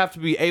growth, you have to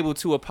be able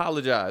to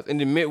apologize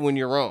and admit when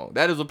you're wrong.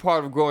 That is a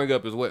part of growing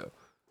up as well.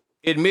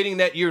 Admitting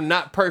that you're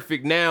not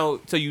perfect now,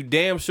 so you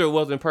damn sure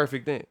wasn't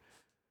perfect then.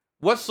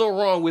 What's so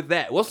wrong with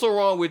that? What's so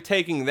wrong with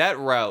taking that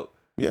route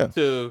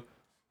to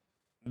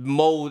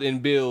mold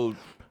and build?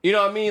 You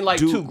know what I mean? Like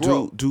to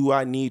grow. Do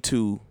I need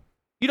to?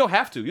 You don't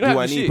have to. You don't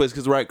have to.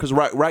 Because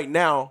right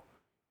now,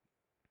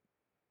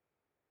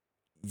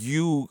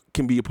 you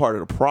can be a part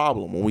of the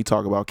problem when we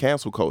talk about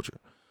cancel culture.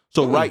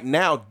 So right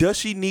now, does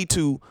she need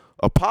to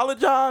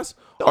apologize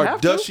or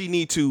does she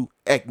need to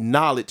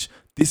acknowledge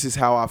this is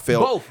how I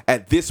felt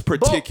at this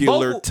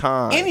particular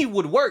time? Any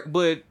would work,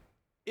 but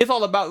it's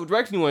all about what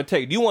direction you want to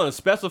take. Do you want to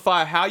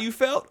specify how you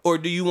felt, or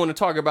do you want to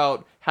talk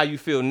about how you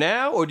feel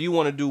now, or do you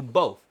want to do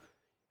both?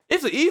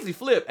 It's an easy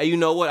flip. And you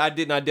know what? I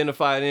didn't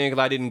identify it in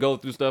because I didn't go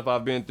through stuff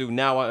I've been through.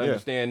 Now I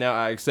understand. Now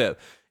I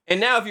accept. And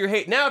now if you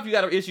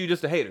got an issue, you're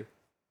just a hater.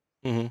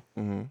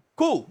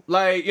 Cool.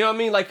 Like, you know what I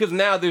mean? Like, because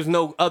now there's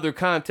no other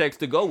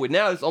context to go with.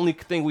 Now it's the only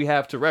thing we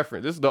have to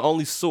reference. This is the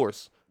only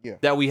source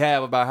that we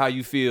have about how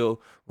you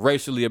feel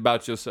racially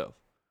about yourself.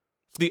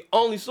 It's the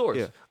only source.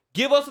 Yeah.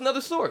 Give us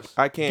another source.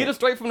 I can't. Get it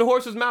straight from the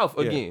horse's mouth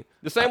again.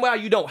 The same way how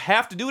you don't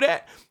have to do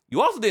that.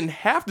 You also didn't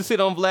have to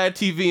sit on Vlad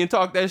TV and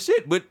talk that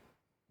shit, but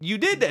you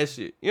did that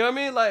shit. You know what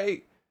I mean?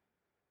 Like,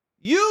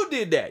 you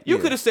did that. You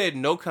could have said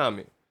no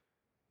comment.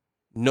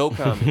 No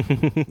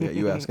comment. Yeah,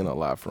 you asking a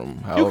lot from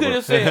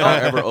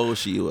however old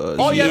she was.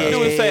 All you have to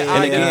do is say,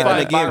 and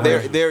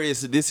again, there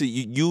is this.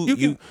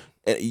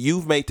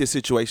 You've made this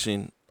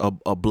situation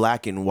a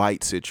black and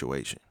white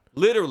situation.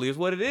 Literally, is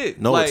what it is.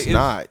 No, like, it's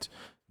not.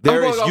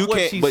 There is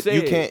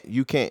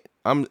you can't.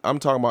 I'm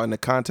talking about in the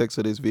context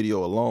of this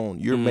video alone.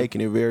 You're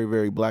making it very,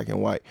 very black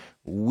and white.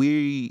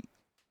 We,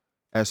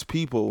 as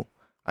people,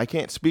 I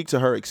can't speak to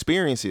her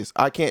experiences.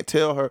 I can't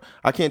tell her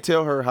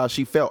how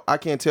she felt. I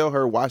can't tell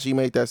her why she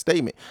made that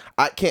statement.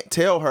 I can't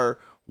tell her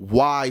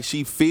why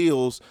she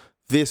feels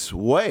this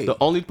way. The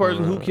only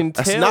person who can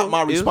tell. That's not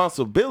my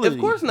responsibility.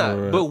 Of course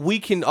not. But we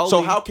can only.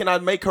 So how can I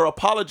make her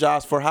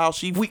apologize for how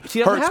she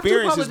her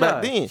experiences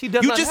back then? She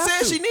does you not just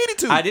said she needed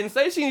to. I didn't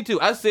say she needed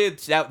to. I said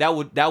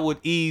that would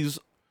ease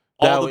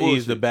all the bullshit.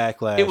 Ease the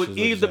backlash. It would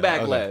ease the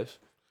backlash,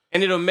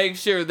 and it'll make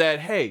sure that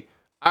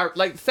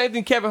like the same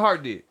thing Kevin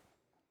Hart did.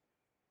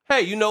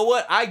 Hey, you know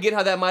what? I get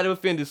how that might have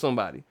offended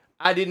somebody.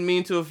 I didn't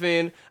mean to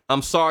offend.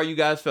 I'm sorry you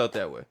guys felt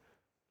that way.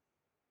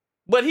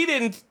 But he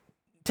didn't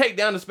take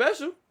down the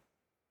special.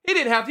 He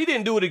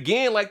didn't do it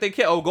again like they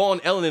kept, go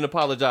on Ellen and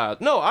apologize.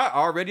 No, I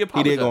already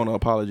apologized. He did go on an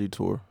apology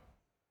tour.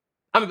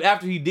 I mean,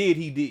 after he did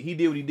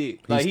what he did.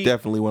 Like, he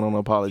definitely went on an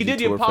apology tour. He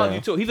did the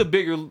apology tour. He's a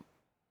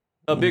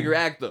bigger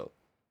act, though.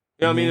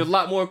 You know what I mean? There's a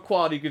lot more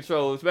quality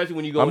control, especially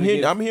when you go I'm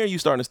hearing you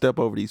starting to step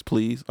over these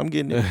please. I'm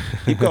getting it.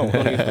 Keep going.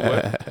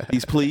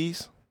 These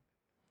please.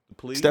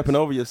 Stepping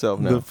over yourself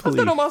now. I'm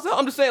stepping on myself.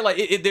 I'm just saying, like,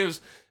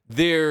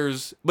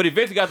 there's, but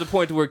eventually got to the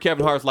point to where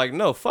Kevin Hart's like,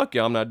 no, fuck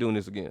y'all, I'm not doing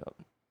this again.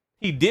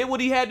 He did what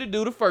he had to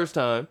do the first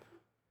time,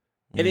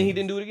 and then he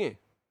didn't do it again.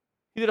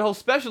 He did a whole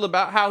special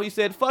about how he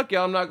said, fuck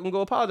y'all, I'm not gonna go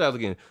apologize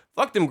again.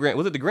 Fuck them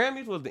Was it the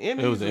Grammys? Was it the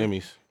Emmys? It was the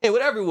Emmys. Yeah,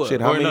 whatever it was. Shit,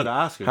 the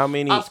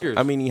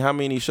Oscars. How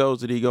many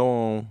shows did he go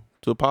on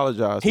to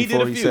apologize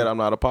before he said I'm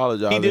not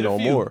apologizing no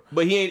more?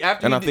 But he ain't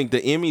after. And I think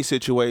the Emmy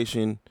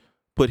situation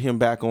put him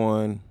back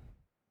on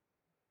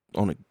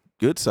a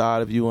good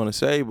side, if you want to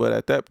say, but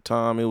at that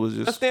time it was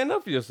just stand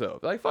up for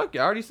yourself. Like, fuck you,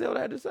 I already said what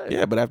I had to say.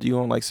 Yeah, but after you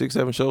on like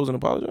 6-7 shows and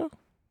apologize?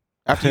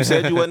 After you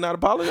said you wasn't not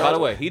apologizing? By the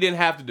way, he didn't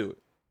have to do it.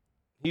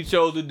 He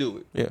chose to do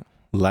it. Yeah.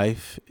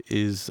 Life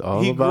is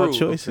all about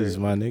choices,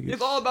 my niggas.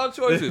 It's all about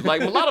choices.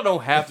 Like, Mulatto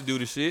don't have to do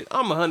the shit.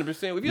 I'm 100%.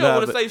 If you don't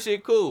want to say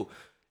shit, cool.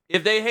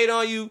 If they hate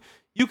on you,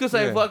 you can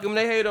say fuck them.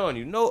 They hate on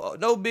you.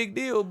 No big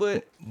deal.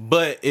 But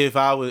if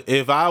I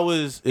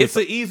was, it's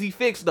an easy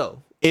fix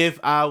though. If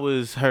I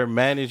was her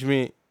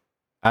management,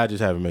 I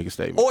just have to make a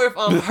statement. Or if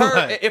I'm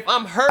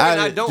hurt,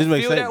 and I don't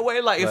feel that way,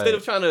 like instead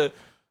of trying to.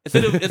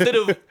 Instead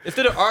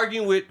of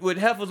arguing with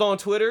heifers on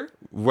Twitter,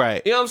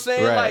 right? You know what I'm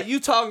saying? Right. Like,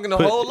 you talking a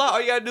whole lot. All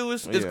you gotta do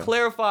is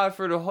clarify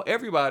for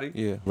everybody.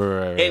 Yeah,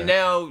 right. And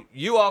now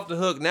you off the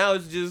hook. Now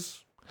it's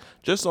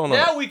just on.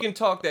 Now we can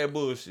talk that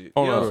bullshit. You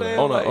know what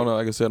I'm saying?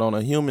 Like I said, on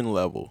a human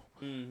level,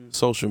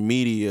 social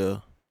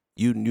media,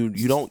 you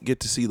don't get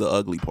to see the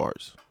ugly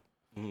parts.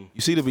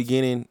 You see the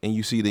beginning and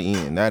you see the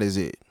end. That is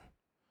it.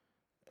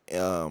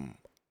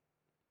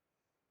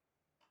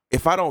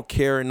 If I don't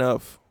care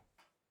enough.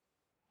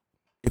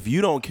 If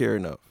you don't care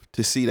enough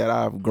to see that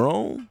I've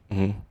grown,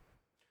 then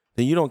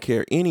you don't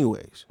care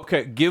anyways.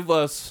 Okay, give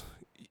us.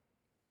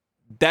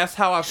 That's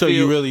how I feel. So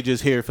you really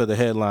just here for the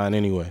headline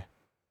anyway.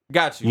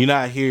 Got you. You're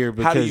not here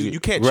because how do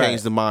you can't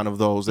change the mind of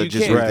those that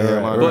just read the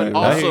headline. But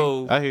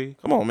also, I hear you.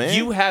 Come on, man.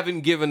 You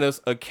haven't given us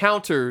a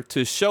counter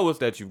to show us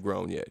that you've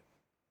grown yet.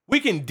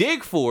 We can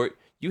dig for it.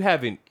 You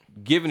haven't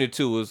given it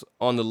to us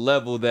on the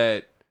level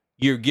that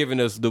you're giving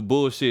us the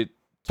bullshit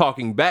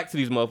talking back to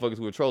these motherfuckers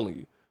who are trolling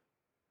you.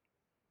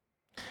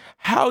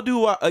 How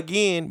do I,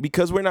 again,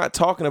 because we're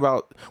talking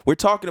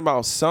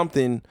about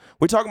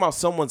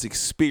someone's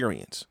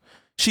experience.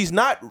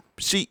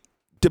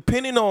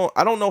 Depending on,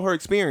 I don't know her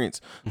experience.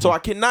 So I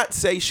cannot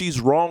say she's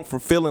wrong for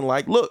feeling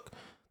like, look,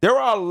 there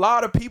are a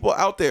lot of people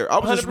out there. I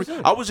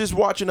was just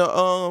watching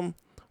a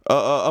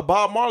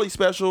Bob Marley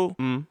special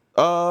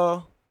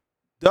the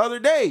other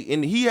day,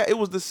 and it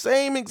was the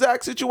same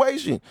exact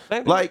situation.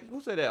 Like,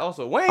 who said that?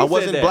 Also, Wayne I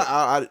wasn't said that.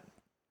 black.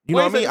 You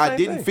know what I mean? I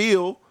didn't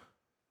feel,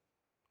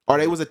 or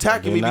they was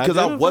attacking me because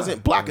I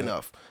wasn't black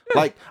enough.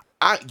 Like,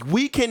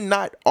 we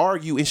cannot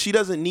argue, and she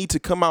doesn't need to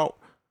come out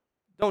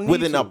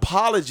with an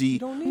apology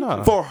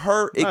for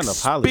her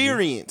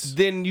experience.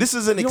 Then this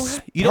is her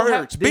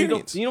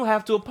experience. You don't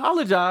have to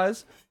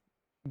apologize.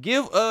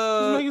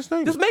 Just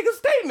make a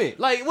statement.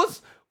 Like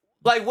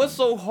what's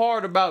so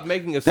hard about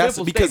making a simple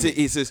statement? Because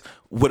it's just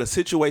with a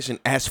situation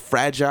as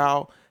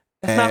fragile.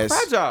 Not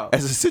fragile.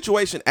 As a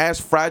situation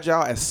as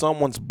fragile as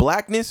someone's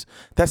blackness,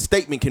 that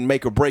statement can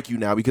make or break you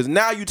now. Because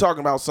now you're talking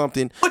about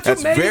something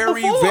that's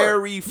very,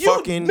 very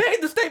fucking. You made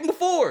the statement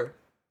before.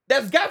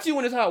 That's got you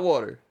in this hot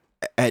water.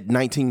 At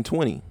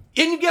 1920.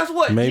 And guess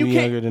what? Maybe you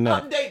can't younger than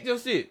that. Update your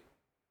shit.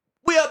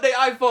 We update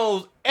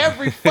iPhones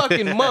every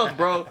fucking month,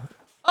 bro.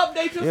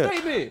 Update your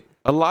statement.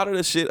 A lot of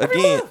the shit,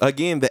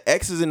 again, the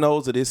X's and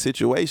O's of this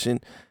situation.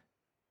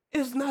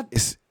 It's not.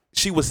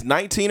 She was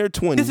 19 or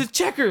 20. This is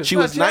checkers. She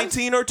was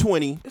 19 or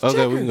 20.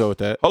 Okay, we can go with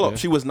that. Hold up.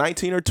 She was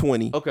 19 or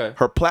 20. Okay.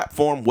 Her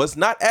platform was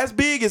not as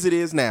big as it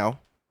is now.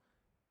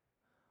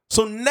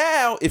 So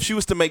now, if she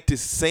was to make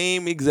this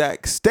same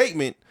exact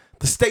statement,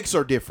 the stakes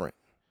are different.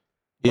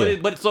 Yeah.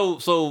 But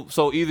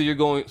so either you're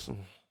going.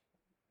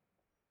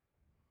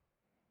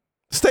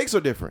 Stakes are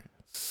different.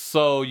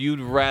 So you'd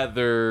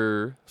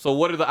rather. So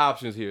what are the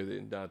options here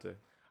then, Dante?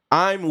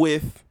 I'm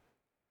with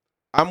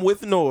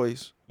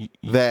Noise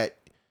that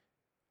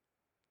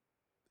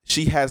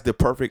she has the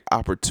perfect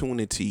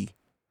opportunity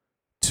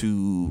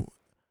to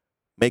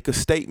make a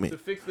statement. To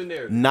fix the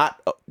narrative.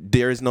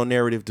 There is no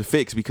narrative to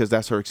fix because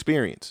that's her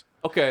experience.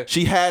 Okay.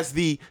 She has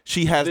the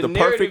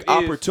perfect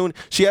opportunity.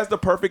 She has the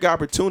perfect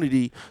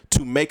opportunity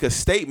to make a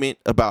statement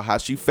about how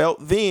she felt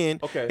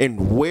then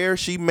and where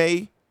she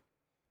may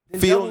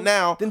feel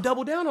now. Then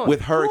double down on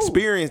with her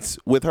experience.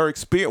 With her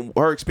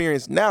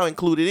experience now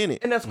included in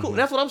it. And that's cool.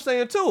 That's what I'm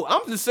saying too.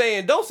 I'm just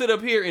saying, don't sit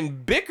up here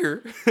and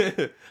bicker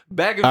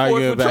back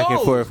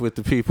and forth with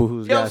the people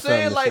who's you know got what I'm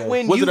saying? Like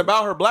when was it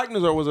about her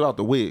blackness or was it about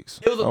the wigs?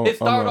 It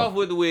started off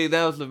with the wig.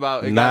 That was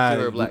about it got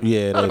to her blackness.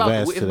 Yeah, not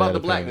about it's about the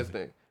blackness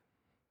thing.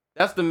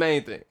 That's the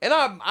main thing. And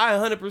I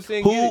 100%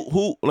 get it.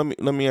 Who let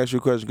me ask you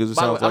a question because it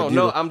sounds like I don't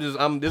know.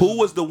 Who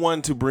was the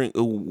one to bring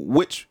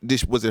which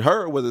dish, was it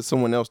her or was it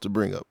someone else to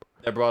bring up?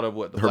 That brought up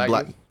what? Her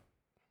black.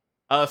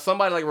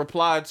 Somebody like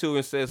replied to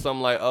and said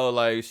something like, "Oh,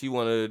 like she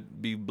want to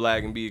be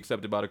black and be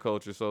accepted by the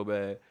culture so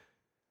bad,"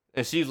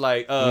 and she's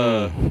like,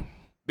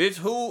 "Bitch,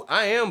 who?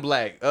 I am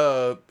black.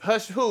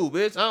 Hush, who?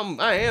 Bitch,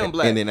 I am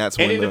black." And then that's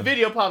when the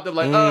video popped up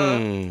like,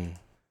 No.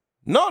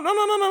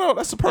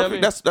 That's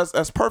perfect.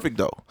 That's perfect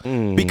though,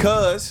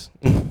 because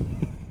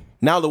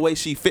now the way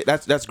she fit,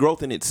 that's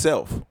growth in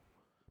itself,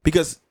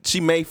 because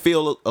she may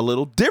feel a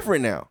little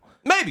different now.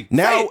 Maybe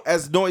now,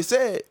 as Noy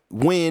said,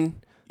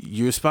 when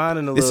you're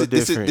responding a little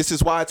different. This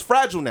is why it's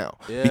fragile now,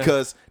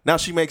 because now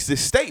she makes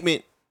this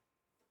statement.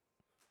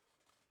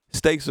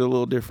 Stakes are a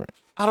little different.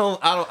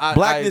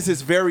 Blackness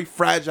is very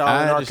fragile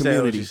in our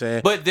community.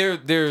 But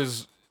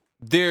there's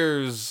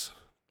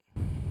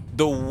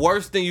the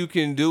worst thing you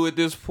can do at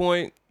this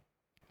point.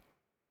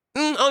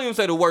 I don't even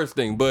say the worst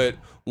thing, but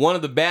one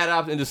of the bad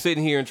options is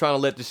sitting here and trying to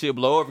let the shit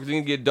blow over because you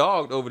can get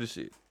dogged over the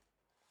shit.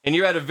 And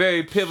you're at a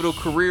very pivotal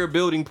career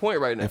building point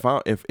right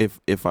now.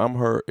 If I'm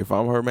her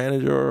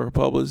manager or her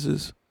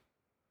publicist,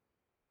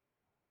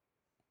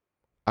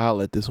 I'll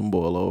let this one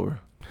boil over.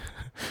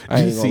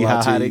 I ain't see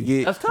how hot it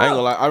get. That's tough. I ain't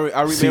gonna lie.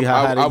 I remember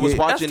I was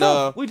watching.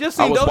 We just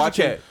seen Doja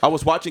Cat. I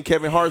was watching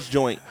Kevin Hart's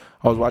joint.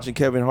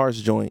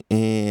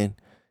 And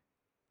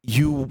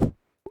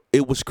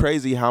it was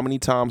crazy how many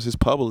times his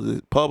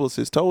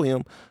publicist told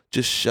him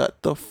just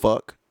shut the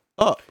fuck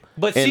up.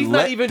 But she's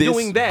not even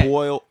doing that.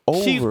 Boil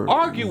over. She's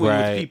arguing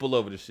with people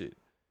over the shit.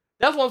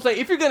 That's what I'm saying.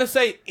 If you're gonna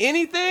say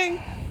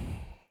anything,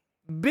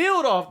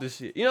 build off the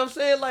shit. You know what I'm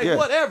saying? Like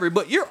whatever.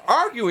 But you're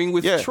arguing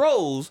with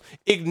trolls,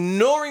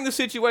 ignoring the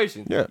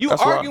situation. Yeah, you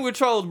arguing with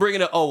trolls,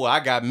 bringing up, oh, I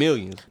got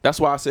millions. That's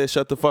why I said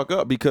shut the fuck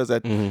up, because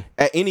at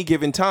any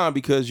given time,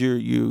 because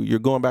you're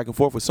going back and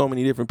forth with so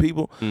many different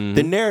people,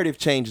 the narrative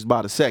changes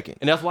by the second.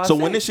 And that's why. So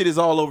when this shit is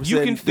all over,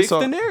 you can fix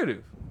the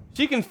narrative.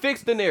 She can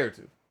fix the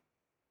narrative.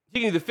 She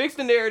can either fix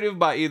the narrative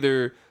by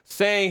either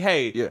saying,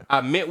 "Hey,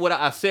 I meant what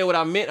I said. What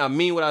I meant. I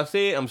mean what I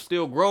said. I'm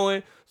still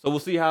growing. So we'll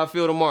see how I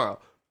feel tomorrow."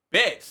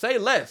 Bet. Say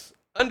less.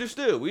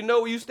 Understood. We know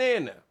where you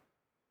stand now.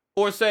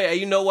 Or say, "Hey,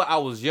 you know what? I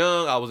was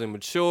young. I was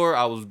immature.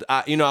 I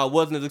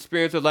wasn't as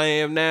experienced as I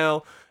am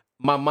now.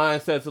 My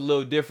mindset's a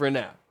little different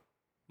now.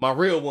 My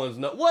real one's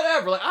not.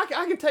 Whatever. Like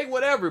I can take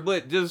whatever.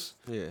 But just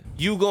we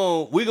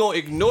gonna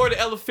ignore the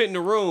elephant in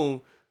the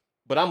room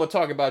but I'm gonna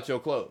talk about your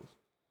clothes.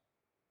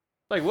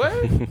 Like what?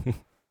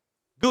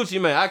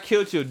 Gucci man, I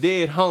killed your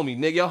dead homie,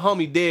 nigga. Your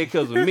homie dead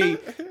because of me,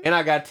 and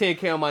I got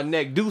 10K on my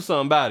neck. Do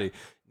something about it.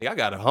 Nigga, I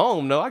got a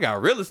home, though. I got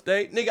real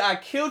estate. Nigga, I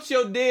killed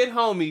your dead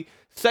homie.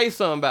 Say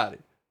something about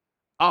it.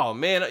 Oh,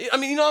 man. I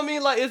mean, you know what I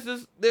mean? Like, it's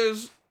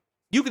just,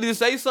 you can either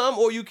say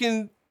something or you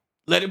can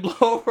let it blow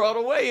over all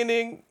the way and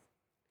then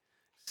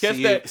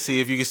see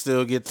if you can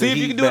still get the see if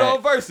heat you can do back. it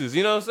on verses.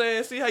 You know what I'm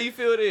saying? See how you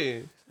feel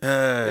then. You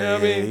know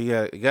what I mean?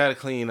 You got to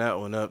clean that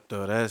one up,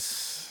 though. You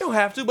don't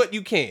have to, but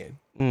you can.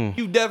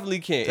 You definitely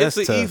can. That's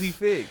it's an tough. easy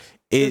fix.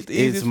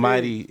 It's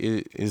mighty.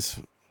 It's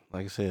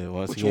like I said.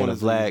 Once again, a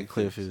black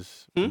cliff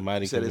is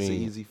mighty said convenient.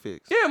 it's an easy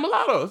fix. Yeah,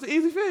 mulatto. It's an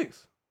easy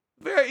fix.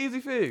 Very easy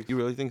fix. You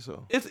really think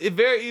so? It's a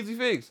very easy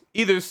fix.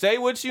 Either say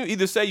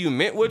you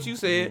meant what you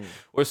said,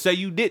 or say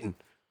you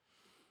didn't.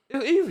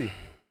 It's easy.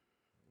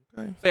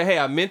 Okay. Say, hey,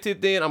 I meant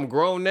it then. I'm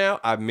grown now.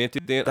 I meant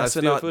it then. I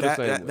still feel the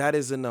same way. That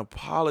is an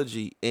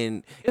apology.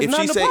 And It's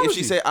if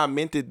she say I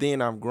meant it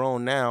then, I'm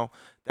grown now,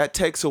 that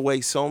takes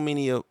away so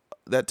many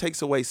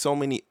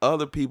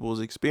other people's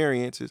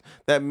experiences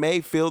that may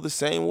feel the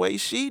same way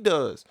she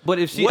does. But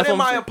if she, what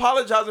am I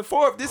apologizing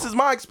for if this is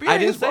my experience? I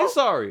didn't say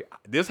sorry.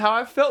 This is how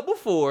I felt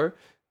before.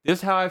 This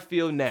is how I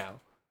feel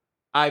now.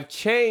 I've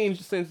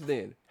changed since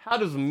then. How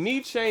does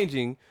me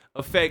changing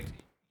affect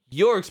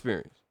your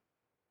experience?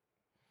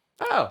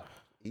 How?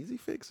 Easy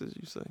fixes,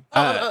 you say?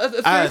 I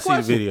gotta see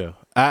the video.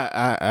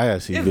 I gotta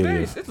see the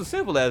video. It's a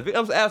simple ass video.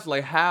 I'm just asking,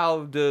 like,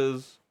 how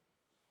does...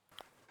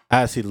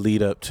 I see the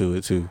lead up to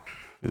it, too.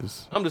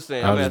 I'm just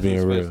saying, I'm I'm just asking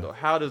being Spence, real. though.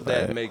 How does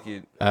that make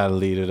it... I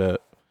lead it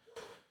up.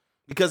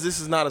 Because this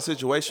is not a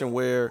situation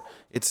where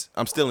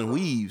I'm still in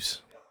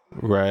weaves.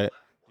 Right.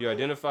 You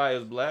identify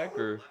as black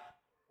or...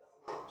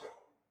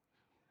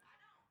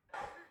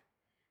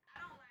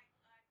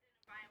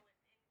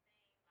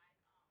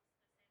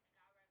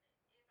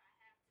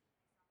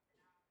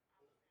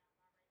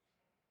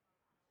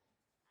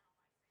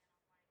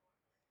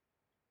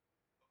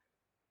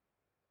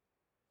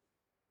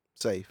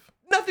 Safe.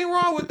 Nothing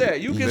wrong with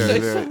that. You can Very, say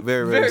very, something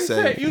very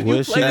safe. You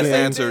Well, play she the same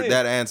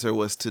That thing. answer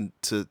was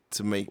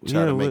to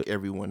make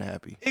everyone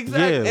happy.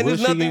 Exactly. Yeah, And what's there's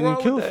she nothing getting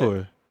wrong killed with that.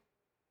 for?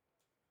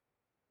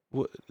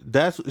 What,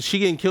 that's she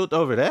getting killed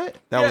over that?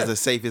 That was the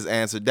safest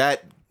answer.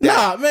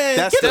 Nah, man,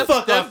 that's get the the-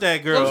 fuck off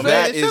that girl, I'm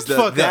man. saying,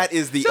 That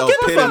is the Get the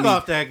fuck epitome.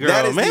 off that girl,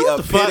 That is man. the What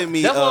the fuck?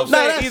 epitome That's what I'm of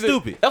saying. that's Either,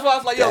 stupid. That's why I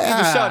was like, yo, either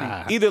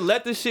Ah. shawty, either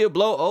let the shit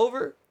blow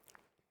over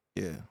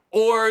yeah.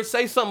 or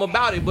say something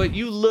about it, but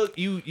you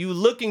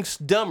looking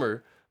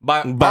dumber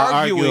by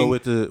arguing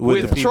with the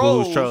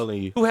people who's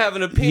trolling you. who have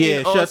an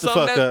opinion Yeah, on shut the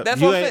something. fuck up. That's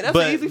You what I'm saying. ain't- That's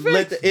but an easy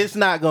fix. it's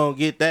not gonna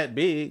get that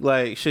big.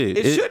 Like shit,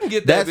 It shouldn't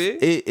get that big.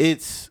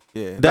 It's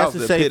Yeah. that's that was a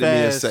the safe epitome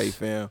of ass. safe,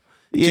 fam.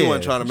 Yeah. She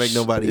wasn't trying to make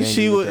nobody angry.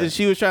 She with was that.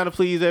 she was trying to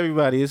please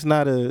everybody. It's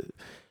not a.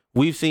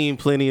 We've seen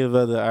plenty of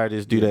other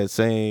artists do that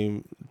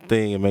same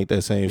thing and make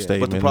that same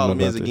statement. But the problem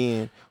about is,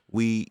 again,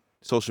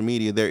 social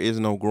media, there is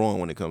no growing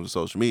when it comes to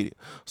social media.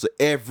 So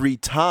every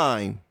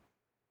time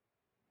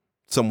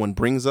someone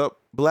brings up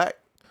black,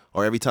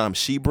 or every time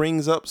she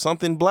brings up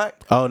something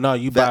black, oh no,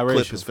 you that biracial.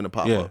 clip is finna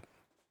pop up.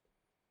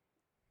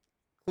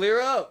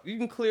 Clear up. You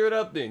can clear it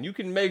up then. You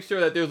can make sure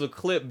that there's a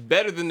clip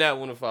better than that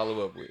one to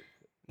follow up with.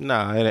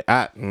 Nah,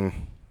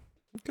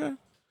 Okay.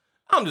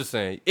 I'm just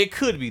saying, it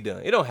could be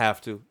done. It don't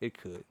have to. It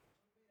could.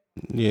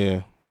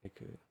 yeah. It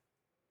could.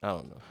 I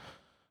don't know.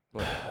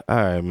 Whatever. All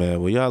right, man.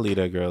 Well, y'all leave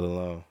that girl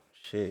alone.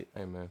 Shit,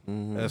 Hey, man.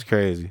 Mm-hmm. that's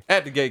crazy.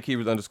 At the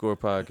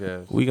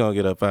Gatekeepers_podcast. We gonna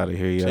get up out of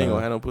here, She ain't gonna y'all.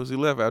 have no pussy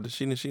left after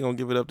she gonna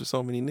give it up to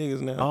so many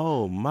niggas now.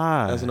 Oh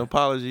my. As an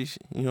apology,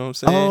 you know what I'm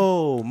saying?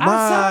 Oh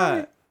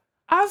my.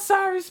 I'm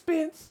sorry,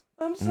 Spence.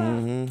 I'm sorry.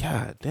 Mhm.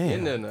 God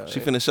And damn. then, She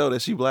finna show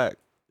that she black.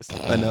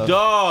 Enough.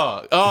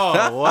 Dog.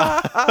 Oh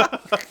wow.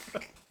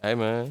 hey,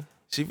 man.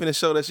 She finna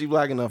show that she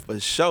black enough for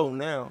show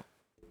now.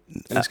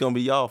 And it's gonna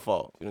be y'all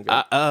fault.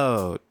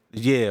 Oh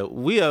yeah,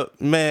 we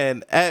up,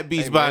 man. At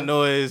Beats Hey, by man.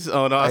 Noise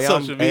on all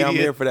social media. Hey, I'm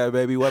here for that,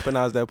 baby.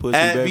 Weaponize that pussy,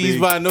 At baby. Beats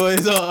by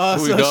Noise on all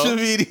Here we go. social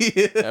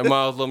media. At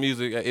Miles Low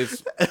Music.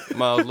 It's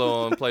Miles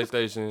Low on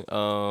PlayStation.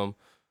 Shout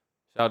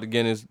out to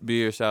Guinness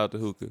Beer. Shout out to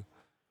Hookah.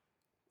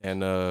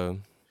 And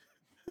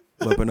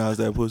Weaponize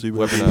that pussy,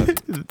 baby.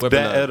 weaponize.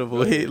 That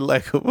edible hit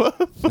like a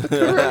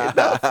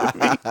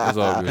motherfucker. It's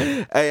all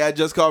good. Hey, I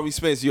just called me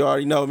Spence. You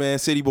already know, man.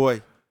 City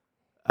boy.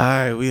 All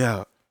right, we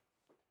out.